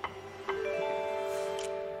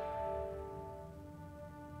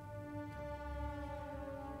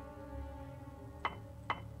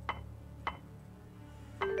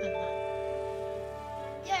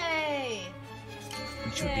 Yay!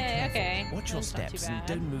 We should be Yay, careful. okay. Watch your That's not too steps and bad.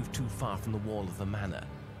 don't move too far from the wall of the manor.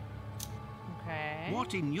 Okay.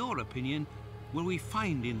 What, in your opinion, will we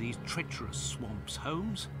find in these treacherous swamps,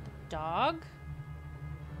 Holmes? Dog?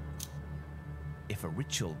 If a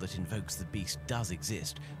ritual that invokes the beast does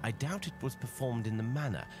exist, I doubt it was performed in the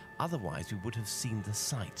manor, otherwise we would have seen the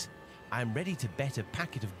site. I am ready to bet a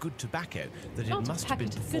packet of good tobacco that Not it a must have been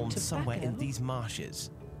packet of good performed somewhere in tobacco. these marshes.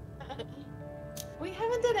 We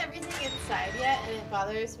haven't done everything inside yet, and it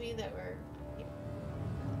bothers me that we're.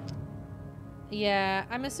 Yeah,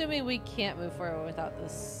 I'm assuming we can't move forward without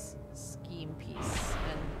this scheme piece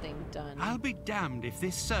and thing done. I'll be damned if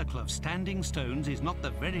this circle of standing stones is not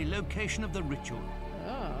the very location of the ritual.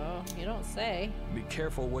 Oh, you don't say. Be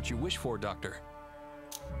careful what you wish for, Doctor.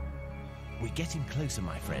 We're getting closer,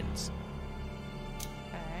 my friends.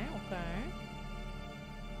 Okay, okay.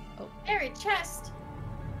 Oh, Buried chest!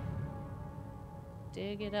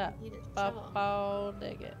 dig it up. Need a shovel. Bow,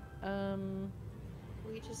 dig it.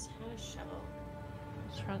 We just had a shovel.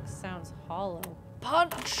 Trunk sounds hollow.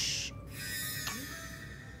 Punch!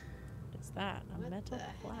 What is that? A What metal the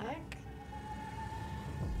plaque. heck?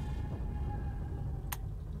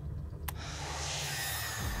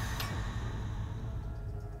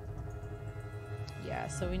 Yeah,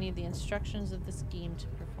 so we need the instructions of the scheme to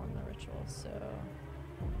perform the ritual, so...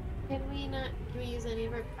 Can we use any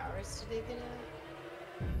of our powers to dig it out?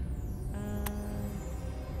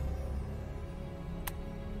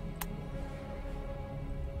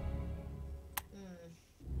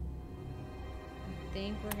 I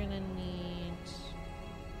think we're gonna need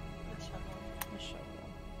A shovel. a shovel.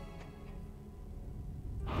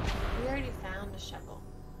 We already found a shovel.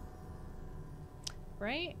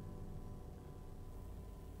 Right?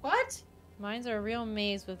 What? Mines are a real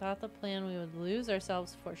maze. Without the plan, we would lose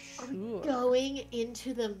ourselves for sure. Going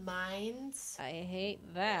into the mines? I hate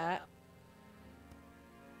that.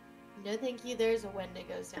 No, thank you. There's a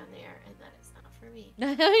Wendigos down there, and that is not for me.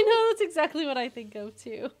 I know, that's exactly what I think of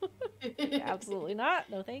too. Absolutely not.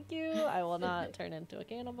 No, thank you. I will not turn into a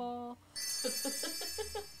cannibal.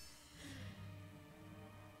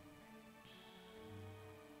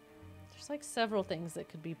 There's like several things that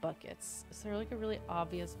could be buckets. Is there like a really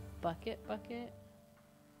obvious bucket?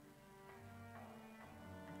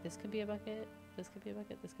 This could be a bucket. This could be a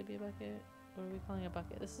bucket. This could be a bucket. What are we calling a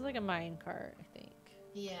bucket? This is like a mine cart, I think.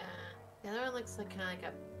 Yeah. The other one looks like kind of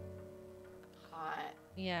like a pot.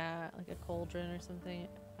 Yeah, like a cauldron or something.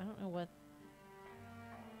 I don't know what.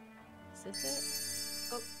 Is this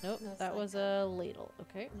it? Oh, Nope, that's that like was a ladle.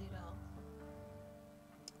 Okay. Ladle.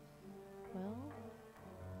 Well.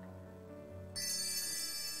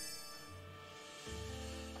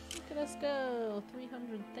 Look at us go.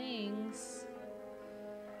 300 things.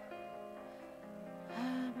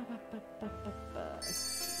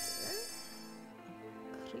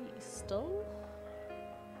 Crystal.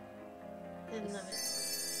 Dynamite.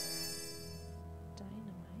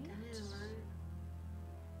 Dynamite.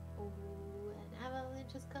 Oh, an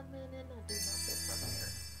avalanche is coming and I do not feel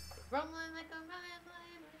prepared.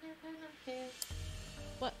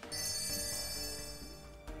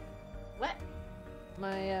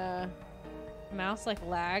 my mouse like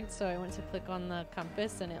lagged, so I went to click on the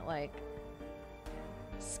compass and it like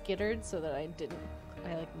skittered so that I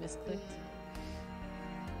like misclicked.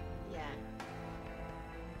 Yeah.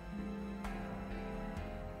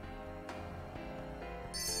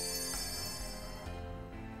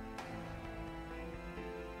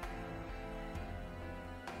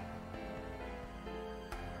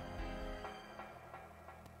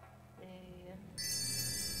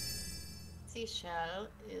 Seashell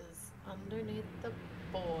is underneath the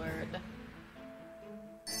board.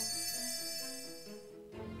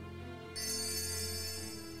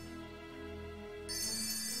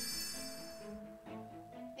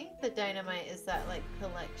 I think the dynamite is that like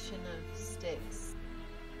collection of sticks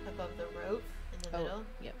above the rope in the middle.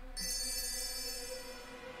 Yep.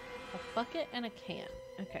 A bucket and a can.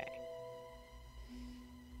 Okay.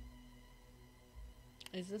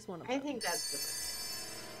 Is this one of them? I think that's the bucket.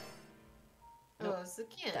 Nope. Oh, it's the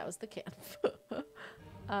can. That was the can.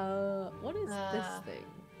 What is this thing?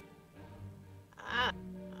 Ah.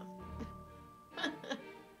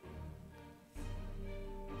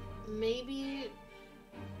 Maybe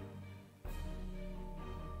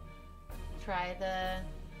try the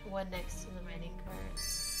one next to the mining cart.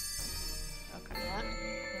 Okay. Yeah.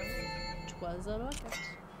 Twas a bucket.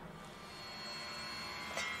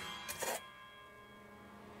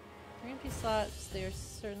 3 empty slots. There's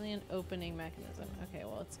certainly an opening mechanism. Okay,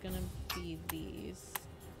 well, it's gonna be these.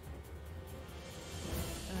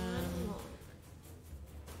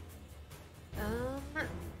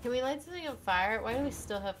 Can we light something on fire? Why do we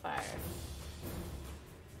still have fire?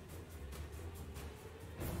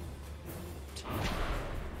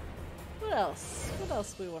 What else? What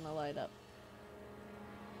else do we want to light up?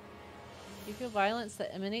 You feel violence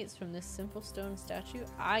that emanates from this simple stone statue?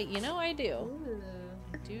 You know I do. Ooh.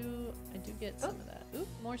 I do get some of that. Ooh,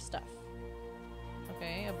 more stuff.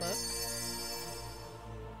 Okay, a book.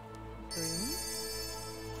 Broom.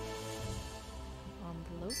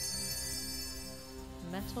 Envelope.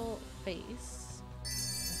 Metal face.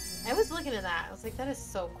 I was looking at that. I was like, that is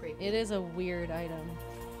so creepy. It is a weird item,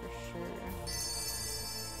 for sure.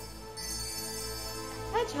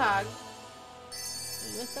 Hedgehog.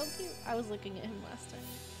 He was so cute. I was looking at him last time.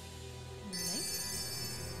 Nice.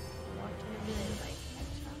 I really like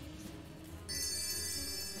hedgehogs.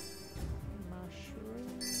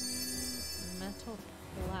 Mushroom. Metal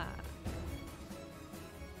plaque.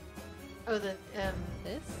 Oh, the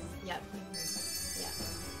This? Yep. Yeah.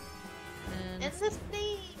 And It's a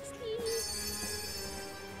snake.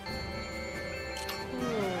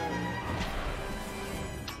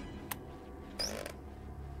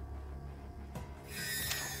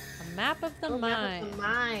 a map of the Oh, mine. map of the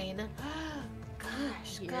mine.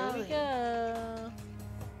 Gosh, Here golly. we go.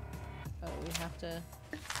 Oh, we have to.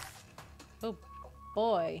 Oh,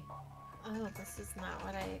 boy. Oh, this is not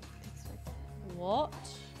what I expected. What?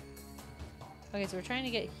 Okay, so we're trying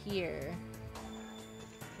to get here.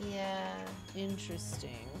 Yeah.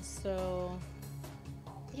 Interesting. So.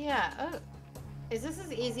 Yeah. Oh, is this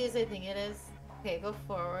as easy as I think it is? Okay, go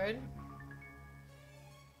forward.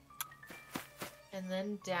 And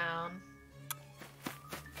then down.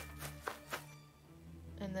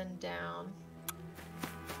 And then down.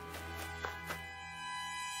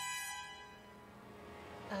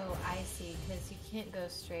 Oh, I see, because you can't go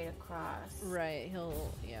straight across. Right,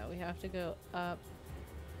 yeah, we have to go up.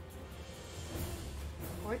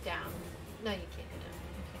 Or down. No, you can't go down.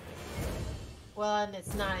 You can't go down. Well, and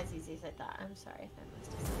it's not as easy as I thought. I'm sorry if I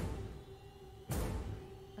missed it.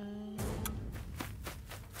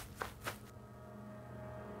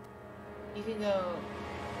 You can go.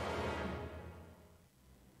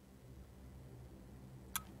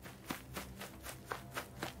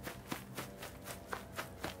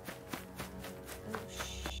 Oh,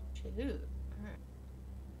 shoot. Alright.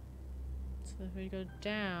 So if we go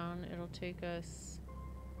down, it'll take us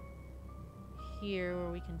here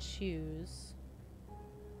where we can choose.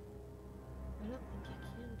 I don't think you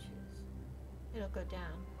can choose. It'll go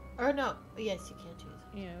down. Or no. Yes, you can choose.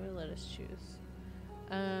 Yeah, we let us choose.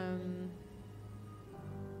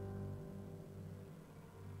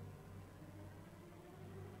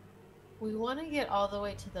 We want to get all the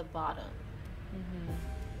way to the bottom. Mm-hmm.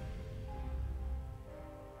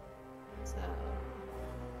 So.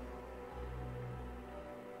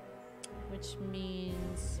 Which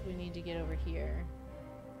means we need to get over here.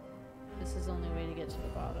 This is the only way to get to the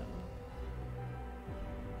bottom.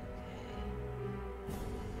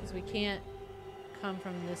 Because we can't come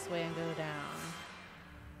from this way and go down.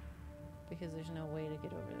 Because there's no way to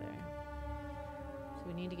get over there. So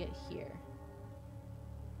we need to get here.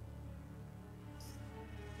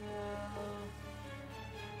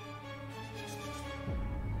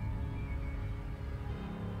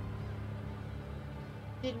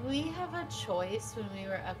 Did we have a choice when we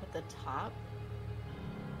were up at the top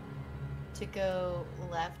to go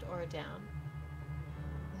left or down?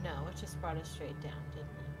 No, it just brought us straight down, didn't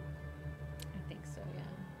it? I think so,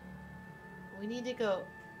 yeah. We need to go.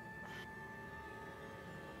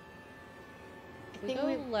 If we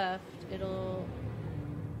go left, it'll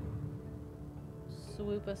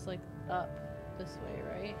swoop us like up this way,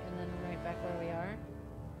 right? And then right back where we are.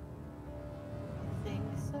 I think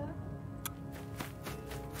so.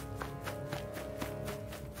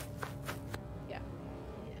 Yeah.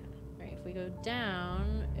 Yeah. Right, if we go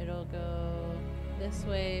down, it'll go this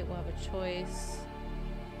way. We'll have a choice.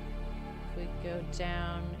 If we go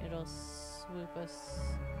down, it'll swoop us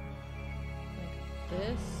like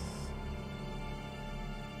this.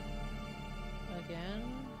 Again.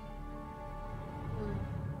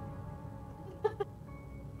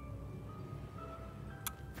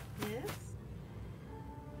 Yes.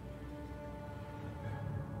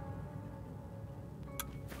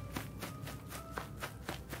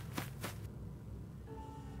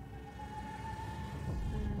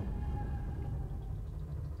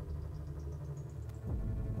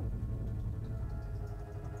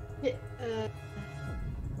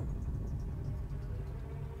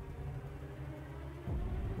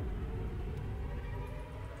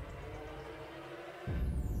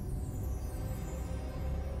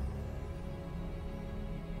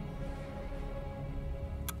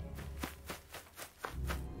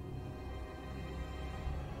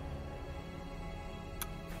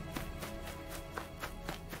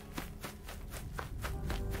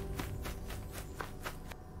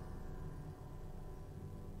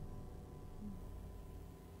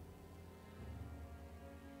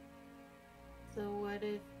 So what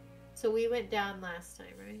if... So we went down last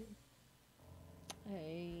time, right?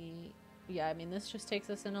 Yeah, I mean, this just takes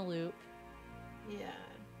us in a loop. Yeah.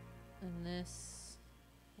 And this...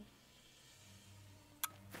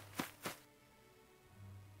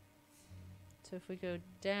 So if we go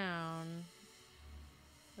down,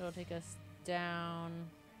 it'll take us down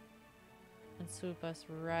and swoop us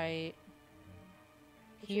right.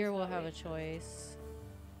 Here we'll have a choice.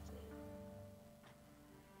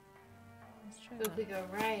 Let's try So if we that.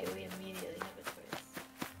 go right, we immediately have a choice.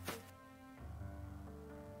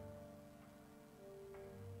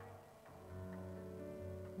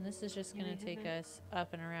 And this is just Yeah, going we to take haven't- us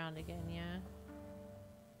up and around again, yeah?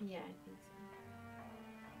 Yeah, I think so.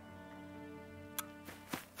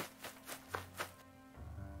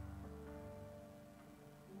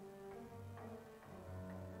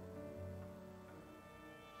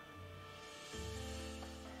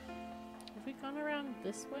 Have we gone around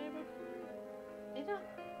this way before?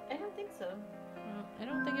 I don't think so. Well, I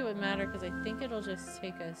don't think it would matter because I think it'll just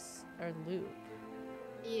take us our loop.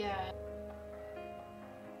 Yeah.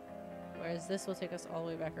 Whereas this will take us all the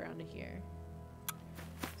way back around to here.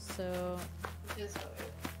 So, This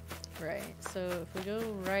way. right. So if we go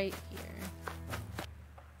right here.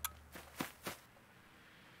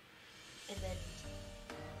 And then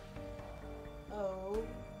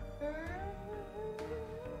over.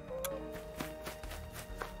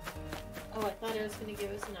 Oh, I thought it was going to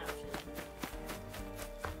give us an option.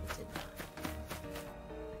 It did not.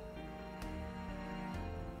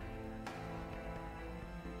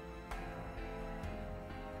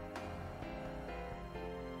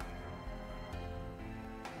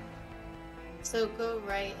 So go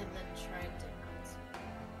right and then try down.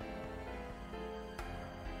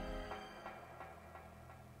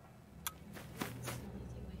 It's the only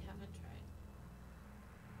thing we haven't tried.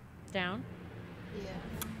 Down. Yeah.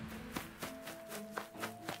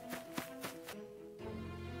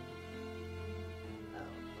 Oh,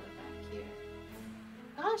 we're back here.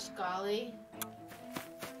 Gosh golly.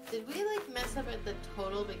 Did we like mess up at the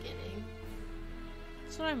total beginning?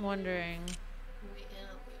 That's what I'm wondering. Were we in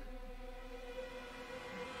a loop?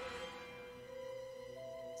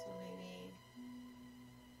 So maybe.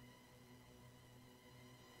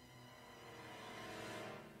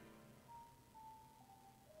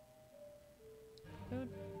 Go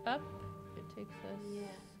up. It takes us Yeah.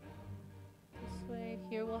 this way.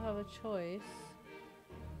 Here we'll have a choice.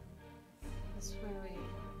 That's where we.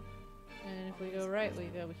 And if we go right, we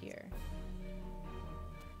go here.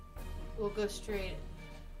 We'll go straight.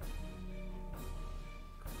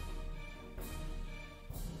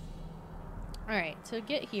 Alright, to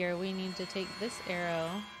get here, we need to take this arrow.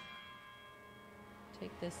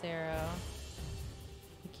 Take this arrow.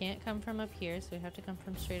 We can't come from up here, so we have to come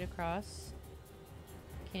from straight across.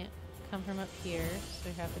 Can't come from up here, so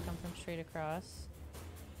we have to come from straight across.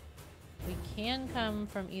 We can come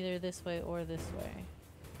from either this way or this way.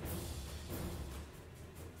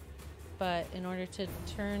 But in order to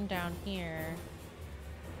turn down here,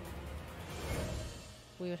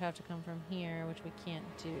 we would have to come from here, which we can't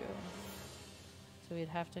do. So we'd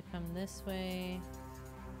have to come this way,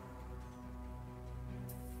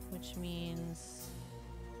 which means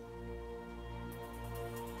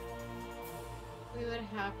we would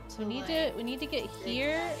have to. we need to get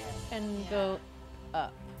here and go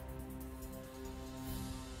up.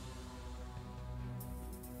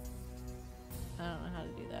 I don't know how to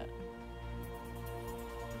do that.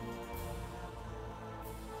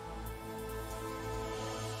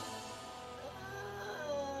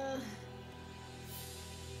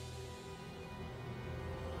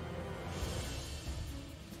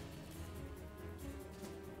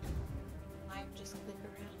 I would just click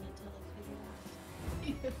around until I figure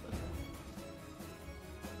it out. And then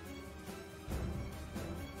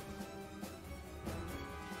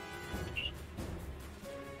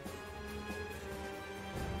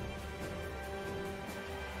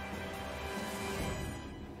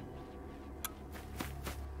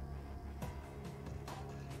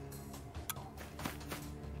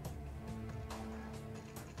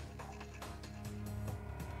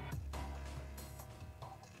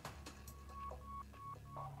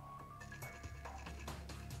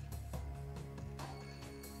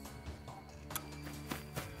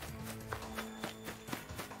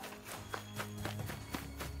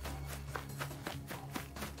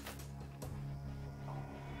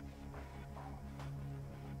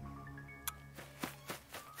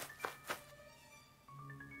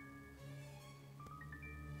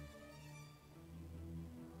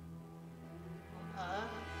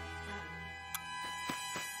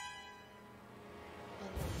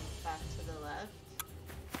back to the left.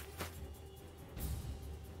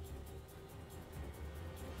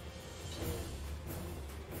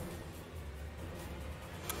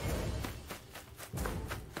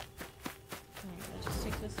 Alright, let's just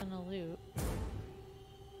take this in a loop.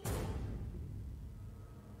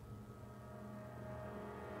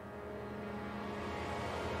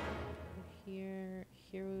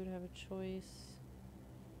 Here we would have a choice.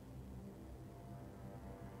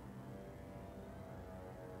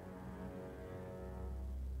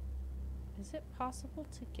 Is it possible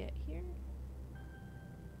to get here?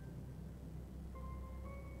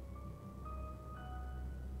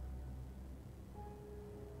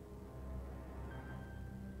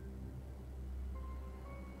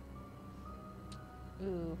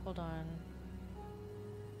 Ooh, hold on.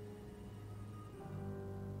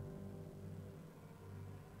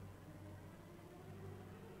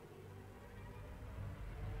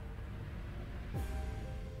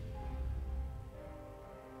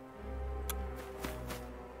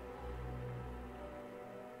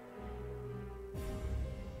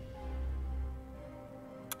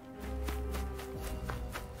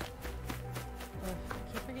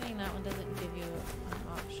 I keep forgetting that one doesn't give you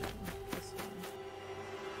an option. This one.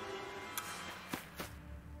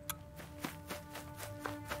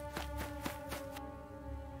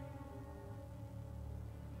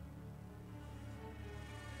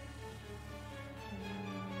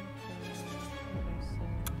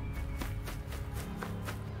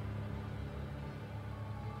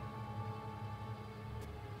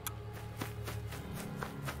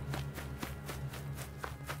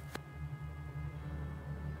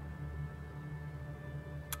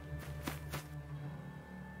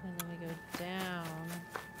 And then we go down.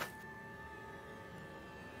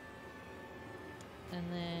 And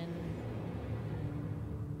then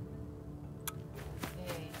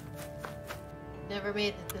Okay. Never made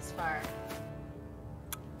it this far.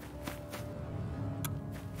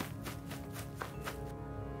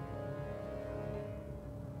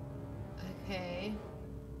 Okay.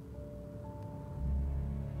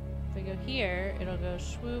 if we go here, it'll go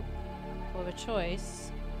swoop. We'll have a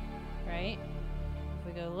choice, right? If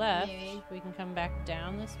we go left, Maybe. we can come back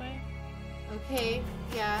down this way. Okay,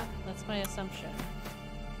 yeah. That's my assumption.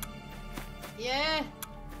 Yeah!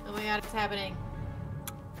 Oh my god, it's happening.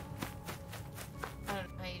 I don't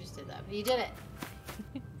know how you just did that, but you did it.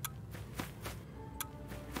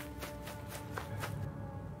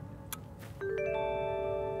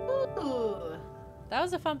 Ooh. That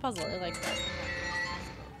was a fun puzzle. I like that.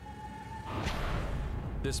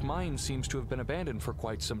 This mine seems to have been abandoned for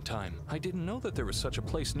quite some time. I didn't know that there was such a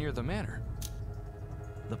place near the manor.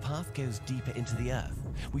 The path goes deeper into the earth.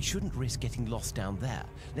 We shouldn't risk getting lost down there.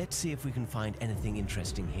 Let's see if we can find anything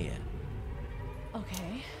interesting here.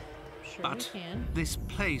 Okay. Sure But we can. this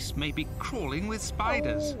place may be crawling with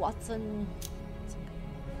spiders. Oh, Watson.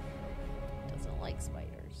 Doesn't like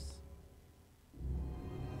spiders.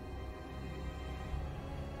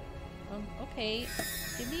 Okay,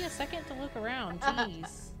 give me a second to look around.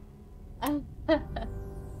 Jeez. Oh,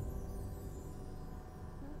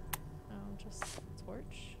 just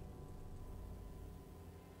torch.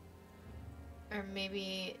 Or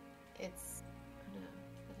maybe it's... Oh no,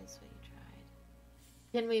 that is what you tried.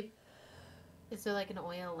 Can we... Is there like an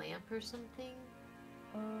oil lamp or something?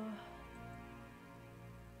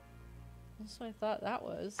 That's what I thought that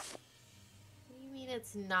was. What do you mean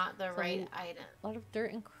it's not the right item? A lot of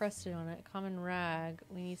dirt encrusted on it. Common rag.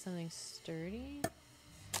 We need something sturdy.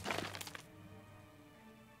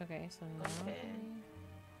 Okay, so now... Okay.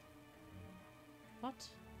 What?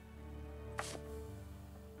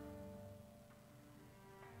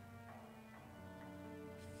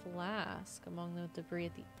 Flask among the debris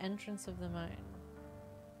at the entrance of the mine.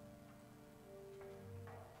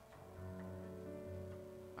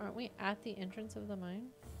 Aren't we at the entrance of the mine?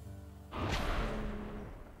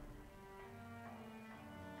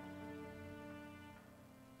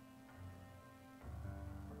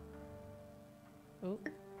 Oh.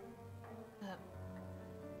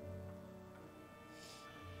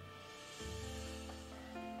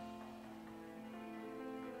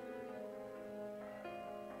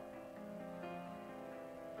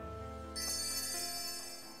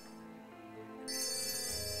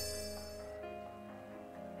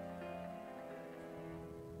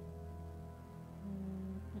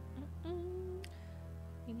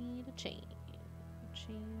 We need a chain.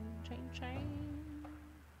 Chain.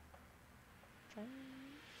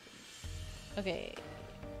 Okay. It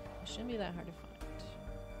shouldn't be that hard to find.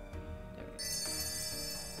 There we go.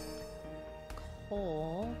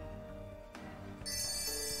 Coal.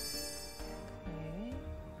 Okay.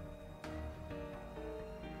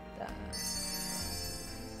 That's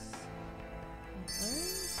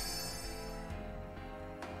antlers.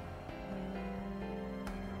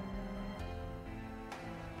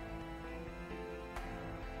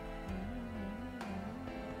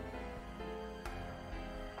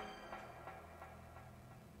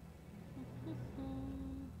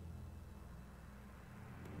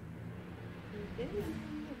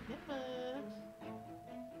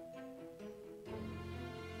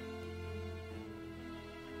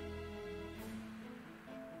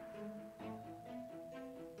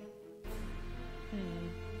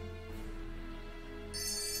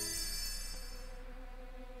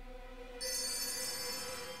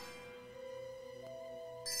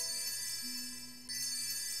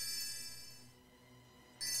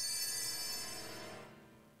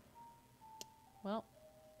 Well,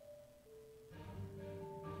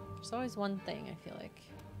 there's always one thing, I feel like.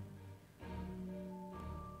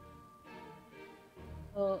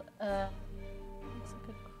 Oh, looks like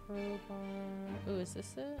a crowbar. Ooh, is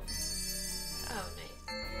this it? Oh, nice.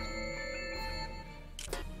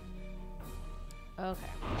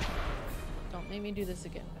 Okay. Don't make me do this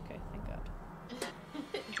again. Okay, thank God.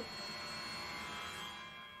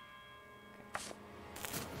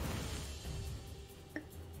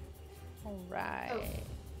 Alright. Oh.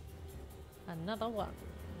 Another one.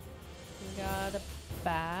 We got a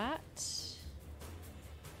bat,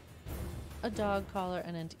 a dog collar,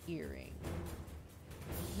 and an earring.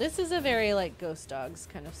 This is a very like Ghost Dogs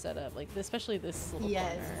kind of setup, like especially this little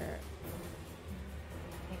corner.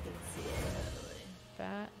 I can see it.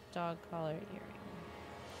 Bat, dog collar, earring.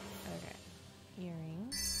 Okay,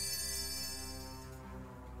 earring.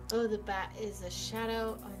 Oh, the bat is a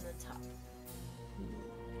shadow on the top.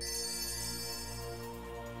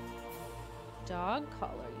 Dog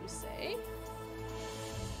collar, you say?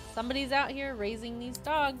 Somebody's out here raising these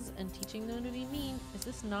dogs and teaching them to be mean. Is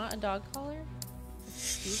this not a dog collar?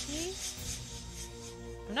 Excuse me?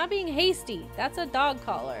 I'm not being hasty. That's a dog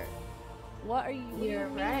collar. What are you? You're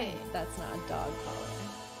right. That's not a dog collar.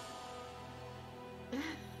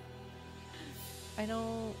 I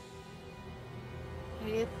don't... I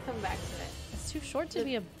need to come back to it. It's too short to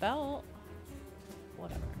be a belt.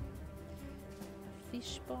 Whatever. A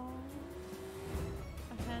fishbone.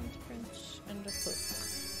 A handprint and a hook.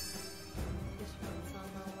 This one's on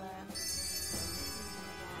the left.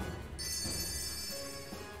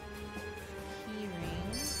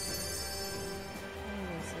 Keyring. A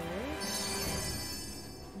wizard.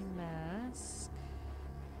 Mask.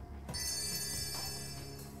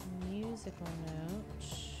 Musical note.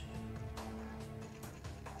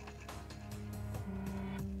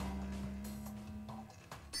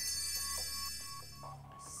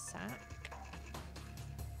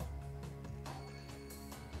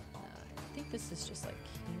 This is just like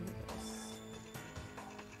canvas.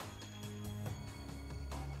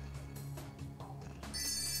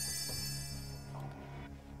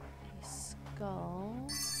 A skull. A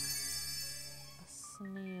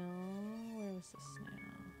snail. Where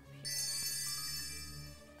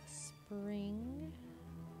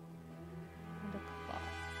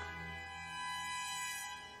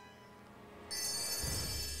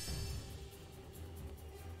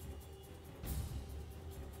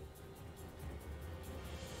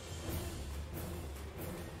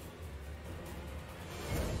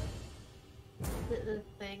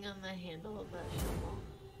on the handle of that shovel.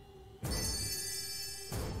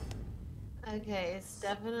 Okay, it's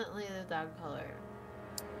definitely the dog collar.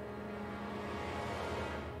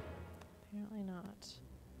 Apparently not.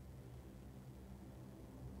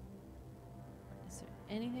 Is there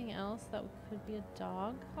anything else that could be a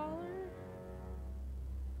dog collar?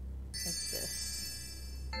 It's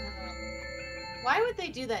this. Why would they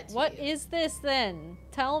do that to you? What is this then?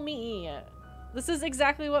 Tell me. This is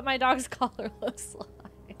exactly what my dog's collar looks like.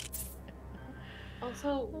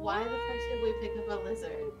 Also, why the fuck did we pick up a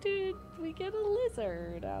lizard? Dude, we get a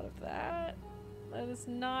lizard out of that. That is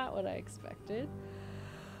not what I expected.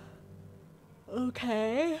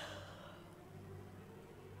 Okay.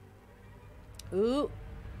 Ooh.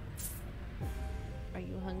 Are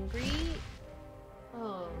you hungry?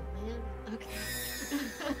 Oh, man.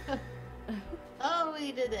 Okay. Oh,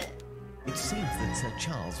 we did it. It seems that Sir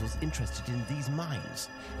Charles was interested in these mines.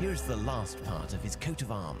 Here is the last part of his coat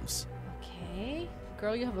of arms. Okay.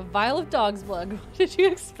 Girl, you have a vial of dog's blood. What did you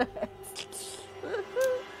expect?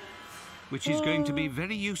 Which is going to be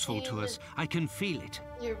very useful to us. I can feel it.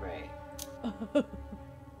 You're right.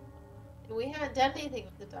 We haven't done anything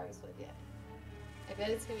with the dog's blood yet. I bet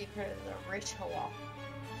it's gonna be part of the ritual.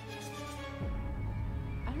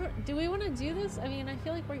 Do we want to do this? I mean, I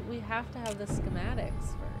feel like we have to have the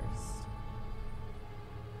schematics first.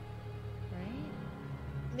 Right?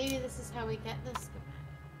 Maybe this is how we get the schematic.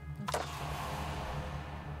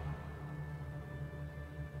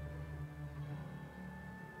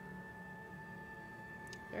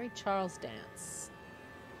 Very Charles Dance.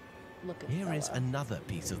 Look at Here is another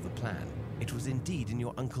piece of the plan. It was indeed in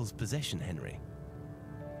your uncle's possession, Henry.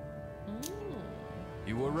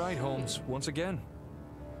 You were right, Holmes, once again.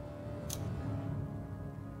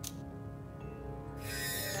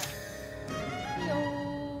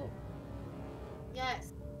 Yo.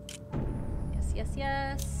 Yes. Yes, yes,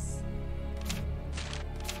 yes.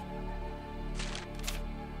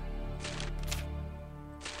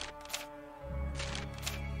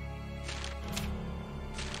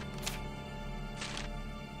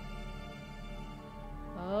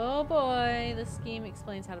 Oh boy, the scheme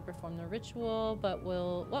explains how to perform the ritual, but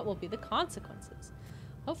what will be the consequences?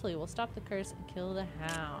 Hopefully we'll stop the curse and kill the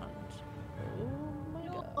Hound. Oh my I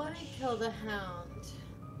don't gosh. want to kill the Hound.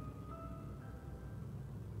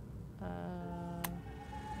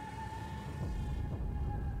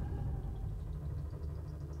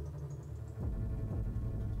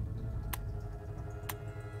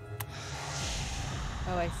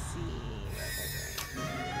 Oh, I see.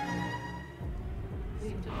 We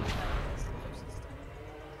have to put that in the solar system.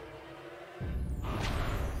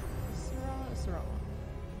 It's the wrong.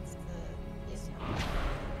 It's the... Yes.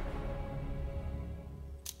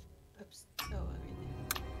 Oops. Oh, everything.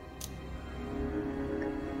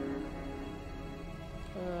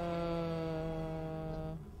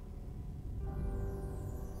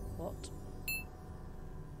 What?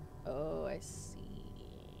 Oh, I see.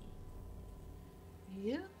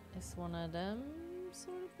 You? It's one of them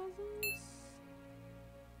sort of puzzles.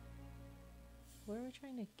 Where are we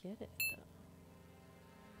trying to get it,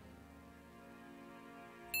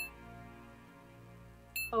 though?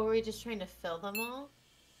 Oh, were we just trying to fill them all?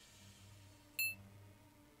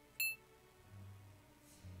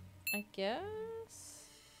 I guess.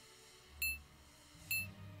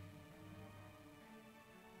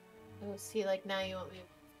 Oh, see, like now you want me...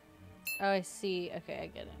 Oh, I see. Okay, I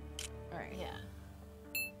get it. All right. Yeah.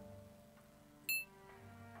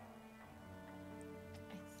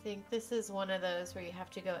 I think this is one of those where you have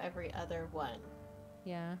to go every other one.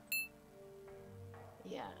 Yeah.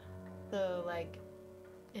 Yeah. So, like,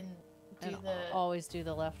 and do And the... always do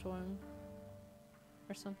the left one,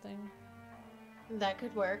 or something. That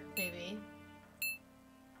could work, maybe.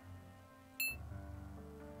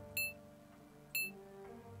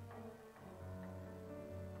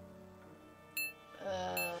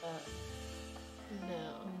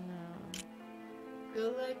 No. No.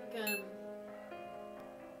 Go like,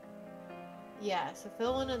 yeah, so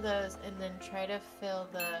fill one of those and then try to fill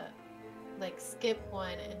the, like, skip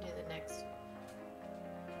one and do the next one.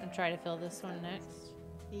 And try to fill this one next.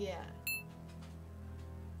 Yeah.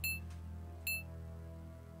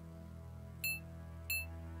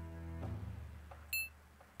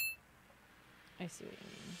 I see what you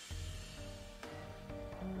mean.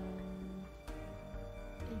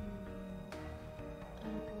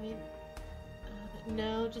 Wait.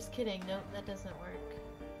 No, just kidding. Nope, that doesn't work.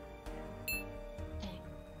 Dang.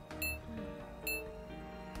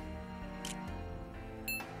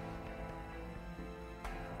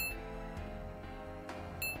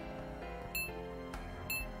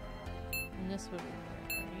 And this would work,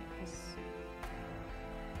 right? 'Cause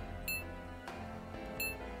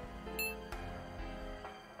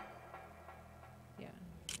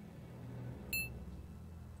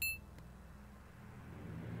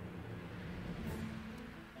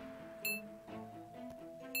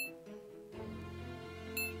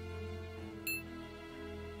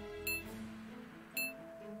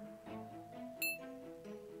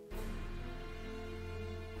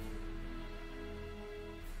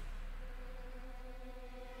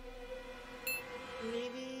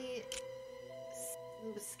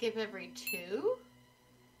skip every 2?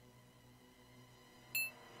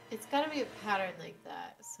 It's gotta be a pattern like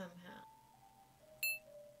that somehow.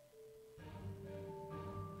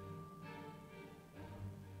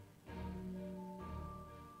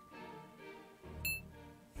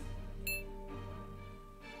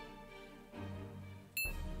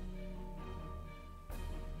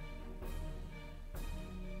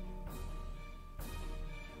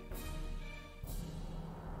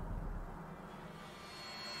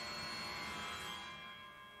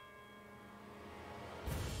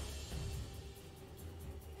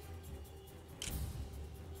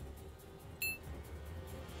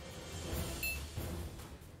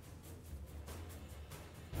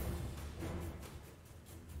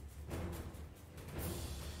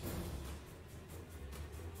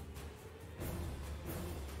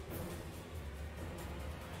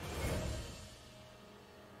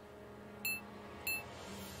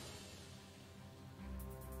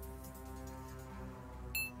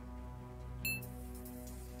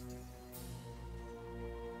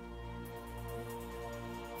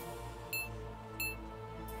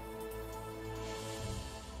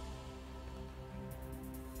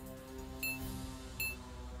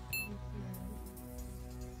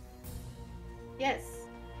 Yes,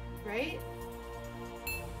 right?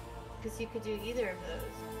 Because you could do either of those.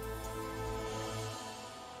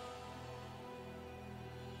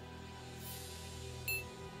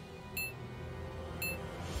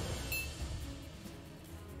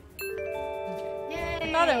 Yay!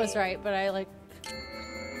 I thought I was right, but I like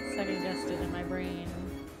second guessed it in my brain.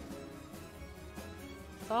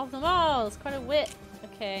 Solve them all! It's quite a wit.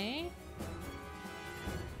 Okay.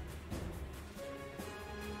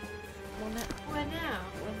 What now?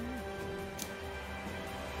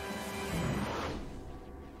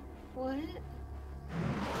 What?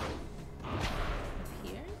 Up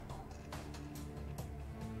here?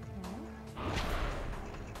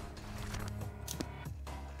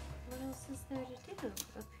 What else is there to do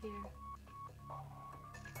up here?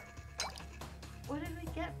 What did we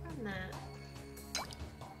get from that?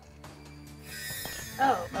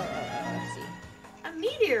 Oh, Let's see. a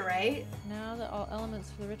meteorite? Now that all elements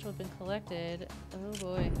for the ritual have been collected, oh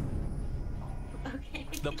boy. Okay.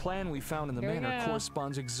 The plan we found in the Here we manor go.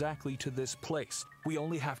 corresponds exactly to this place. We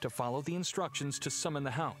only have to follow the instructions to summon the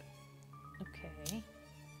Hound. Okay.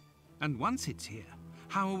 And once it's here,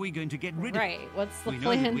 how are we going to get rid of it? Right, what's the We know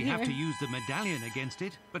plan that we here? have to use the medallion against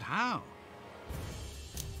it, but how?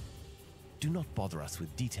 Do not bother us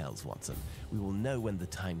with details, Watson. We will know when the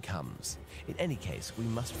time comes. In any case, we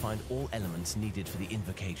must find all elements needed for the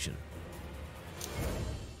invocation.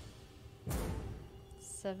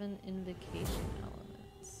 7 invocation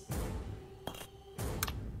elements.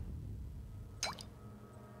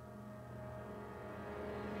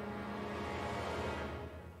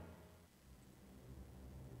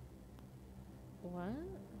 What?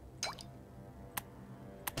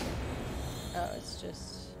 Oh, it's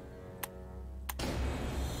just...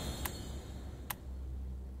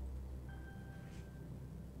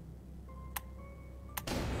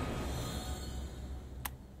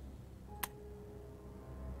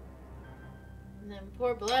 And then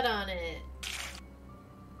pour blood on it.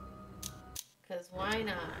 Because why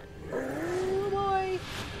not? Oh boy!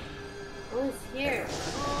 Oh, it's here.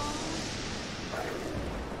 Oh.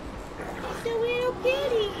 It's a little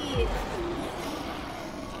kitty.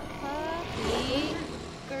 Puppy.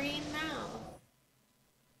 Green mouth.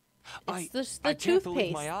 It's just I the can't believe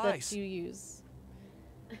toothpaste my that eyes. you use.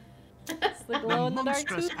 It's the The glow-in-the-dark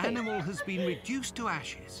monstrous toothpaste. animal has been reduced to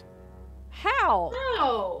ashes. How?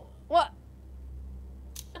 No. What?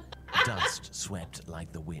 Dust swept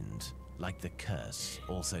like the wind, like the curse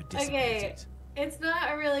also Okay. dissipated. It's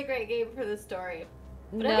not a really great game for the story.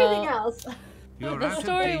 But No. everything else. You're The out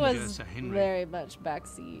story of danger, was Sir Henry. very much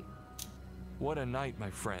backseat. What a night, my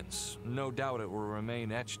friends. No doubt it will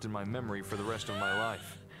remain etched in my memory for the rest of my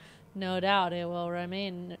life. No doubt it will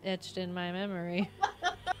remain etched in my memory.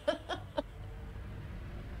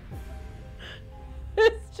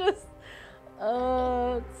 It's just,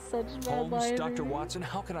 oh, it's such bad Holmes, lighting. Dr. Watson,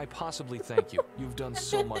 how can I possibly thank you? You've done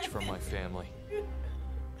so much for my family.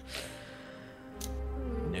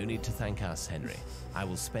 No need to thank us, Henry. I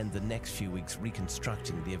will spend the next few weeks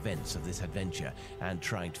reconstructing the events of this adventure and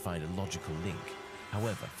trying to find a logical link.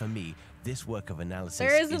 However, for me, this work of analysis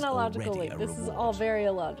There isn't is a logical already link. a This reward. is all very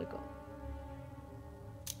illogical.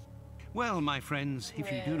 Well, my friends,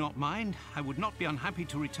 if you do not mind, I would not be unhappy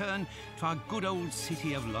to return to our good old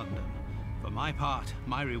city of London. For my part,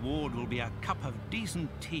 my reward will be a cup of decent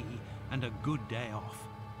tea and a good day off.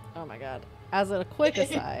 Oh my god. As a quick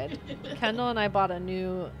aside, Kendall and I bought a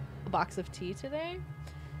new box of tea today.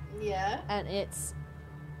 Yeah. And it's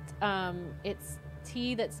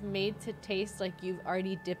tea that's made to taste like you've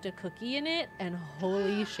already dipped a cookie in it, and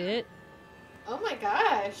holy shit, Oh my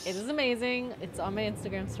gosh. it is amazing. It's on my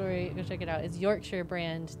Instagram story. Go check it out. It's Yorkshire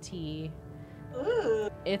brand tea. Ooh,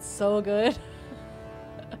 It's so good.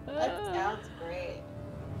 that sounds great.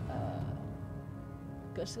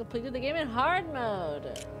 Just completed the game in hard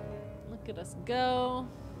mode. Look at us go.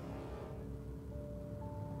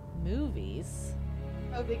 Movies.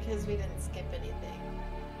 Oh, because we didn't skip anything.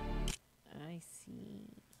 I see.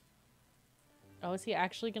 Oh, is he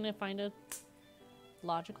actually gonna find a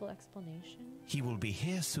logical explanation? He will be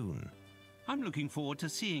here soon. I'm looking forward to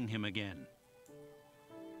seeing him again.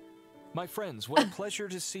 My friends, what a pleasure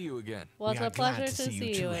to see you again. Well, We it's are a pleasure glad to to see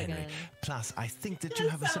you too, Henry. again. Plus, I think that you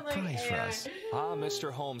have a Sound like surprise for air. us. Ah,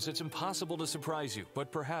 Mr. Holmes, it's impossible to surprise you,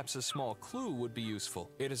 but perhaps a small clue would be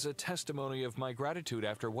useful. It is a testimony of my gratitude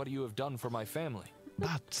after what you have done for my family.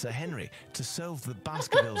 But, Sir Henry, to solve the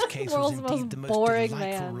Baskervilles case was World's indeed most the most boring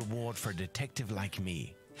delightful man. reward for a detective like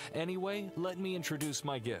me. Anyway, let me introduce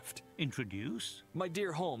my gift. Introduce? My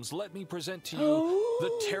dear Holmes, let me present to you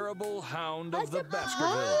the terrible Hound of the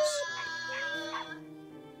Baskervilles.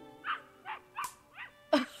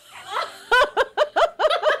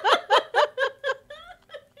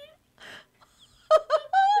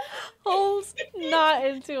 Holmes, not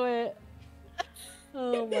into it.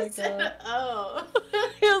 Oh my god. Oh.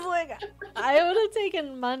 He was like, I would have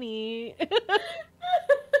taken money.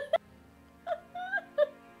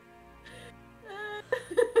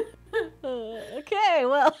 Okay,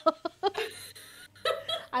 well.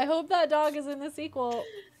 I hope that dog is in the sequel.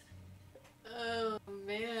 Oh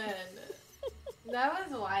man, that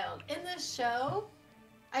was wild. In the show,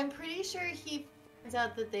 I'm pretty sure he finds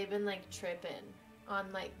out that they've been like tripping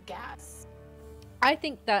on like gas. I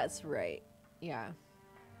think that's right. Yeah.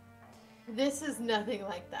 This is nothing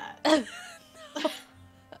like that.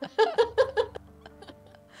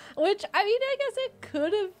 Which, I mean, I guess it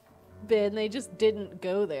could have been. They just didn't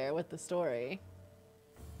go there with the story.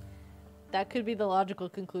 That could be the logical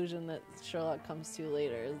conclusion that Sherlock comes to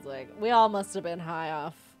later. Is like, we all must have been high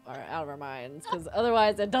off or out of our minds, because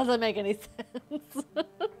otherwise it doesn't make any sense.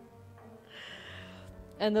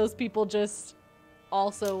 And those people just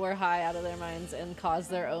also were high out of their minds and caused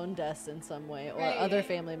their own deaths in some way, or Right. other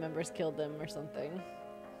family members killed them or something.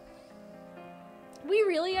 We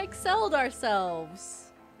really excelled ourselves.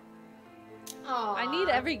 Aww. I need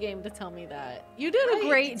every game to tell me that. You did a Right,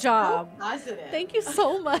 great it's job. So positive. Thank you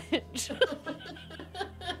so much.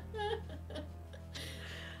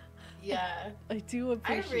 Yeah, I do I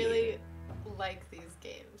appreciate really like these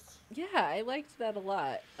games. Yeah, I liked that a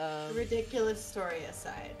lot. Ridiculous story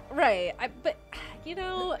aside. Right. But, you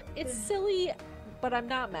know, it's silly, but I'm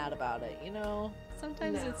not mad about it, you know?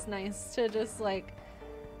 Sometimes No. it's nice to just, like...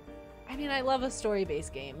 I mean, I love a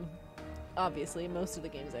story-based game. Obviously, most of the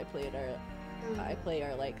games I play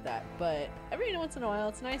are like that. But every once in a while,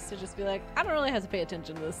 it's nice to just be like, I don't really have to pay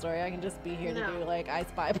attention to the story. I can just be here to No. do, like, I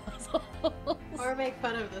Spy puzzles. Or make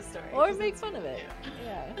fun of the story. Or 'cause make it's fun of it. fun,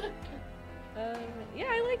 Yeah. Yeah,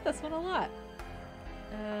 I like this one a lot.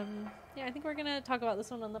 Yeah, I think we're gonna talk about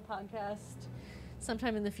this one on the podcast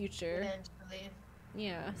sometime in the future. Eventually.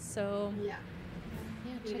 Yeah, so Yeah.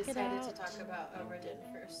 yeah, We check it decided out. to talk about Overdin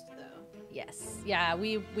first, though. Yes, yeah,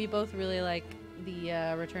 we both really like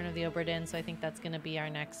the Return of the Obra Dinn, so I think that's gonna be our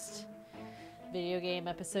next video game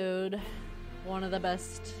episode. One of the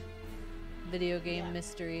best video game Yeah.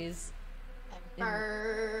 mysteries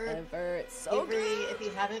Ever. ever. It's so Avery, good. if you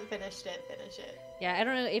haven't finished it, finish it. Yeah, I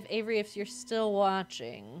don't know if Avery, if you're still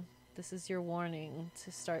watching, this is your warning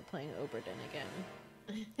to start playing Obra Dinn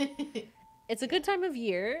again. It's a good time of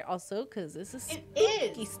year, also, because this is It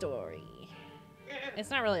spooky is. story. It's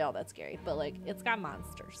not really all that scary, but like it's got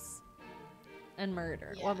monsters and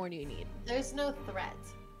murder. Yeah. What more do you need? There's no threat,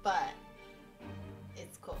 but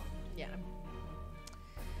it's cool. Yeah.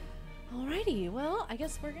 Alrighty, well, I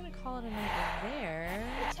guess we're gonna call it a night there.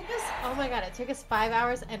 It took us, oh my god, it took us 5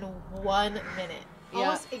 hours and 1 minute. Yeah.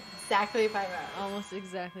 Almost exactly 5 hours. Almost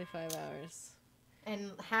exactly 5 hours.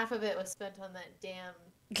 And half of it was spent on that damn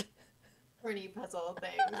horny puzzle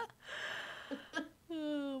thing.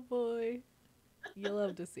 Oh boy. You'll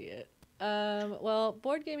love to see it. Well,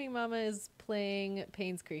 Board Gaming Mama is playing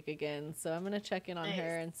Payne's Creek again, so I'm gonna check in on Nice.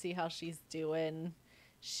 her and see how she's doing.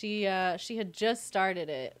 She had just started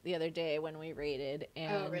it the other day when we raided,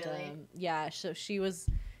 and really? yeah, so she was.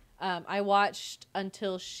 I watched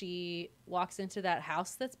until she walks into that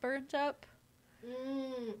house that's burnt up,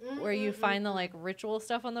 where you find the like ritual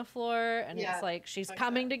stuff on the floor, and Yeah, it's like she's like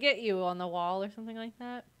coming that. to get you on the wall or something like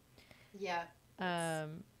that. Yeah.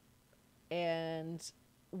 And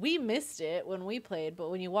we missed it when we played, but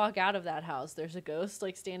when you walk out of that house, there's a ghost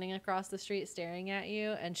like standing across the street staring at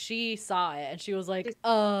you, and she saw it and she was like,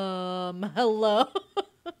 hello.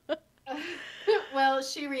 Well,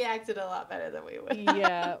 she reacted a lot better than we would.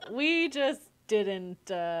 Yeah, we just didn't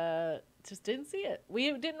see it.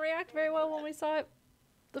 We didn't react very well when we saw it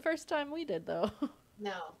the first time we did, though.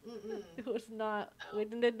 No. Mm-mm. It was not, No. we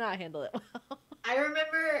did not handle it well. I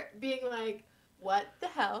remember being like, what the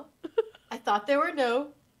hell? I thought there were no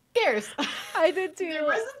scares. I did too. There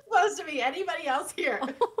wasn't supposed to be anybody else here.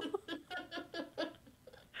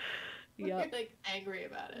 Yeah. We're like angry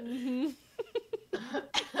about it. Mm-hmm.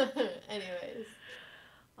 Anyways.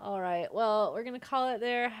 All right. Well, we're going to call it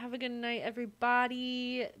there. Have a good night,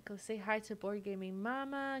 everybody. Go say hi to Board Gaming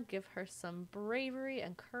Mama. Give her some bravery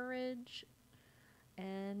and courage.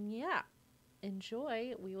 And yeah,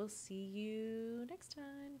 enjoy. We will see you next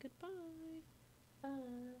time. Goodbye.